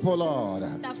towards your people, Lord.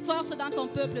 Ta force dans ton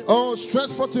peuple. Oh, stretch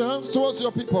forth your hands towards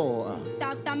your people.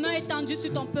 Ta main étendue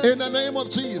sur ton peuple. In the name of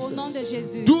Au nom de Jesus.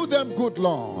 Jésus. Do them good,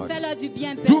 Lord. Fais-leur du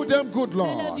bien, Père. Do them good,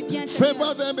 Fais-leur Lord. du bien, Seigneur.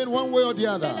 Favor them in one way or the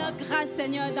other. Fais-leur grâce,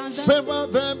 Seigneur, dans un... Favor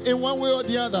them in one way or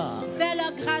the other.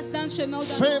 Fais-leur grâce d'un chemin ou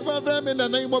d'un autre. Favor them in the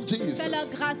name of Fais-leur Jesus.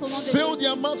 grâce au nom de Fill Jésus.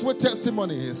 their mouth with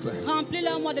testimonies. Remplis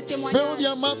leur mot de Fill témoignages.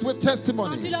 their mouth with Remplis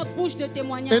testimonies. leur bouche de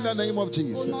témoignages. In the name of Au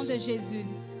nom de Jesus. Jésus.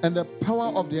 And the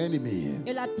power of the enemy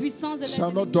Et la puissance de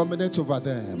shall not l'ennemi dominate over ne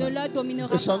them. leur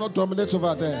dominera It shall pas. not dominate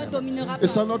over them. dominera It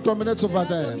shall pas. not dominate over Ne leur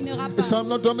them. dominera It pas. shall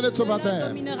not dominate over Ne leur them.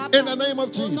 dominera In pas. the name of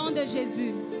Au nom de Jesus.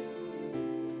 Jésus.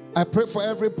 I pray for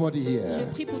everybody Je here.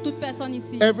 prie pour toute personne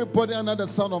ici. Everybody under the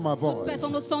sound of my Toute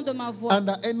personne voice. au son de ma voix.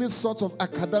 Under any sort of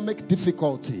academic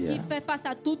difficulty. Qui fait face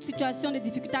à toute situation de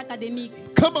difficulté académique.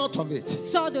 Come out of it.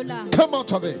 Sors de là. Come out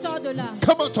of it. Sors de là.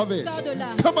 Come out of it. Sors de là.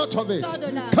 Come out of it. Sors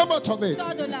de là. Come out of it.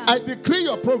 Sors de là. I decree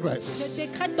your Je progress.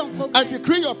 décrète ton I progrès.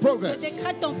 decree your Je progress.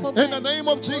 décrète ton progrès. In the name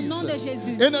of Au nom de Jesus.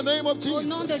 Jésus. In the name of Au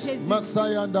nom de Jesus. Jésus.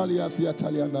 Masaya andalia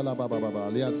siatalia andala baba baba.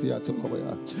 Lia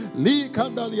siataloya. Li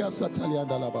kandalia satalia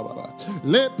andala baba baba.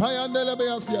 Le payandele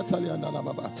bea siatalia andala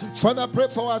baba. Father, pray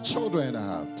for our children.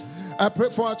 I pray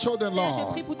for our children, Père, je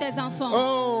Lord. prie pour tes enfants.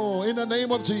 Oh, in the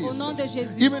name of Au nom de Jesus.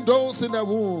 Jésus. Even those in the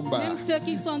womb. Même ceux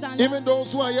qui sont dans la... Even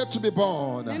those who are yet to be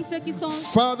born. Même ceux qui sont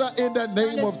Father, in the dans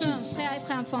name le of sein, Jesus. prêts à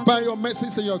être enfantés. By your mercy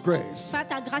and your grace. Par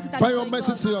ta grâce et ta By your miséricorde.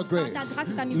 mercy and your Par ta grace. grâce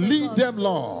et ta Lead miséricorde. them,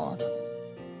 Lord.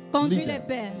 Conduis lead les them.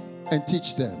 pères And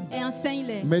teach them. et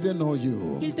enseigne-les. May they know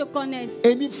you. Qu'ils te connaissent.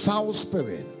 Any foul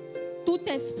spirit Tout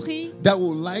esprit that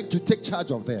would like to take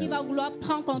charge of qui them, va vouloir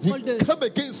prendre we contrôle d'eux. come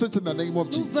against it in the name of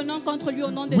Nous Jesus. venons contre lui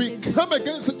au nom de We Jésus. come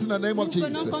against it in the name of Nous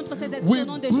venons Jesus. contre ces esprits We au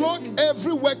nom de block Jésus.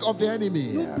 every work of the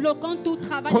enemy Nous bloquons tout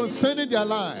travail de concerning their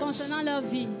l'ennemi lives concernant leur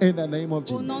vie. in the name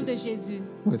of Au nom de Jesus. Jésus.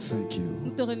 We thank you.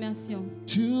 Nous te remercions.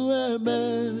 Tu es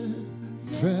merveilleux,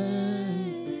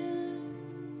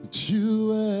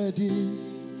 tu es digne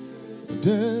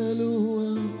de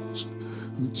louange,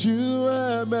 tu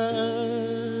es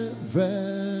merveilleux,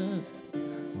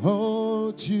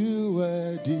 oh tu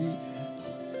es digne,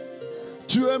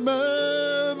 tu es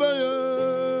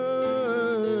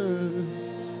merveilleux,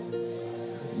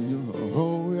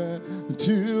 oh yeah,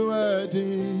 tu es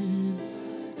digne,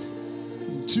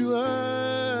 tu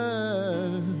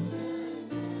es.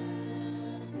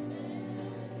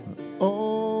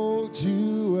 Oh,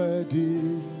 tu es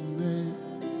digne.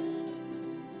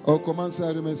 Oh, commence à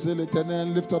remercier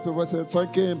l'Éternel. Lift up your voice and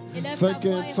thank Him. Élève Thank ta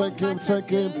voix Him, et thank rends Him, grâce à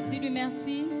thank Him. Dieu. Dis-lui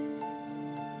merci.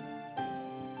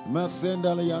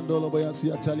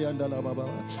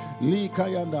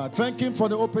 Thank Him for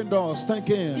the open doors. Thank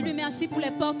Dis-lui Him. merci pour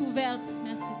les portes ouvertes.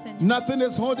 Merci Seigneur. Nothing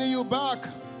is holding you back.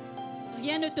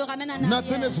 Rien ne te ramène en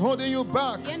Nothing is arrière. holding you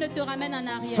back. Rien ne te ramène en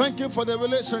arrière. Thank Him for the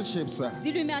relationships.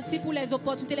 Dis-lui merci pour les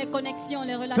opportunités, les connexions,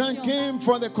 les Thank relations. Him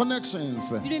for the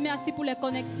connections. Dis-lui merci pour les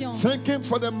connexions. Thank Him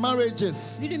for the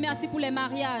marriages. Dis-lui merci pour les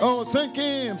mariages. Oh, thank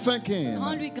Him, thank Him.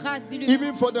 Rends-lui grâce. Dis-lui Even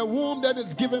merci. for the womb that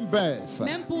is giving birth.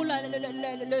 Même pour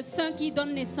le sein qui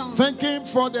donne naissance. Thank Him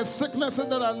for the sicknesses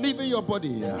that are leaving your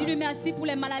body. Dis-lui merci pour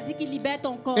les maladies qui libèrent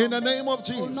ton corps. In the name of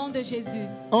Au nom de Jesus. Jésus.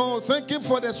 Oh, thank Him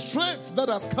for the strength that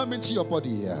has come into your body.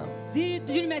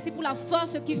 Dis-lui merci pour la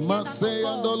force qui vient dans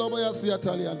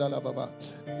ton corps.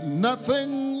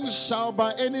 Nothing shall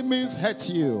by any means hurt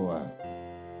you.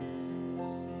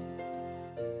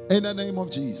 In the name of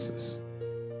Jesus.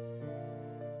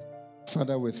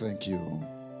 Father, we thank you.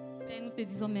 Père, nous te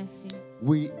disons merci.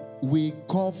 We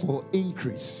call for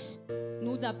increase.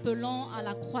 Nous appelons à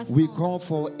la croissance. We call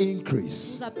for Nous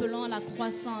increase. appelons à la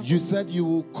croissance. You said you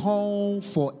will call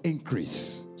for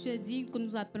increase. Je dis que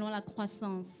nous appelons à la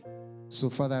croissance. So,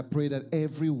 Father, I pray that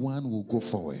everyone will go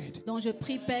forward. Donc je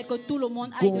prie, Père, que tout le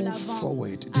monde aille Go de l'avant.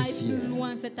 forward Aille this plus year.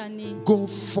 loin cette année. Go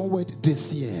forward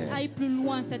this year. Aille plus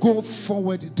loin cette Go année.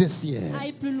 forward this year.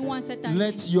 Aille plus loin cette année.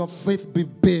 Let your faith be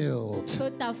built. Que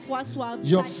ta foi soit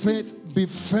Your bâtie. faith be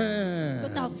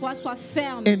Que ta firm. foi soit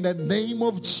ferme. In the name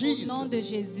of Au nom de Jesus.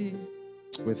 Jésus.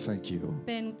 We thank you.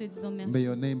 Père, nous te disons merci. May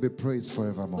your name be praised Que ton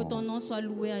forevermore. nom soit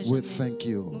loué à We jamais. thank Nous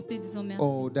you. te disons merci.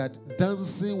 Oh, that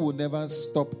dancing will never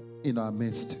stop in our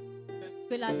midst.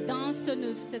 Que la danse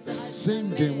ne cessera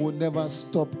Singing jamais. will never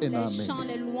stop in our Les chants,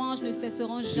 les midst. louanges ne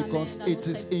cesseront jamais Because dans it notre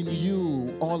is in esprit.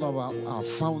 you all of our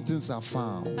fountains are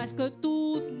found. Parce que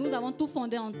nous avons tout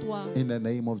fondé en toi. In the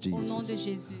name of Au nom de Jesus,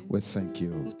 Jésus. we thank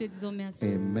Nous you. te disons merci.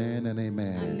 Amen and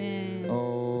amen. Amen.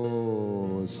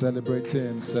 Oh, celebrate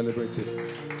him, celebrate him.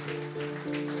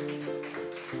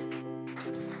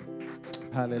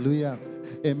 Hallelujah.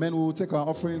 Amen. We will take our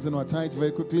offerings and our tithes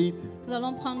very quickly. Nous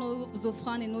allons prendre nos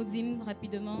offrandes et nos dîmes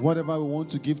rapidement. Whatever we want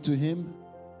to give to him.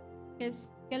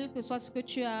 Quel que soit ce que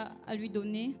tu as à lui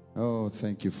donner. Oh,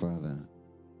 thank you, Father.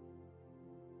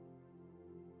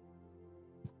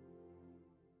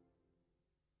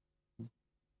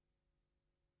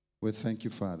 We thank you,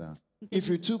 Father. If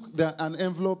you took an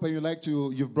envelope and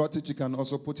you've brought it, you can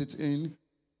also put it in.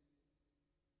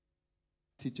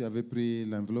 Si tu avais pris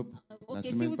l'enveloppe la Si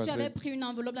semaine tu avais passée. pris une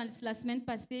enveloppe la semaine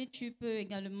passée, tu peux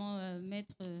également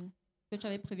mettre ce que tu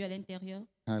avais prévu à l'intérieur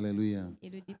Hallelujah. et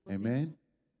le déposer. Amen.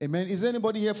 Amen. Is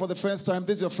anybody here for the first time?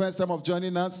 This is your first time of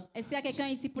joining us. Est-ce qu'il y a quelqu'un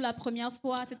ici pour la première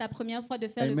fois? C'est ta première fois de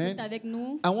faire le Amen. culte avec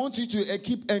nous? I want you to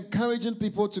keep encouraging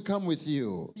people to come with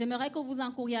you. J'aimerais que vous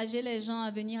encouragiez les gens à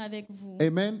venir avec vous.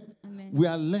 Amen. Amen. We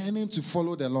are learning to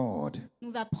follow the Lord.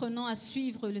 Nous apprenons à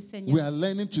suivre le We Seigneur. are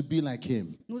learning to be like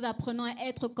him. Nous apprenons à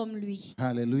être comme lui.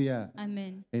 Hallelujah.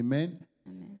 Amen. Amen.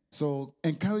 Amen. So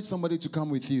encourage somebody to come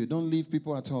with you. Don't leave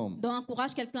people at home. Donc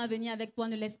encourage quelqu'un à venir avec toi,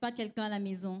 ne laisse pas quelqu'un à la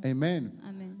maison. Amen.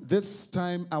 Amen. This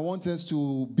time I want us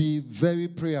to be very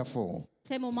prayerful.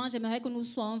 Ces moments, j'aimerais que nous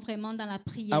soyons vraiment dans la I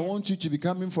prière. want you to be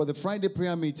coming for the Friday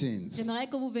prayer meetings. J'aimerais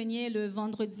que vous veniez le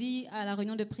vendredi à la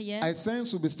réunion de prière. I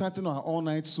sense we'll be starting our all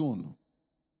night soon.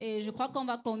 Et je crois qu'on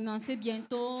va commencer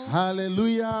bientôt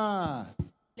Hallelujah.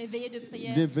 les veillées de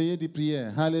prière. Les veillées de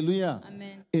prière. Hallelujah.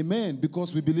 Amen. Amen.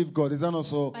 Because we believe God. Is that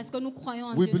also? Parce que nous croyons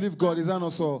en We Dieu. believe n'est-ce pas? God. Is that Nous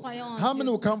also? croyons en How Dieu. many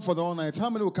will come for the all night? How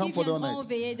many will come Qui for the all viendront aux night?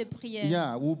 veillées de prière.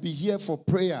 Yeah, we'll be here for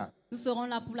prayer. Nous serons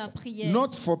là pour la prière.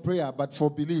 Not for prayer, but for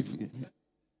belief.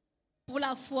 Pour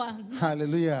la foi.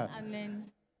 Hallelujah. Amen.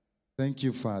 Thank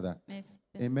you, Father. Merci.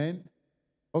 Amen.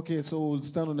 Okay, so we'll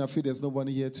stand on our feet. There's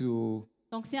nobody here to.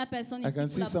 Donc s'il n'y a personne I ici can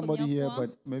pour see la somebody première here, fois,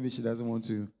 but maybe she doesn't want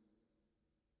to.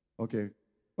 Okay.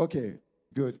 Okay,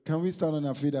 good. Can we stand on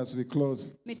our feet as we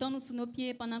close? mettons-nous sous nos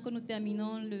pieds pendant que nous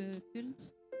terminons le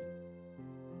culte.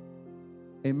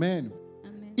 Amen.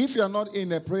 Amen. If you are not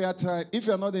in a prayer time, if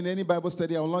you are not in any Bible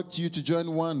study, I would like you to join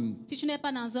one. Si tu n'es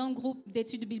pas dans un groupe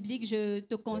d'études bibliques, je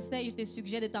te conseille, je te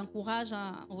suggère de t'encourager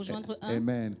à rejoindre un.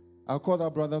 Amen. I'll call our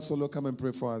brother Solo. Come and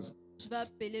pray for us. Je vais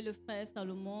appeler le frère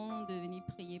Salomon de venir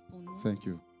prier pour nous. Thank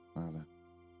you, Father.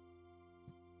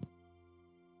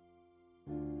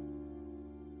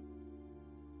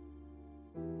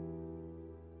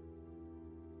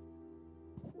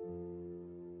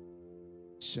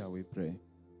 Shall we pray?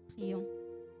 Prions.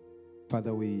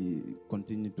 Father, we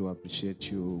continue to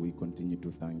appreciate you. We continue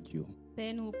to thank you.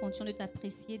 Père, nous continuons de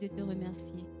t'apprécier, de te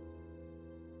remercier.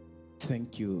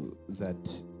 Thank you that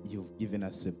you've given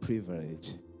us a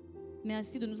privilege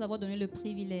Merci de nous avoir donné le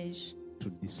privilège to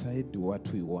decide what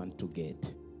we want to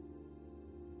get.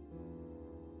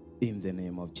 In the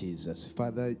name of Jesus.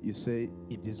 Father, you say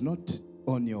it is not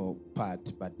on your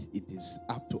part, but it is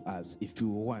up to us. If you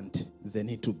want, then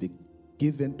it will be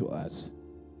given to us.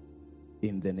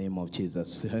 In the name of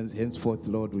Jesus. Henceforth,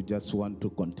 Lord, we just want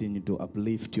to continue to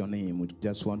uplift your name. We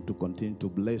just want to continue to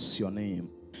bless your name.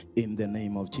 In the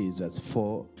name of Jesus.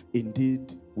 For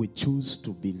indeed, we choose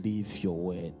to believe your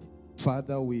word.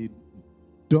 Father, we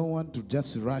don't want to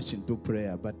just rush into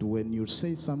prayer, but when you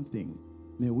say something,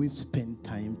 may we spend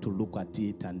time to look at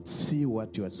it and see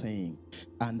what you are saying.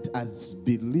 And as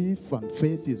belief and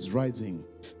faith is rising,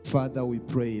 Father, we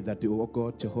pray that, oh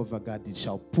God, Jehovah God, it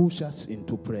shall push us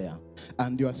into prayer.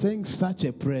 And you are saying such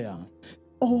a prayer,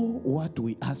 oh, what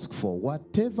we ask for,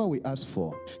 whatever we ask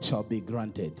for, shall be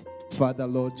granted. Father,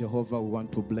 Lord Jehovah, we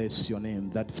want to bless your name,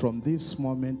 that from this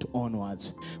moment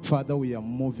onwards, Father, we are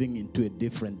moving into a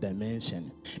different dimension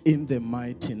in the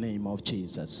mighty name of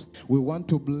Jesus. We want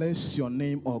to bless your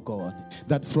name, oh God,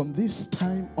 that from this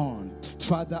time on,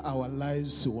 Father, our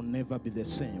lives will never be the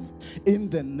same in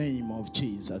the name of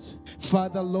Jesus.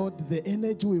 Father, Lord, the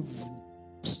energy we've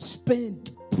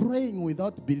spent praying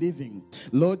without believing,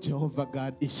 Lord Jehovah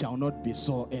God, it shall not be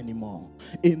so anymore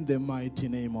in the mighty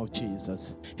name of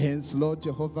Jesus. Hence, Lord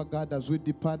Jehovah God, as we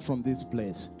depart from this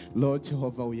place, Lord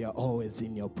Jehovah, we are always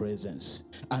in your presence,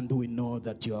 and we know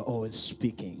that you are always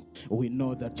speaking. We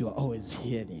know that you are always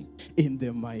hearing in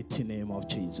the mighty name of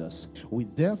Jesus. We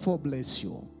therefore bless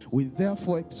you. We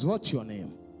therefore exalt your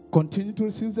name. Continue to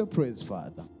receive the praise,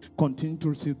 Father. Continue to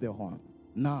receive the honor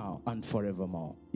now and forevermore.